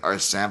think like our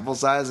sample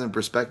size and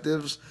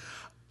perspectives,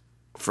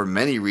 for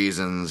many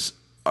reasons,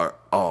 are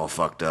all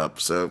fucked up.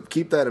 So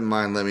keep that in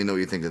mind. Let me know what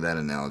you think of that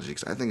analogy,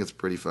 because I think it's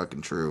pretty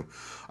fucking true.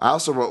 I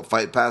also wrote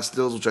Fight Pass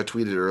stills, which I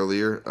tweeted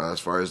earlier, as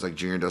far as like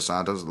Junior Dos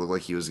Santos. It looked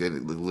like he was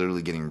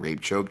literally getting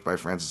rape choked by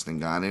Francis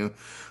Ngannou.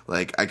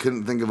 Like, I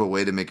couldn't think of a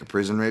way to make a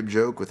prison rape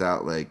joke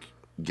without like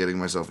getting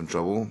myself in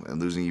trouble and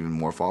losing even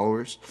more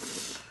followers.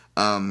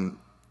 And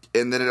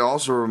then it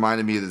also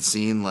reminded me of the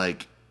scene,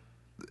 like,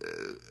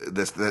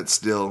 that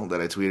still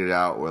that I tweeted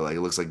out where like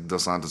it looks like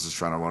Dos Santos is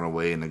trying to run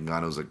away and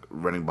Ngannou's like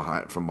running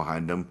from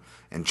behind him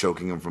and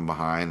choking him from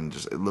behind, and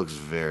just it looks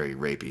very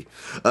rapey.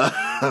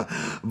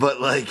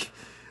 But like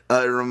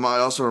it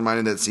also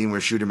reminded that scene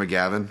where Shooter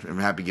McGavin from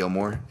Happy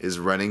Gilmore is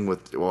running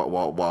with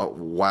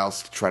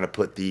whilst trying to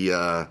put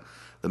the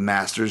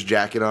Masters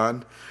jacket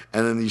on,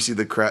 and then you see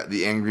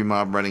the angry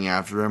mob running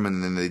after him,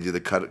 and then they do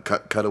the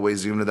cutaway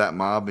zoom to that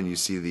mob, and you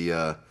see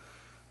the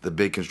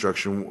big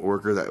construction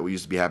worker that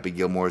used to be Happy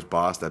Gilmore's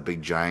boss, that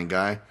big giant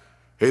guy.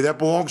 Hey, that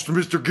belongs to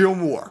Mr.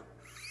 Gilmore.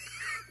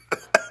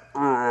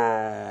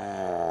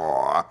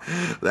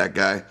 That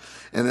guy.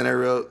 And then I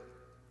wrote,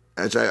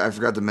 which I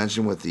forgot to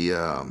mention with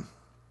the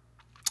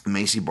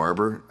Macy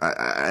Barber.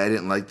 I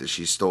didn't like that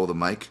she stole the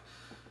mic.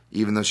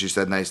 Even though she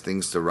said nice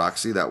things to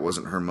Roxy, that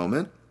wasn't her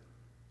moment.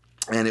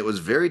 And it was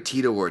very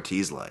Tito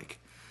Ortiz-like.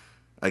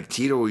 Like,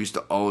 Tito used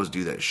to always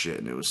do that shit,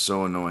 and it was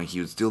so annoying. He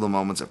would steal the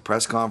moments at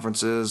press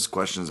conferences,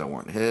 questions that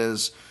weren't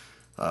his.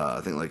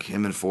 I think, like,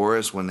 him and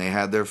Forrest, when they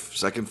had their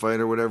second fight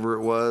or whatever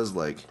it was,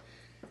 like,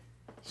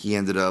 he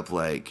ended up,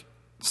 like,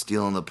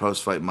 stealing the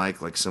post-fight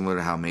mic, like, similar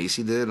to how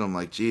Macy did. I'm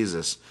like,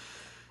 Jesus.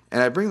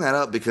 And I bring that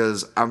up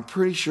because I'm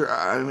pretty sure,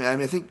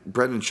 I think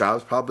Brendan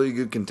Schaub's probably a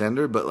good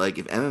contender, but, like,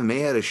 if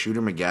MMA had a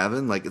Shooter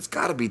McGavin, like, it's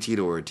got to be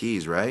Tito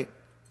Ortiz, right?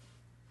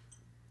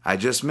 I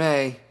just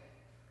may.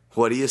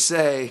 What do you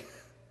say?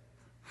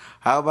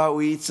 How about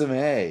we eat some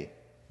hay?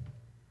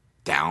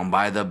 Down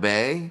by the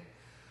bay?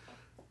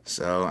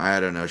 So,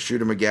 I don't know.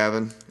 Shooter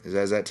McGavin,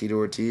 is that Tito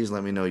Ortiz?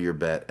 Let me know your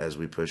bet as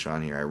we push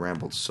on here. I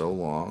rambled so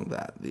long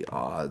that the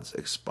odds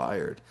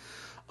expired.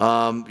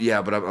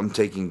 Yeah, but I'm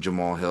taking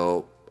Jamal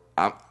Hill.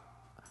 I'm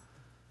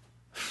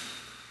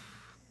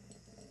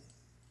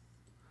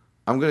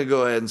going to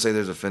go ahead and say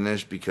there's a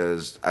finish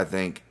because I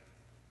think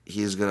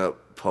he's going to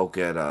poke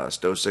at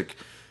Stosic.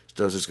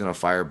 Stosic's going to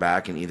fire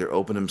back and either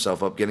open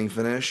himself up getting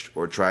finished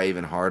or try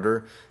even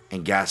harder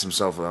and gas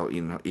himself out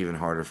even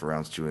harder for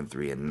rounds 2 and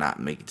 3 and not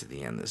make it to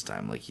the end this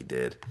time like he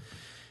did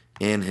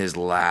in his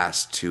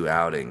last 2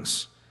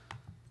 outings.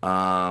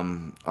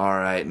 All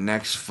right,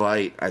 next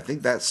fight. I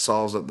think that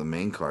solves up the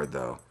main card,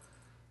 though.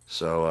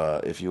 So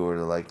if you were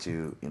to like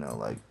to,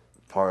 like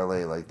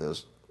parlay like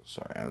those.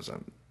 Sorry, as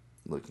I'm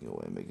looking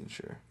away, making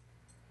sure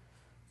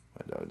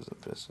my dog doesn't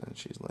piss in.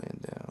 She's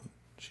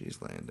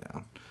laying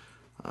down.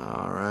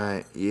 All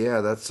right, yeah,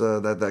 that's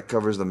that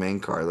covers the main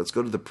card. Let's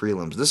go to the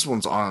prelims. This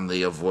one's on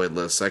the avoid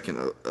list,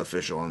 second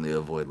official on the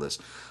avoid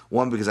list.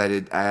 One, because I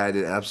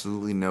added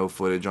absolutely no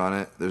footage on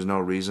it. There's no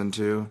reason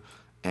to,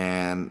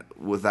 and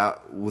with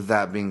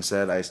that being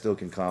said, I still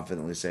can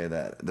confidently say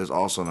that there's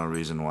also no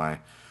reason why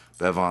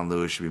Bevon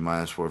Lewis should be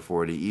minus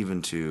 440,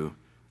 even to,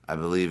 I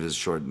believe, his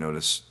short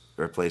notice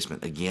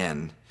replacement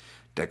again,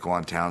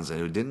 Dequan Townsend,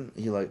 who didn't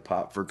he like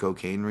pop for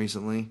cocaine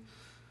recently?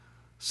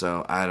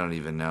 So I don't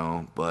even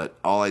know. But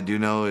all I do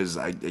know is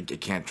I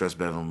can't trust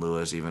Bevan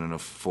Lewis even in a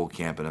full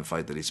camp in a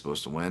fight that he's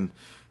supposed to win.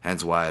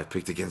 Hence why I've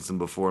picked against him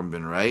before and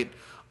been right.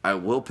 I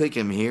will pick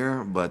him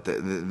here, but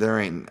there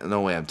ain't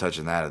no way I'm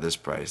touching that at this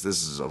price.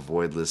 This is a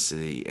voidless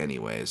city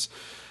anyways.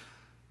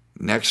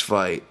 Next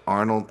fight,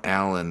 Arnold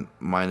Allen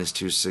minus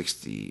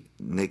 260.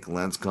 Nick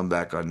Lentz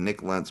comeback on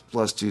Nick Lentz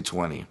plus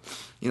 220.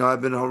 You know,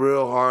 I've been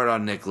real hard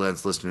on Nick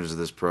Lentz, listeners of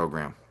this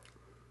program.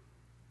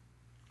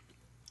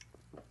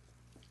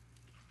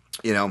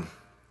 You know,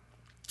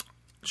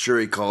 sure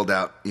he called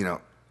out, you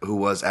know, who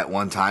was at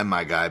one time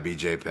my guy,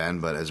 BJ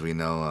Penn, but as we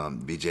know,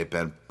 BJ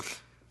Penn,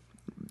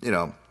 you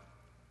know,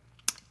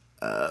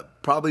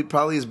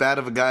 probably as bad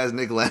of a guy as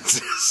Nick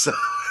Lentz is. So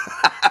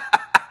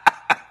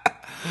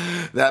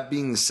that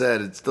being said,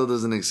 it still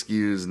doesn't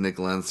excuse Nick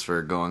Lentz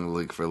for going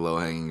like for low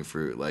hanging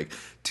fruit. Like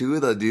two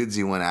of the dudes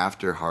he went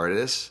after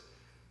hardest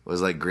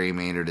was like Gray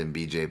Maynard and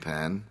BJ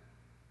Penn,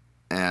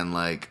 and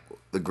like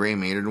the Gray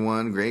Maynard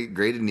one, Gray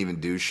didn't even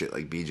do shit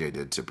like BJ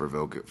did to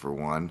provoke it for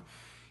one.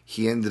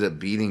 He ended up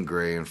beating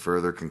Gray and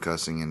further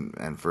concussing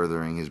and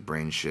furthering his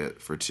brain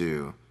shit for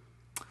two.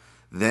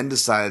 Then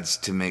decides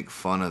to make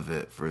fun of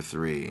it for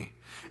three.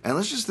 And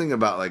let's just think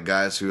about like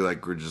guys who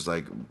like were just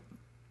like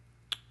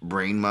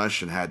brain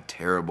mush and had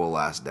terrible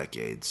last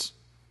decades.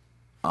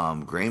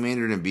 Gray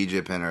Maynard and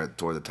BJ Penn are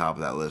toward the top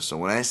of that list. So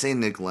when I say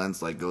Nick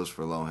Lentz like goes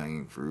for low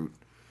hanging fruit,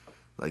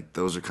 like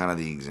those are kind of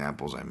the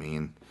examples I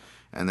mean.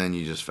 And then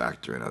you just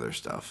factor in other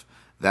stuff.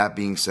 That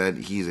being said,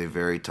 he's a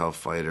very tough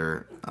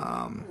fighter.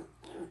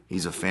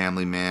 He's a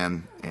family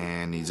man,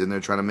 and he's in there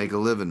trying to make a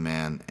living,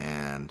 man.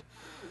 And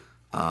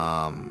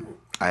I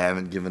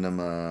haven't given him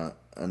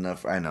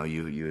enough. I know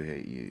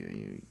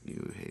you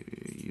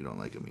don't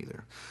like him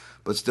either,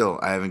 but still,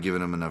 I haven't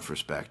given him enough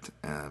respect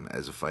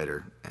as a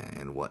fighter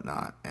and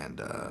whatnot.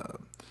 And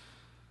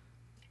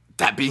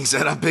that being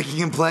said, I'm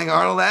picking and playing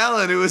Arnold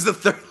Allen, who is the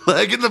third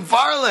leg in the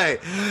parlay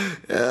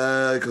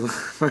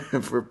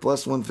for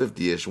plus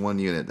 150-ish, one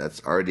unit.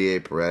 That's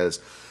RDA Perez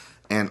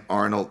and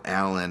Arnold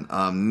Allen.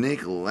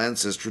 Nick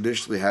Lentz has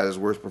traditionally had his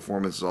worst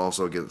performances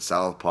also against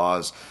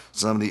southpaws.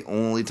 Some of the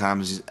only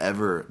times he's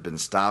ever been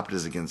stopped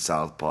is against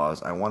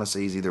southpaws. I want to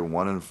say he's either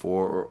 1-4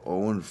 or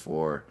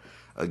 0-4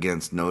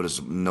 against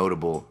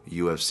notable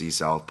UFC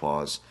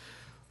southpaws.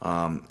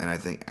 And I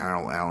think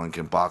Arnold Allen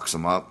can box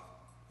him up.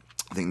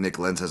 I think Nick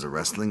Lentz has a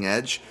wrestling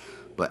edge,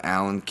 but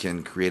Allen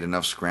can create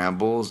enough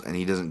scrambles, and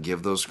he doesn't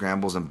give those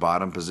scrambles in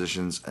bottom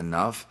positions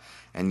enough.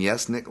 And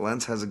yes, Nick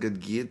Lentz has a good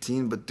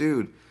guillotine, but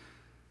dude,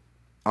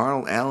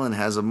 Arnold Allen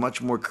has a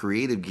much more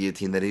creative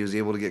guillotine that he was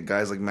able to get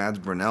guys like Mads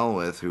Burnell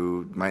with,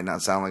 who might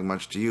not sound like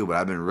much to you, but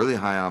I've been really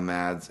high on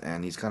Mads,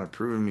 and he's kind of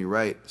proven me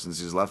right since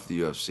he's left the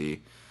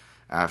UFC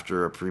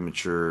after a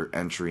premature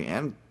entry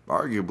and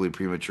arguably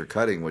premature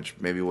cutting, which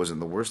maybe wasn't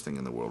the worst thing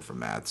in the world for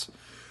Mads.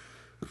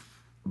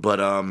 But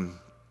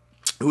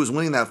who was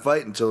winning that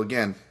fight until,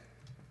 again,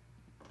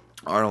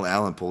 Arnold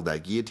Allen pulled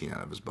that guillotine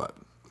out of his butt.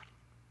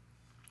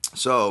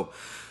 So,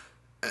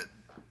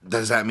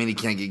 does that mean he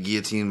can't get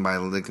guillotined by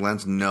Nick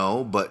Lentz?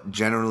 No, but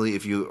generally,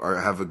 if you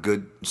have a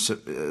good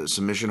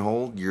submission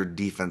hold, your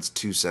defense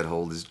two-set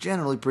hold is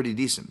generally pretty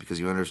decent because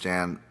you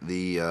understand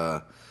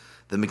the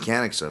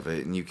mechanics of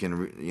it, and you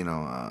can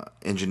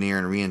engineer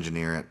and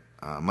re-engineer it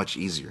much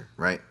easier,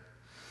 right?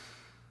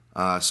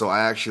 So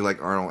I actually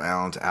like Arnold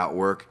Allen to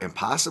outwork and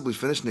possibly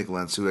finish Nick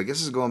Lentz, who I guess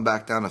is going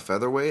back down to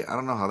featherweight. I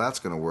don't know how that's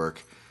going to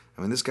work.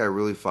 I mean, this guy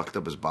really fucked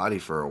up his body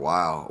for a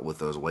while with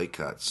those weight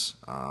cuts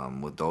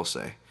with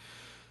Dulce.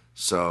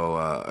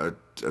 So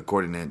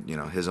according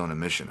to his own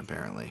admission,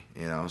 apparently,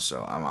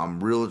 so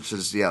I'm real interested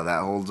to see how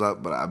that holds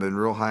up. But I've been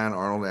real high on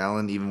Arnold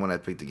Allen even when I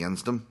picked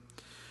against him,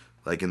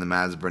 like in the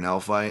Mads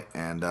Burnell fight,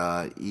 and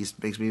he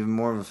makes me even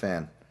more of a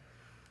fan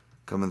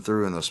coming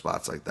through in those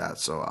spots like that.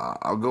 So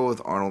I'll go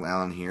with Arnold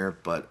Allen here,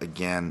 but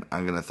again,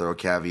 I'm going to throw a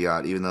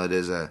caveat. Even though it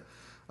is a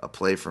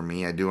play for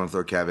me, I do want to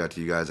throw a caveat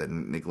to you guys that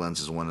Nick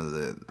Lentz is one of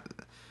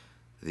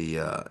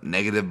the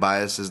negative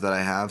biases that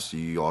I have, so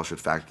you all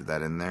should factor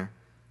that in there,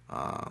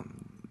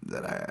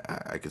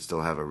 that I could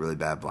still have a really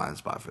bad blind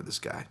spot for this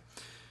guy.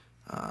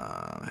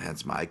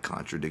 Hence my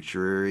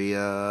contradictory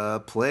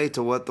play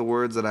to what the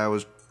words that I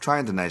was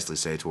trying to nicely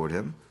say toward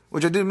him,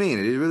 which I do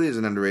mean. He really is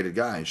an underrated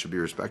guy. He should be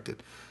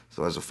respected.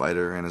 So as a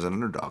fighter and as an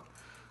underdog,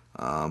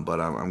 but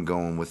I'm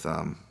going with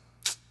Arnold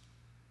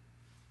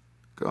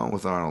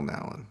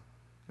Allen.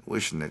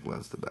 Wishing Nick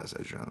Lentz the best.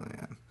 I generally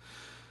am.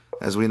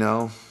 As we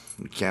know,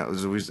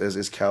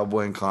 as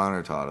Cowboy and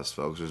Connor taught us,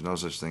 folks, there's no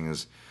such thing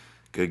as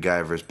good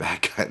guy versus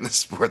bad guy in the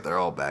sport. They're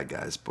all bad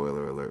guys.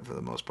 Spoiler alert for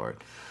the most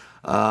part.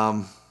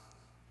 Not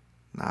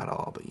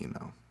all, but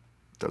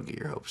don't get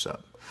your hopes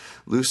up.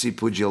 Lucy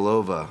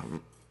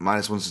Pudilova,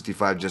 minus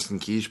 165, Justin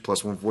Keesh,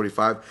 plus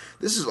 145.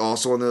 This is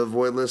also on the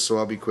avoid list, so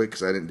I'll be quick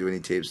because I didn't do any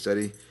tape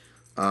study.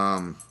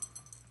 I'm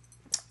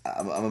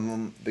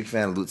a big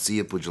fan of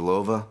Lucia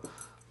Pudilova,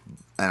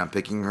 and I'm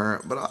picking her.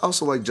 But I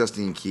also like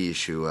Justine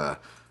Keesh, who,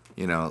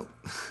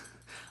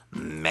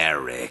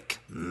 Merrick.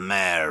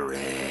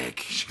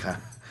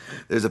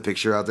 There's a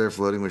picture out there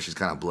floating where she's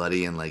kind of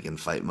bloody and like in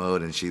fight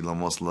mode, and she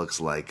almost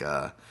looks like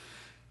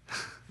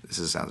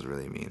sounds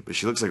really mean, but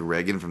she looks like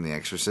Reagan from The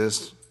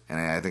Exorcist. And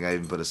I think I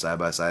even put a side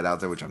by side out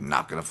there, which I'm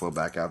not gonna float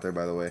back out there,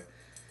 by the way,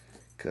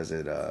 because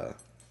it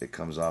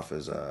comes off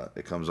as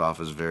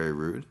very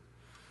rude.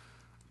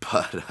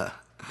 But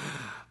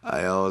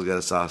I always got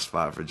a soft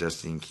spot for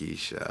Justine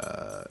Quiche,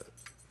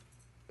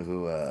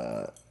 who.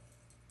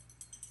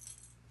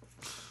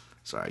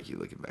 Sorry, I keep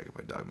looking back at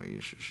my dog,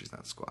 making sure she's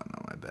not squatting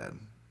on my bed.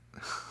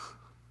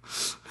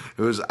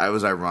 I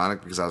was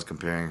ironic because I was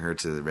comparing her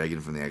to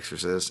Reagan from The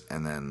Exorcist,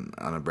 and then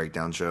on a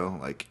breakdown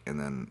show, and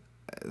then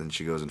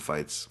she goes and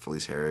fights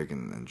Felice Herrig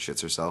and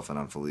shits herself, and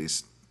on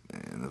Felice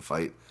in the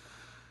fight,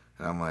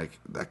 and I'm like,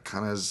 that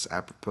kind of is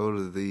apropos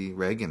to the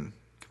Reagan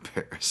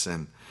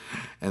comparison.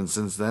 And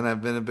since then,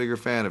 I've been a bigger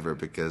fan of her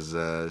because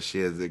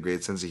she has a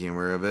great sense of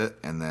humor of it.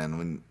 And then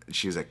when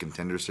she was at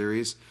Contender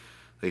Series,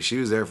 like she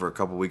was there for a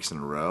couple weeks in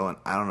a row, and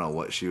I don't know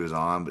what she was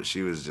on, but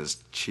she was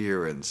just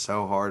cheering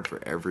so hard for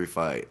every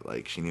fight.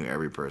 Like she knew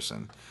every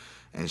person,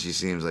 and she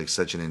seems like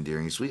such an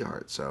endearing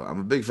sweetheart. So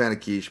I'm a big fan of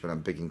Quiche, but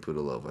I'm picking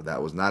Pudilova.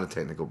 That was not a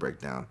technical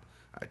breakdown.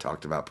 I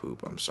talked about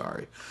poop. I'm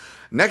sorry.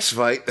 Next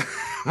fight,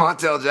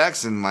 Montel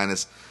Jackson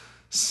minus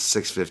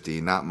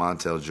 650. Not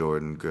Montel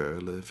Jordan.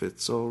 Girl, if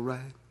it's all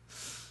right,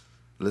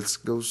 let's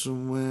go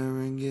somewhere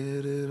and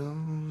get it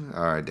on.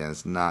 All right, Dan,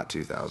 it's not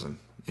 2000.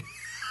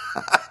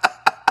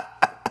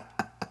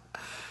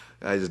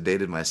 I just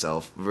dated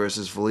myself.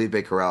 Versus Felipe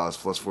Corrales,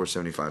 plus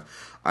 475.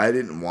 I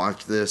didn't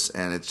watch this,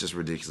 and it's just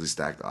ridiculously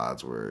stacked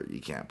odds where you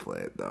can't play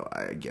it, though.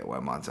 I get why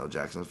Montel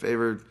Jackson's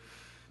favored,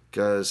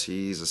 because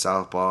he's a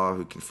southpaw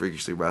who can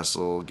freakishly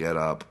wrestle, get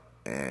up,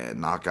 and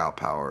knockout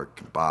power,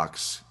 can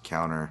box,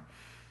 counter,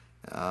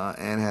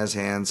 and has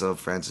hands of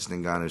Francis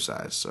Ngannou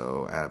size,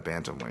 so at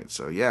bantamweight.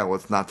 So, yeah,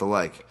 what's not to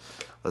like?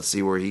 Let's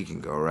see where he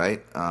can go,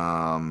 right?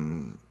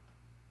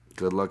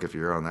 Good luck if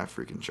you're on that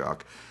freaking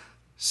chalk.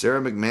 Sarah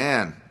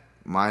McMahon,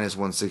 minus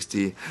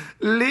 160.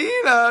 Lena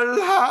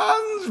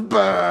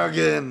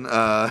Landsbergen,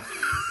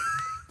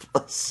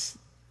 plus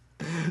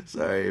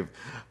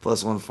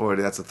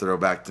 140. That's a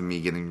throwback to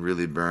me getting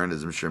really burned,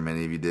 as I'm sure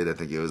many of you did. I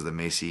think it was the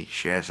Macy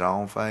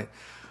Chasson fight,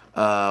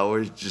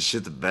 where you just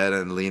shit the bed,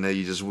 and Lena,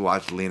 you just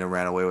watched Lena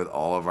ran away with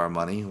all of our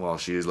money while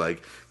she was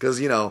like, because,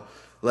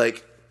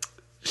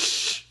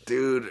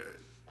 dude,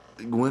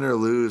 win or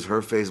lose,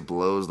 her face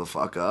blows the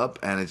fuck up,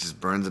 and it just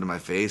burns into my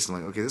face. I'm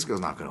like, okay, this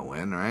girl's not gonna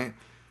win, right?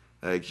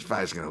 Like, she's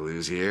probably just gonna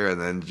lose here,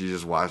 and then you're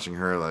just watching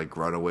her like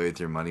run away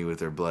with your money with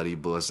her bloody,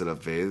 busted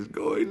up face,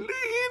 going Lena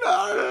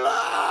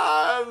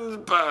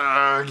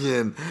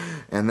Landsbergen,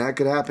 and that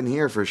could happen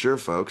here for sure,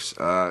 folks.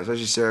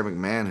 Especially Sarah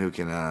McMahon, who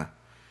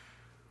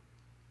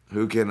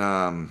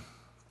can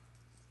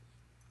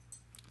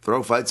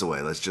throw fights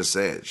away. Let's just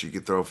say it. She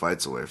could throw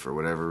fights away for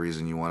whatever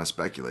reason you want to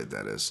speculate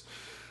that is.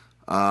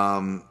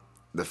 The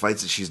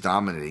fights that she's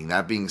dominating.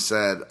 That being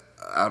said,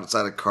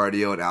 outside of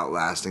cardio and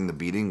outlasting the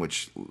beating,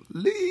 which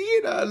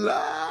Lena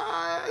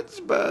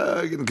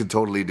Landsbergen could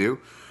totally do,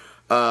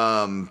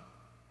 I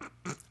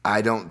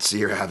don't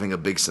see her having a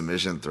big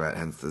submission threat,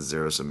 hence the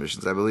 0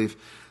 submissions, I believe,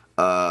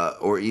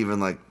 or even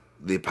like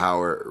the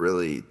power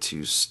really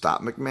to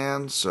stop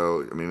McMahon.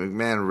 So, I mean,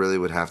 McMahon really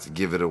would have to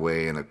give it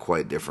away in a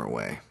quite different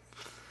way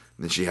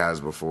than she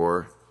has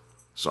before.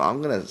 So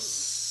I'm going to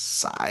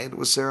side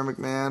with Sarah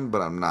McMahon,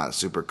 but I'm not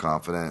super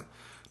confident,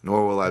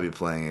 nor will I be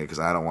playing it because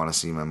I don't want to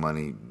see my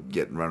money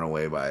get run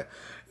away by.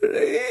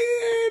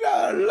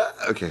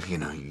 Okay, you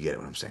get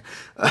what I'm saying.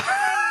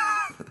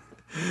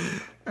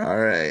 All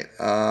right.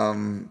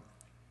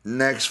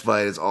 Next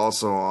fight is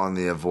also on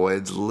the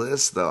avoids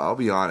list, though I'll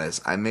be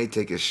honest, I may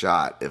take a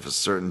shot if a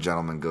certain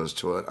gentleman goes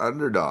to an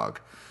underdog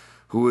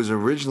who was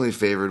originally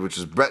favored, which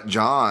is Brett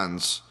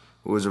Johns,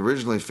 who was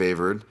originally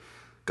favored,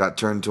 got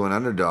turned to an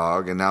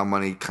underdog, and now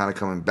money kind of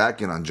coming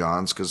back in on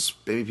Johns because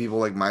maybe people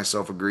like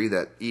myself agree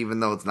that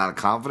even though it's not a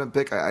confident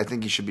pick, I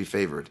think he should be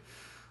favored.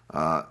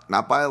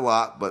 Not by a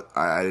lot, but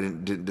I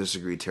didn't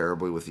disagree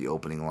terribly with the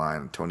opening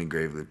line. Tony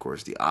Gravely, of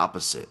course, the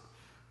opposite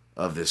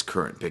of this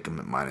current pick him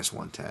at minus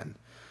 110.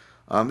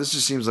 This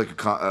just seems like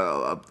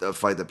a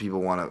fight that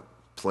people want to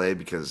play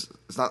because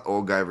it's not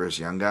old guy versus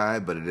young guy,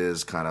 but it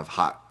is kind of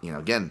hot.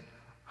 Again,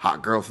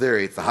 hot girl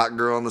theory. It's the hot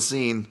girl on the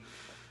scene.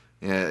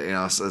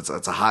 Yeah, so it's a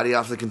hottie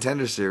off the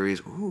Contender Series.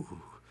 Ooh,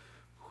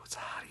 it's a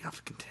hottie off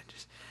the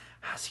Contenders.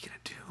 How's he gonna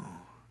do?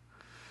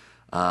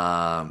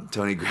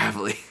 Tony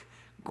Gravely.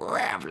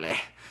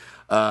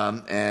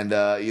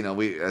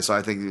 So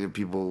I think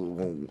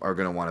people are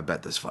gonna want to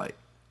bet this fight,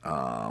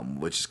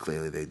 which is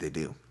clearly they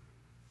do.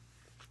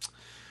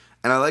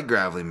 And I like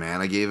Gravely, man.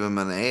 I gave him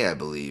an A, I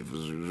believe. It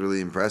was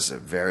really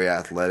impressive. Very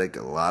athletic,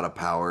 a lot of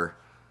power.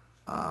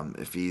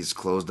 If he's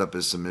closed up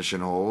his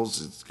submission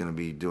holes, it's going to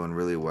be doing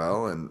really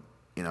well. And,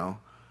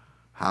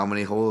 how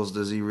many holes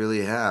does he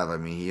really have? I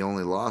mean, he's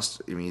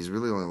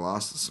really only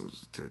lost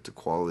to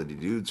quality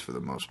dudes for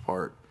the most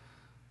part.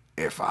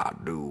 If I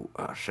do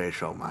say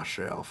so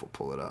myself, I'll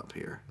pull it up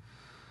here.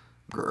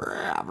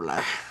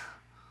 Gravely.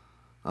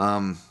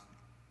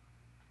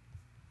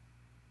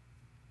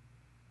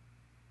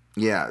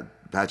 Yeah,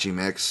 Patchy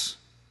Mix,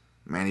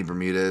 Manny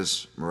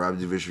Bermudez, Merab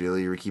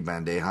Dvalishvili, Ricky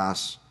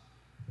Bandejas.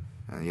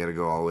 And you got to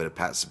go all the way to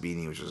Pat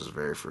Sabini, which was his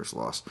very first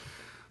loss.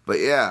 But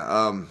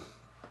yeah,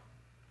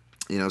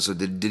 so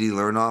did he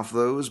learn off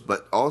those?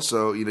 But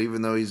also,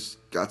 even though he's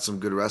got some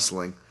good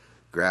wrestling,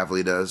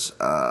 Gravely does.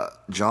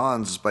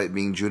 Johns, despite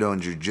being judo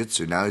and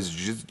jiu-jitsu, now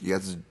he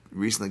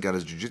recently got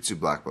his jiu-jitsu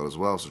black belt as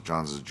well. So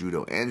Johns is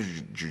judo and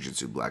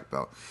jiu-jitsu black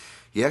belt.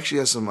 He actually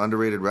has some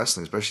underrated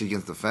wrestling, especially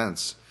against the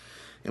fence.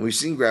 And we've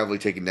seen Gravely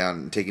taken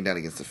down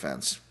against the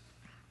fence.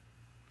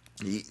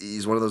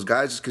 He's one of those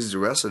guys. Just because he's a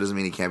wrestler doesn't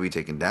mean he can't be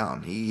taken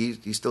down.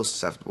 He's still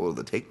susceptible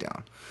to the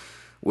takedown,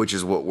 which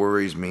is what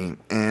worries me.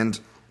 And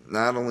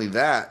not only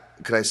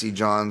that, could I see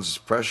Johns'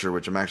 pressure,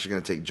 which I'm actually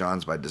going to take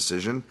Johns by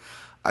decision.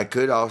 I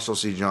could also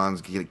see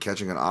Johns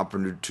catching an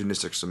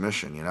opportunistic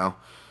submission.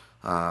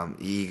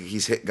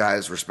 He's hit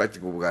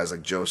respectable guys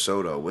like Joe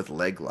Soto with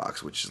leg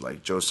locks, which is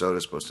like Joe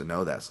Soto's supposed to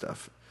know that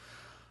stuff.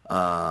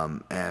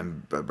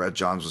 But Brett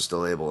Johns was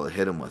still able to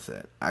hit him with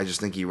it. I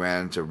just think he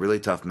ran into really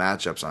tough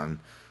matchups on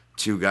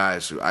two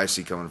guys who I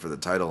see coming for the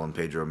title in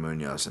Pedro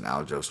Munoz and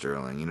Aljo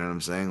Sterling. You know what I'm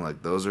saying?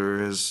 Like, those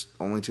are his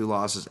only two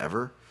losses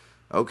ever?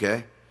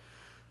 Okay.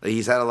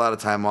 He's had a lot of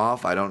time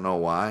off. I don't know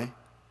why.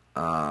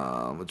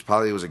 Which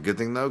probably was a good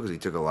thing, though, because he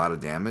took a lot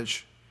of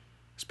damage,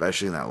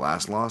 especially in that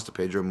last loss to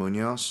Pedro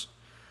Munoz.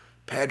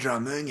 Pedro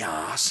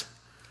Munoz.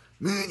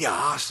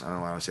 Munoz. I don't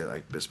know why I say it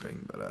like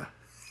Bisping,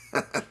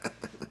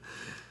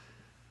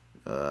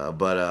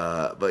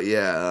 but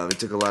yeah, it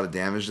took a lot of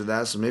damage to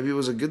that, so maybe it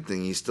was a good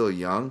thing. He's still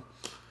young.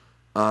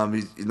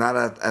 He's not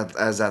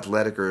as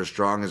athletic or as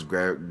strong as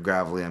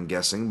Gravely, I'm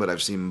guessing, but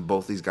I've seen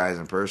both these guys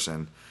in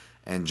person,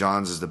 and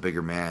Johns is the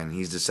bigger man.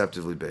 He's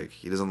deceptively big.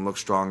 He doesn't look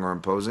strong or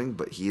imposing,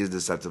 but he is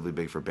deceptively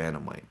big for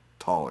bantamweight.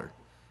 Taller,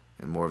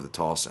 in more of the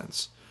tall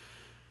sense.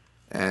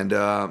 And,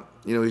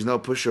 he's no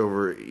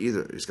pushover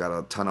either. He's got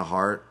a ton of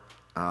heart.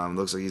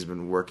 Looks like he's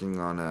been working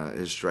on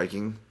his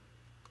striking.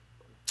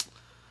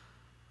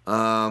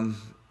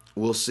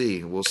 We'll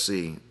see.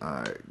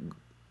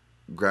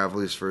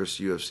 Gravely's first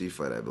UFC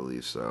fight, I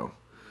believe. So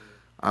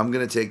I'm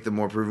going to take the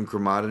more proven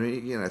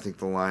commodity, and I think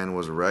the Lion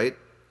was right.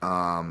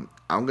 I'm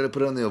going to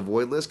put it on the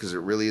avoid list because it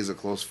really is a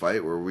close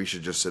fight where we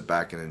should just sit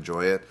back and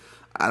enjoy it.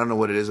 I don't know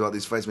what it is about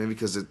these fights. Maybe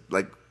because it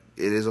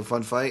is a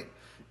fun fight.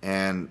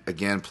 And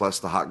again, plus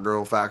the hot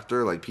girl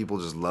factor. Like, people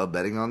just love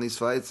betting on these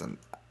fights. And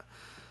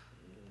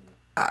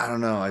I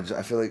don't know. I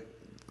feel like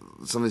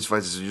some of these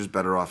fights are just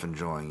better off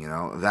enjoying,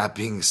 That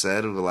being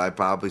said, will I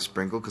probably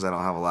sprinkle because I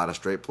don't have a lot of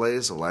straight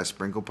plays? Will I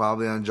sprinkle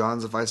probably on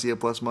Johns if I see a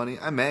plus money?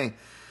 I may.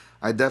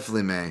 I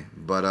definitely may.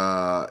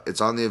 But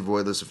it's on the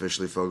avoid list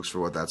officially, folks, for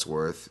what that's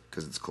worth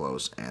because it's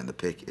close. And the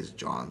pick is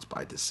Johns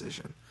by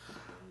decision.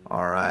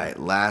 All right.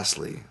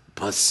 Lastly,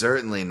 but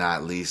certainly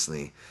not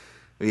leastly,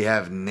 we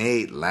have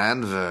Nate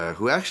Landwehr,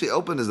 who actually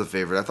opened as the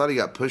favorite. I thought he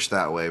got pushed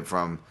that way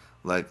from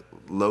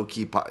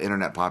low-key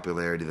internet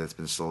popularity that's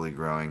been slowly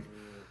growing.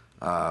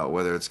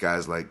 Whether it's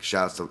guys like,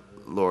 shouts to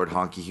Lord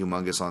Honky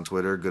Humongous on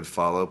Twitter, good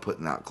follow,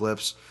 putting out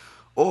clips.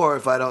 Or,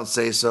 if I don't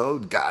say so,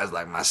 guys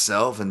like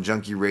myself and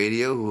Junkie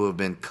Radio, who have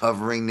been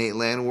covering Nate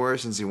Landwehr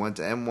since he went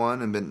to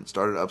M1 and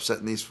started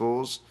upsetting these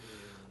fools.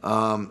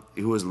 Who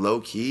was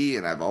low-key,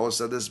 and I've always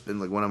said this,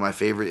 been one of my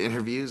favorite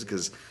interviews,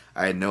 because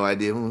I had no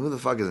idea, who the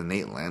fuck is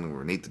Nate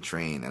Landwehr, Nate the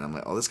Train? And I'm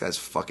like, this guy's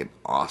fucking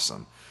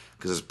awesome,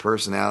 because his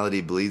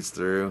personality bleeds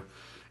through.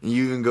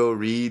 You even go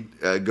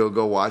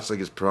watch,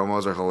 his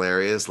promos are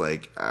hilarious.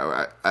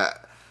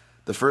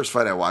 The first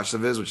fight I watched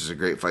of his, which is a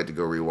great fight to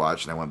go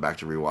rewatch, and I went back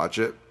to rewatch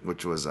it,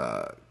 which was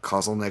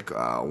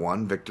Kozelnik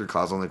 1, Victor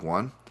Kozelnik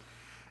 1.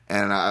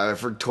 And I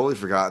totally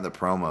forgotten the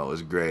promo. It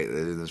was great.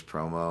 They did this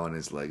promo, and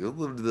it's like, and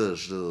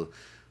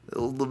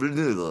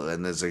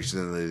it's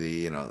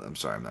actually, I'm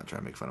sorry, I'm not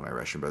trying to make fun of my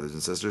Russian brothers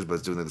and sisters, but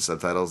it's doing the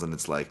subtitles, and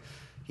it's like,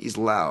 he's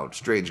loud,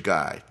 strange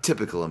guy,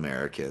 typical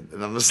American.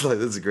 And I'm just like,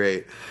 this is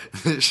great.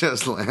 It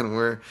shows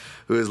Landwehr,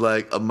 who is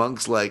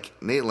amongst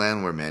Nate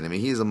Landwehr, man. I mean,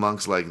 he's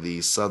amongst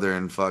the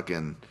southern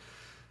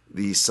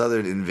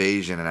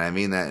invasion, and I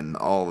mean that in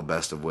all the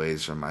best of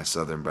ways from my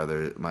southern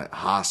brother, my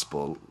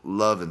hospital,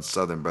 loving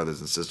southern brothers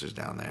and sisters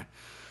down there.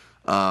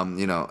 And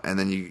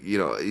then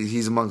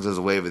he's amongst this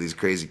wave of these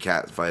crazy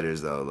cat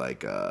fighters though,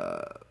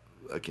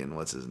 again,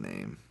 what's his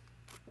name?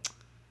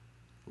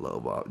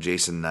 Lobo,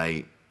 Jason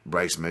Knight,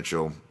 Bryce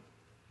Mitchell.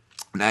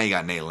 Now you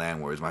got Nate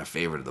Landwehr, who's my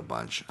favorite of the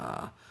bunch.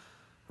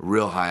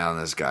 Real high on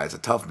this guy. It's a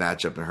tough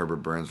matchup in Herbert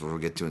Burns, which we'll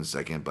get to in a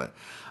second, but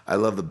I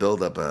love the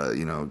build-up,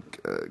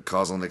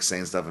 Kozelnik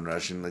saying stuff in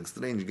Russian,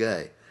 strange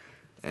guy.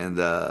 And,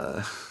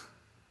 I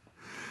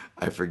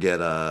forget,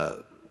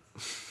 and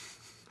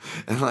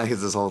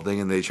it's this whole thing,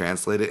 and they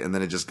translate it, and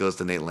then it just goes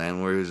to Nate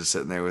Landwehr, who's just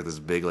sitting there with his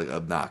big,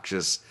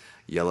 obnoxious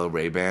yellow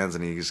Ray-Bans,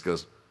 and he just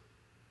goes,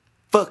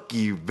 "Fuck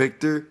you,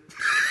 Victor."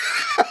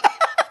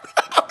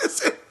 It's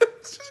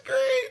just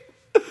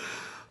great.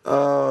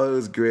 Oh, it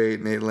was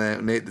great. Nate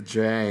the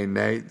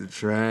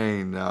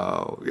Train.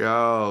 Oh,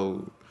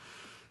 yo.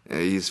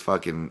 He's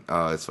fucking,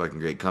 it's fucking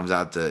great. Comes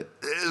out to,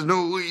 there's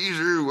no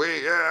easier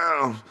way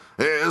out,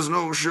 there's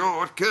no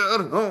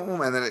shortcut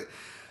home. And then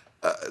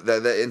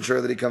that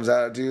intro that he comes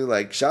out to,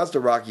 like, shouts to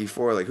Rocky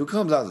 4. Like, who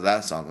comes out to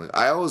that song? Like,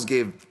 I always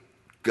gave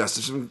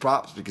Gustafson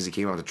props because he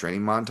came out with a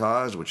training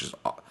montage, which is,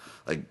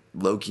 like,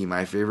 low-key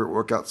my favorite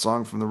workout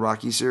song from the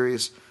Rocky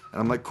series. And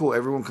I'm like, cool,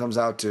 everyone comes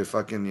out to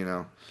fucking, you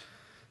know,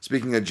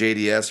 speaking of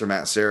JDS or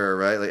Matt Serra,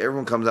 right? Like,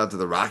 everyone comes out to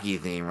the Rocky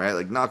theme, right?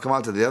 Like, no, come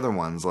out to the other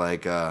ones.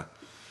 Like,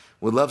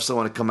 would love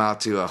someone to come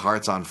out to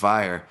Hearts on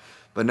Fire.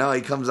 But no,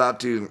 he comes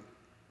out to,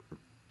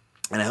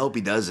 and I hope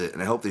he does it,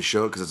 and I hope they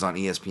show it because it's on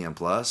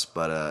ESPN+,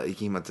 but he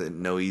came out to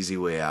No Easy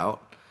Way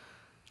Out.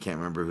 Can't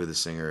remember who the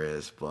singer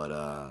is,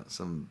 but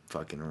some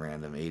fucking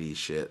random 80s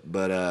shit.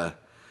 But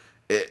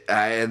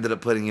I ended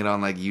up putting it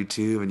on, like,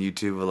 YouTube, and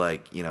YouTube will,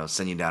 like, you know,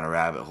 send you down a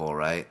rabbit hole,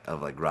 right,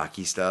 of, like,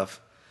 Rocky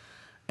stuff.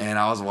 And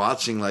I was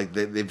watching, like,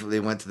 they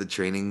went to the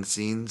training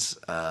scenes,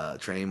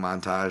 training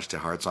montage to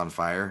Hearts on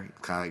Fire.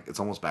 Kind of like, it's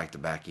almost back to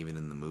back even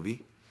in the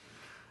movie.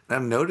 And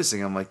I'm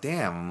noticing, I'm like,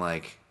 damn, I'm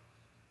like,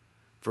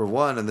 for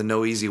one, in the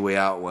No Easy Way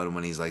Out one,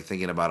 when he's, like,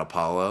 thinking about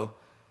Apollo,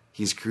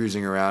 he's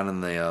cruising around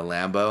in the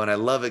Lambo. And I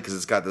love it because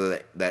it's got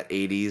that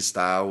 80s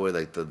style where,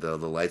 like, the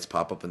lights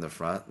pop up in the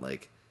front,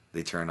 like,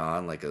 they turn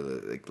on, like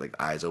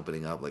eyes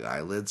opening up, like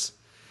eyelids.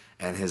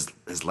 And his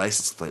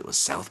license plate was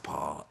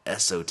Southpaw,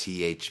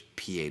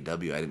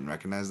 Sothpaw. I didn't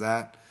recognize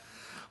that.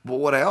 But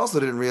what I also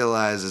didn't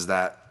realize is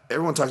that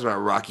everyone talks about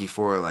Rocky IV,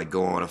 like,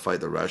 going to fight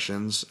the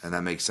Russians. And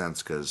that makes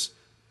sense because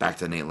back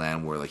to Nate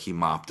Landwehr, like, he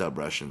mopped up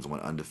Russians,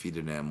 went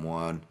undefeated in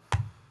M1,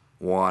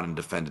 won and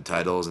defended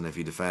titles. And if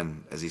you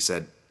defend, as he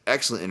said,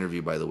 excellent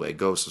interview, by the way.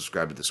 Go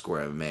subscribe to The Score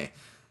MMA.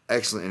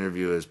 Excellent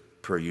interview as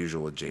per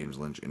usual with James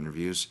Lynch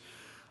interviews.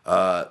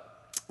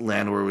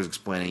 Landwehr was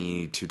explaining you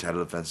need 2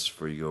 title defenses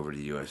before you go over to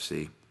the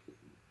UFC.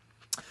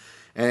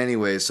 And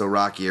anyway, so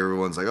Rocky,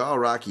 everyone's like, oh,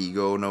 Rocky, you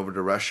going over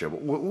to Russia.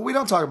 But we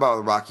don't talk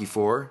about Rocky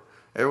IV.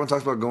 Everyone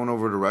talks about going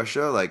over to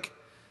Russia. Like,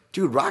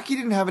 dude, Rocky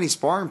didn't have any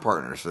sparring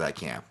partners for that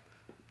camp.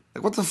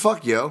 Like, what the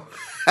fuck, yo?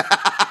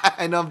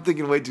 I know I'm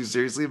thinking way too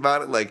seriously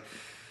about it. Like,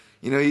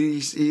 you know,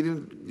 he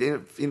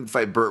didn't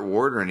fight Burt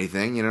Ward or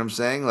anything. You know what I'm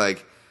saying?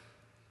 Like,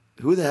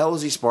 who the hell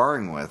was he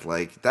sparring with?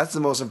 Like, that's the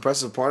most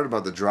impressive part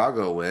about the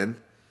Drago win.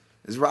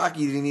 Is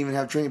Rocky didn't even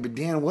have training. But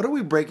Dan, what are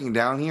we breaking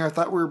down here? I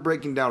thought we were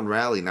breaking down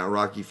Raleigh, not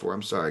Rocky IV.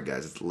 I'm sorry,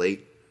 guys. It's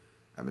late.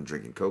 I've been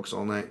drinking Cokes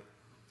all night.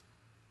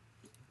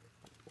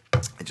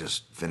 I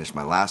just finished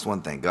my last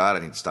one. Thank God. I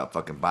need to stop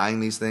fucking buying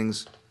these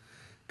things.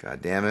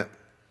 God damn it.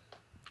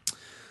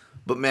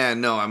 But man,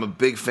 no, I'm a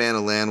big fan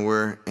of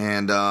Landwehr.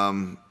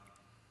 And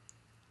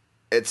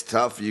it's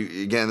tough.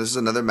 Again, this is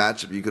another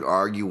matchup. You could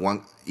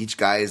argue each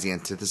guy is the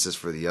antithesis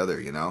for the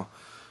other, you know?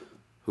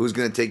 Who's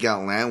going to take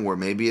out Landwehr?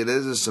 Maybe it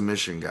is a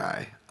submission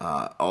guy.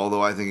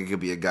 Although I think it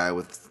could be a guy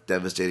with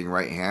devastating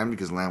right hand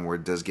because Landwehr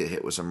does get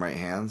hit with some right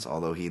hands,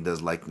 although he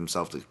does like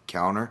himself to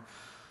counter.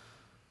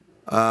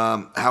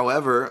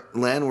 However,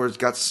 Landwehr's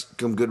got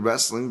some good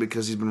wrestling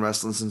because he's been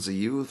wrestling since a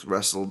youth,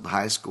 wrestled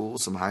high school,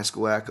 some high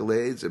school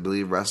accolades. I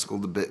believe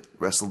wrestled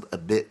a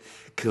bit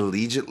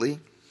collegiately.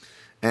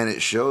 And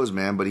it shows,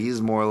 man, but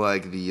he's more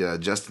like the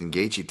Justin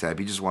Gaethje type.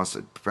 He just wants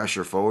to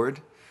pressure forward,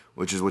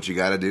 which is what you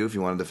got to do if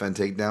you want to defend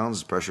takedowns,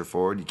 is pressure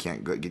forward. You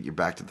can't get your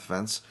back to the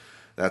fence.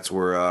 That's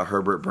where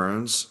Herbert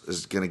Burns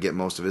is going to get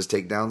most of his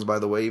takedowns, by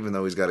the way, even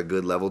though he's got a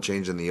good level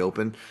change in the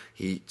open.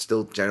 He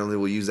still generally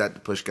will use that to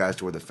push guys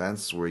toward the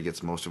fence, where he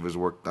gets most of his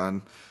work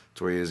done,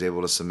 to where he is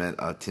able to submit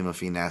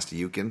Timothy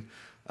Nastyukin,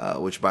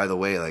 which, by the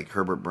way, like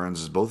Herbert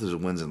Burns, both his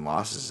wins and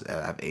losses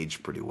have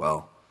aged pretty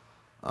well.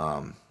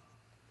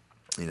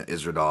 You know,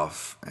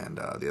 Izradov and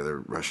the other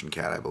Russian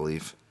cat, I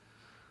believe.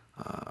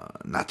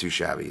 Not too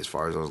shabby as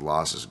far as those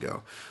losses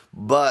go.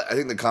 But I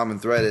think the common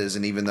thread is,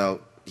 and even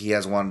though he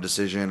has won a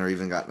decision or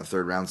even gotten a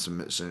third-round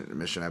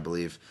submission, I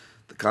believe,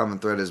 the common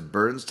thread is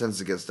Burns tends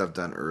to get stuff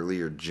done early,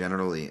 or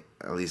generally,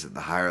 at least at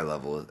the higher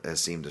level,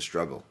 has seemed to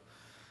struggle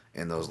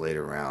in those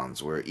later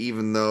rounds, where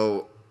even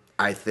though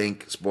I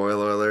think,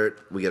 spoiler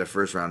alert, we get a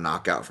first-round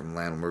knockout from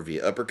Landwehr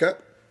via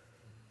uppercut,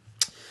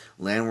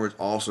 Landwehr's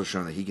also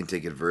shown that he can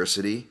take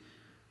adversity,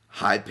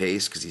 high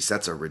pace, because he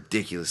sets a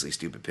ridiculously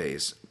stupid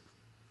pace.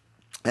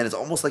 And it's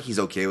almost like he's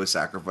okay with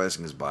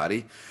sacrificing his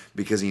body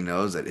because he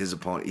knows that his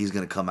opponent, he's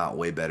going to come out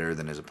way better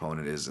than his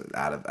opponent is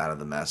out of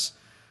the mess.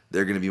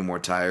 They're going to be more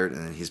tired,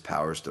 and then his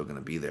power is still going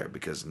to be there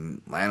because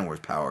Landwehr's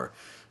power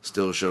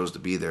still shows to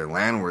be there.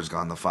 Landwehr's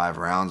gone the 5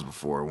 rounds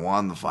before,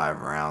 won the 5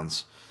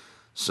 rounds.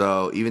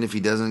 So even if he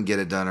doesn't get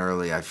it done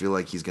early, I feel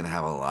like he's going to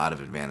have a lot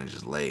of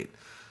advantages late.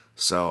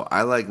 So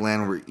I like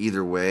Landwehr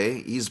either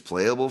way. He's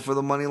playable for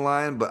the money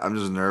line, but I'm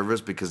just nervous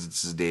because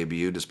it's his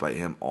debut, despite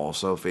him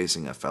also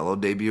facing a fellow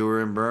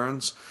debuter in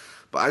Burns.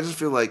 But I just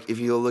feel like if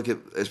you look at,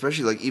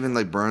 especially like even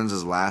like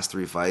Burns' last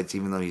 3 fights,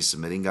 even though he's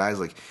submitting guys,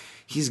 like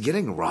he's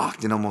getting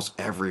rocked in almost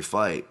every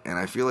fight, and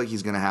I feel like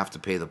he's going to have to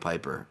pay the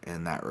piper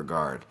in that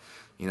regard.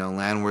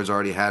 Landwehr's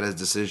already had his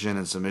decision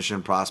and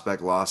submission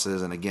prospect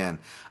losses. And again,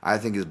 I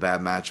think his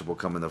bad matchup will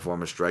come in the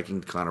form of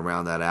striking to kind of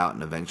round that out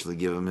and eventually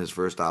give him his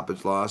first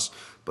stoppage loss.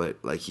 But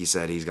like he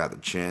said, he's got the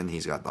chin,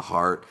 he's got the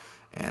heart,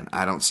 and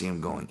I don't see him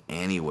going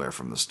anywhere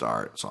from the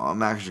start. So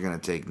I'm actually going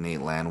to take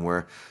Nate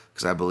Landwehr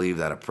because I believe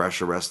that a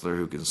pressure wrestler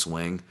who can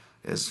swing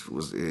is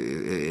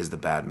the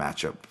bad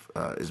matchup,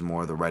 is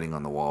more the writing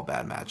on the wall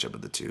bad matchup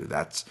of the two.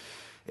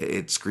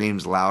 It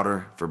screams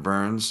louder for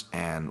Burns,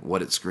 and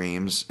what it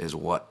screams is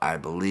what I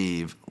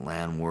believe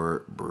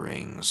Landwehr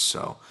brings.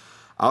 So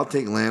I'll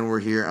take Landwehr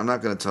here. I'm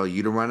not going to tell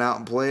you to run out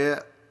and play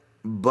it,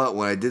 but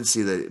when I did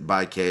see that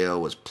by KO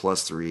was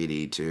plus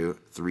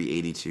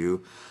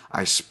 382,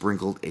 I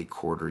sprinkled a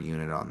quarter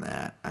unit on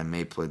that. I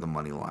may play the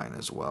money line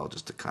as well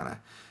just to kind of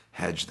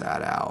hedge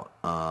that out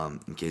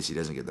in case he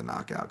doesn't get the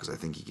knockout, because I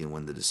think he can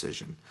win the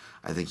decision.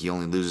 I think he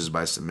only loses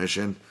by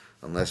submission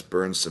unless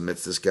Burns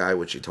submits this guy,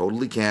 which he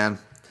totally can.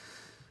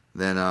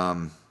 Then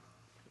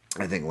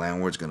I think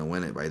Landwehr's going to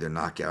win it by either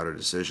knockout or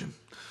decision.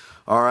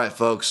 All right,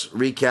 folks,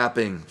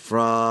 recapping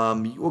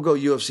we'll go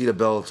UFC to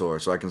Bellator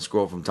so I can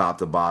scroll from top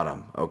to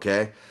bottom,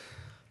 okay?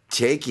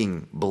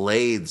 Taking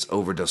Blades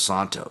over Dos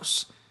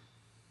Santos.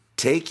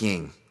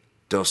 Taking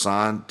Dos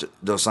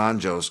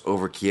Anjos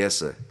over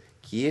Chiesa.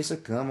 Chiesa,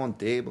 come on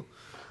table.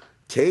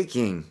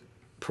 Taking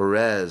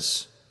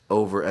Perez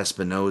over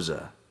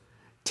Espinoza.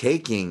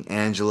 Taking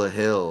Angela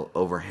Hill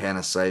over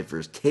Hannah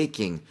Cyphers.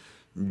 Taking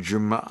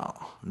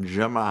Jamal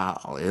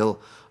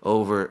Hill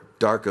over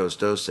Darko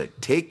Stosic.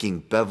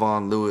 Taking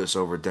Bevon Lewis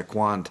over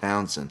Daquan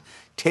Townsend.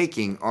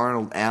 Taking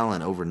Arnold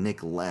Allen over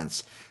Nick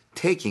Lentz.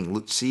 Taking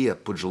Lucia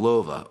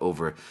Pudilova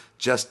over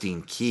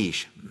Justine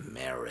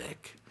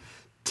Merrick.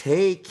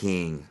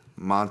 Taking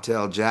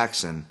Montel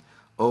Jackson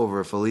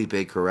over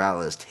Felipe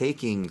Corrales.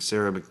 Taking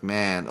Sarah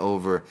McMahon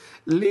over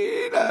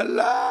Lena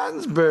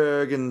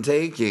Landsberg. And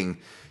taking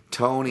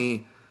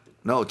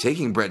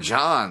Brett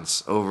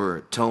Johns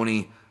over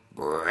Tony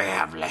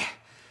Gravely.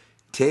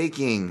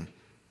 Taking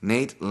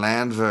Nate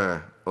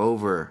Landwehr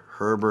over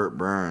Herbert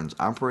Burns.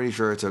 I'm pretty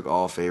sure I took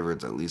all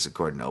favorites, at least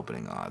according to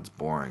opening odds.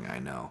 Boring, I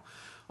know.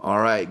 All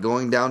right,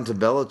 going down to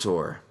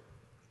Bellator.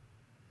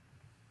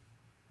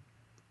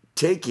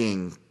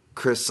 Taking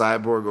Chris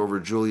Cyborg over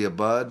Julia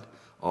Budd,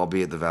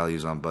 albeit the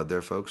value's on Budd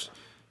there, folks.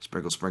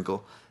 Sprinkle,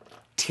 sprinkle.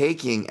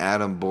 Taking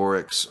Adam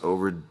Borix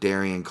over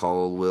Darian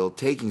Caldwell.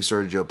 Taking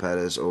Sergio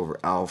Pettis over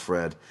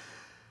Alfred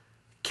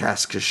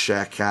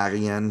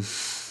Kaskashakarian.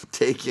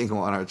 Taking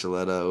Juan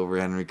Archuleta over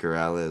Henry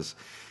Corrales.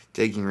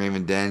 Taking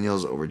Raymond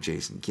Daniels over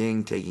Jason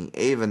King. Taking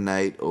Ava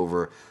Knight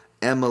over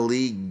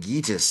Emily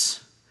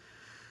Gitis.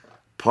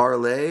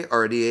 Parlay,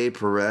 RDA,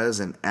 Perez,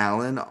 and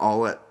Allen,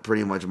 all at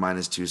pretty much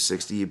minus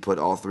 260. You put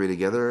all three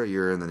together,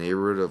 you're in the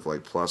neighborhood of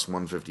like plus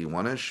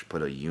 151-ish.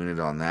 Put a unit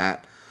on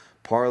that.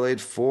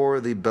 Parlayed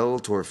for the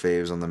Bellator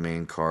faves on the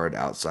main card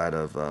outside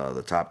of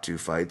the top two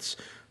fights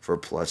for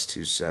plus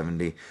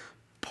 270.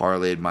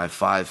 Parlayed my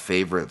 5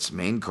 favorites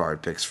main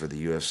card picks for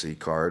the UFC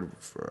card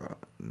for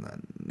in the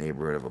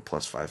neighborhood of a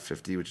plus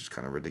 550, which is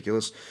kind of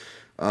ridiculous.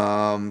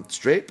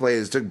 Straight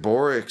plays, took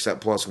Borix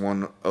at plus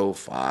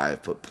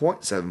 105, put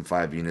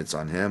 0.75 units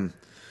on him.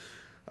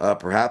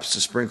 Perhaps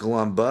a sprinkle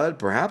on Bud,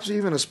 perhaps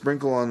even a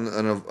sprinkle on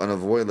an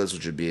avoidless,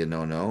 which would be a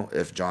no-no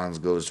if Johns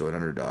goes to an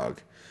underdog.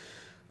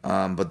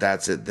 But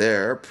that's it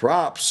there.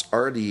 Props,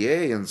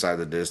 RDA inside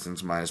the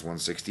distance, minus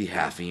 160,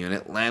 half a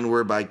unit.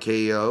 Landwehr by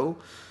KO,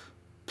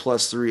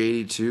 plus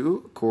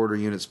 382, quarter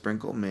unit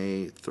sprinkle.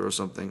 May throw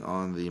something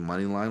on the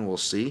money line, we'll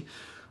see.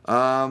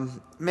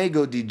 May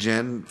go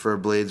degen for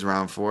Blades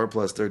round 4,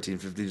 plus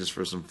 1350 just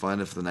for some fun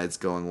if the night's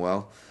going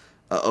well.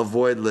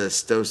 Avoid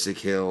list, Stosic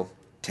Hill,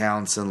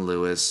 Townsend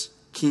Lewis,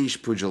 Keish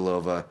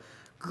Pudilova,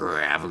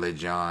 Gravely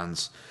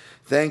Johns.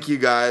 Thank you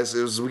guys.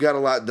 We got a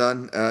lot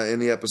done in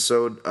the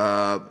episode.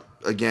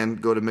 Again,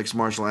 go to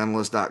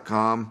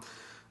mixedmartialanalyst.com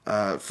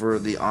for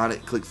the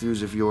Onnit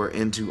click-throughs if you're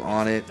into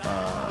Onnit.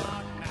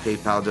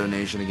 PayPal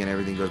donation. Again,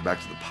 everything goes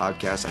back to the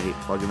podcast. I hate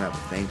plugging that,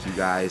 but thank you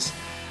guys.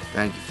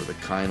 Thank you for the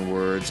kind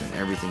words and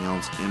everything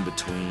else in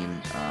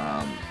between.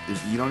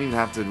 If you don't even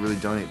have to really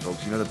donate,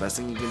 folks. The best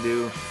thing you can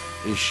do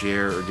is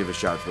share or give a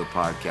shout to the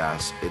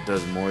podcast. It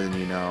does more than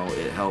you know.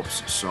 It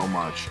helps so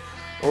much.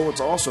 Or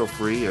what's also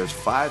free is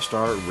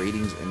 5-star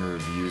ratings and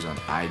reviews on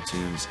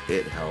iTunes.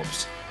 It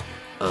helps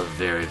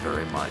very,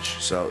 very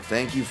much. So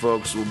thank you,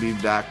 folks. We'll be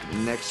back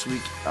next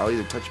week. I'll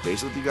either touch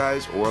base with you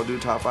guys or I'll do a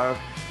top 5.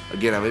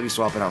 Again, I may be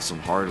swapping out some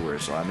hardware,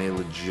 so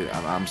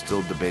I'm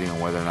still debating on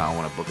whether or not I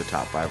want to book a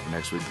top 5 for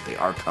next week, but they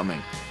are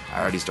coming. I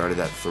already started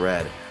that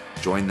thread.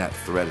 Join that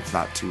thread. It's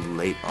not too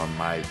late on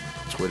my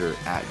Twitter,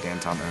 at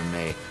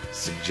DanTomMMA.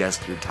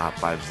 Suggest your top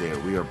 5s there.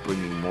 We are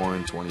bringing more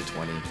in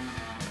 2020.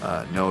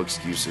 No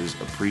excuses.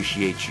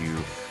 Appreciate you.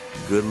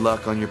 Good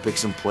luck on your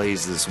picks and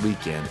plays this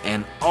weekend.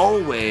 And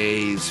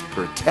always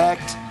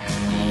protect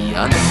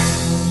your nuts.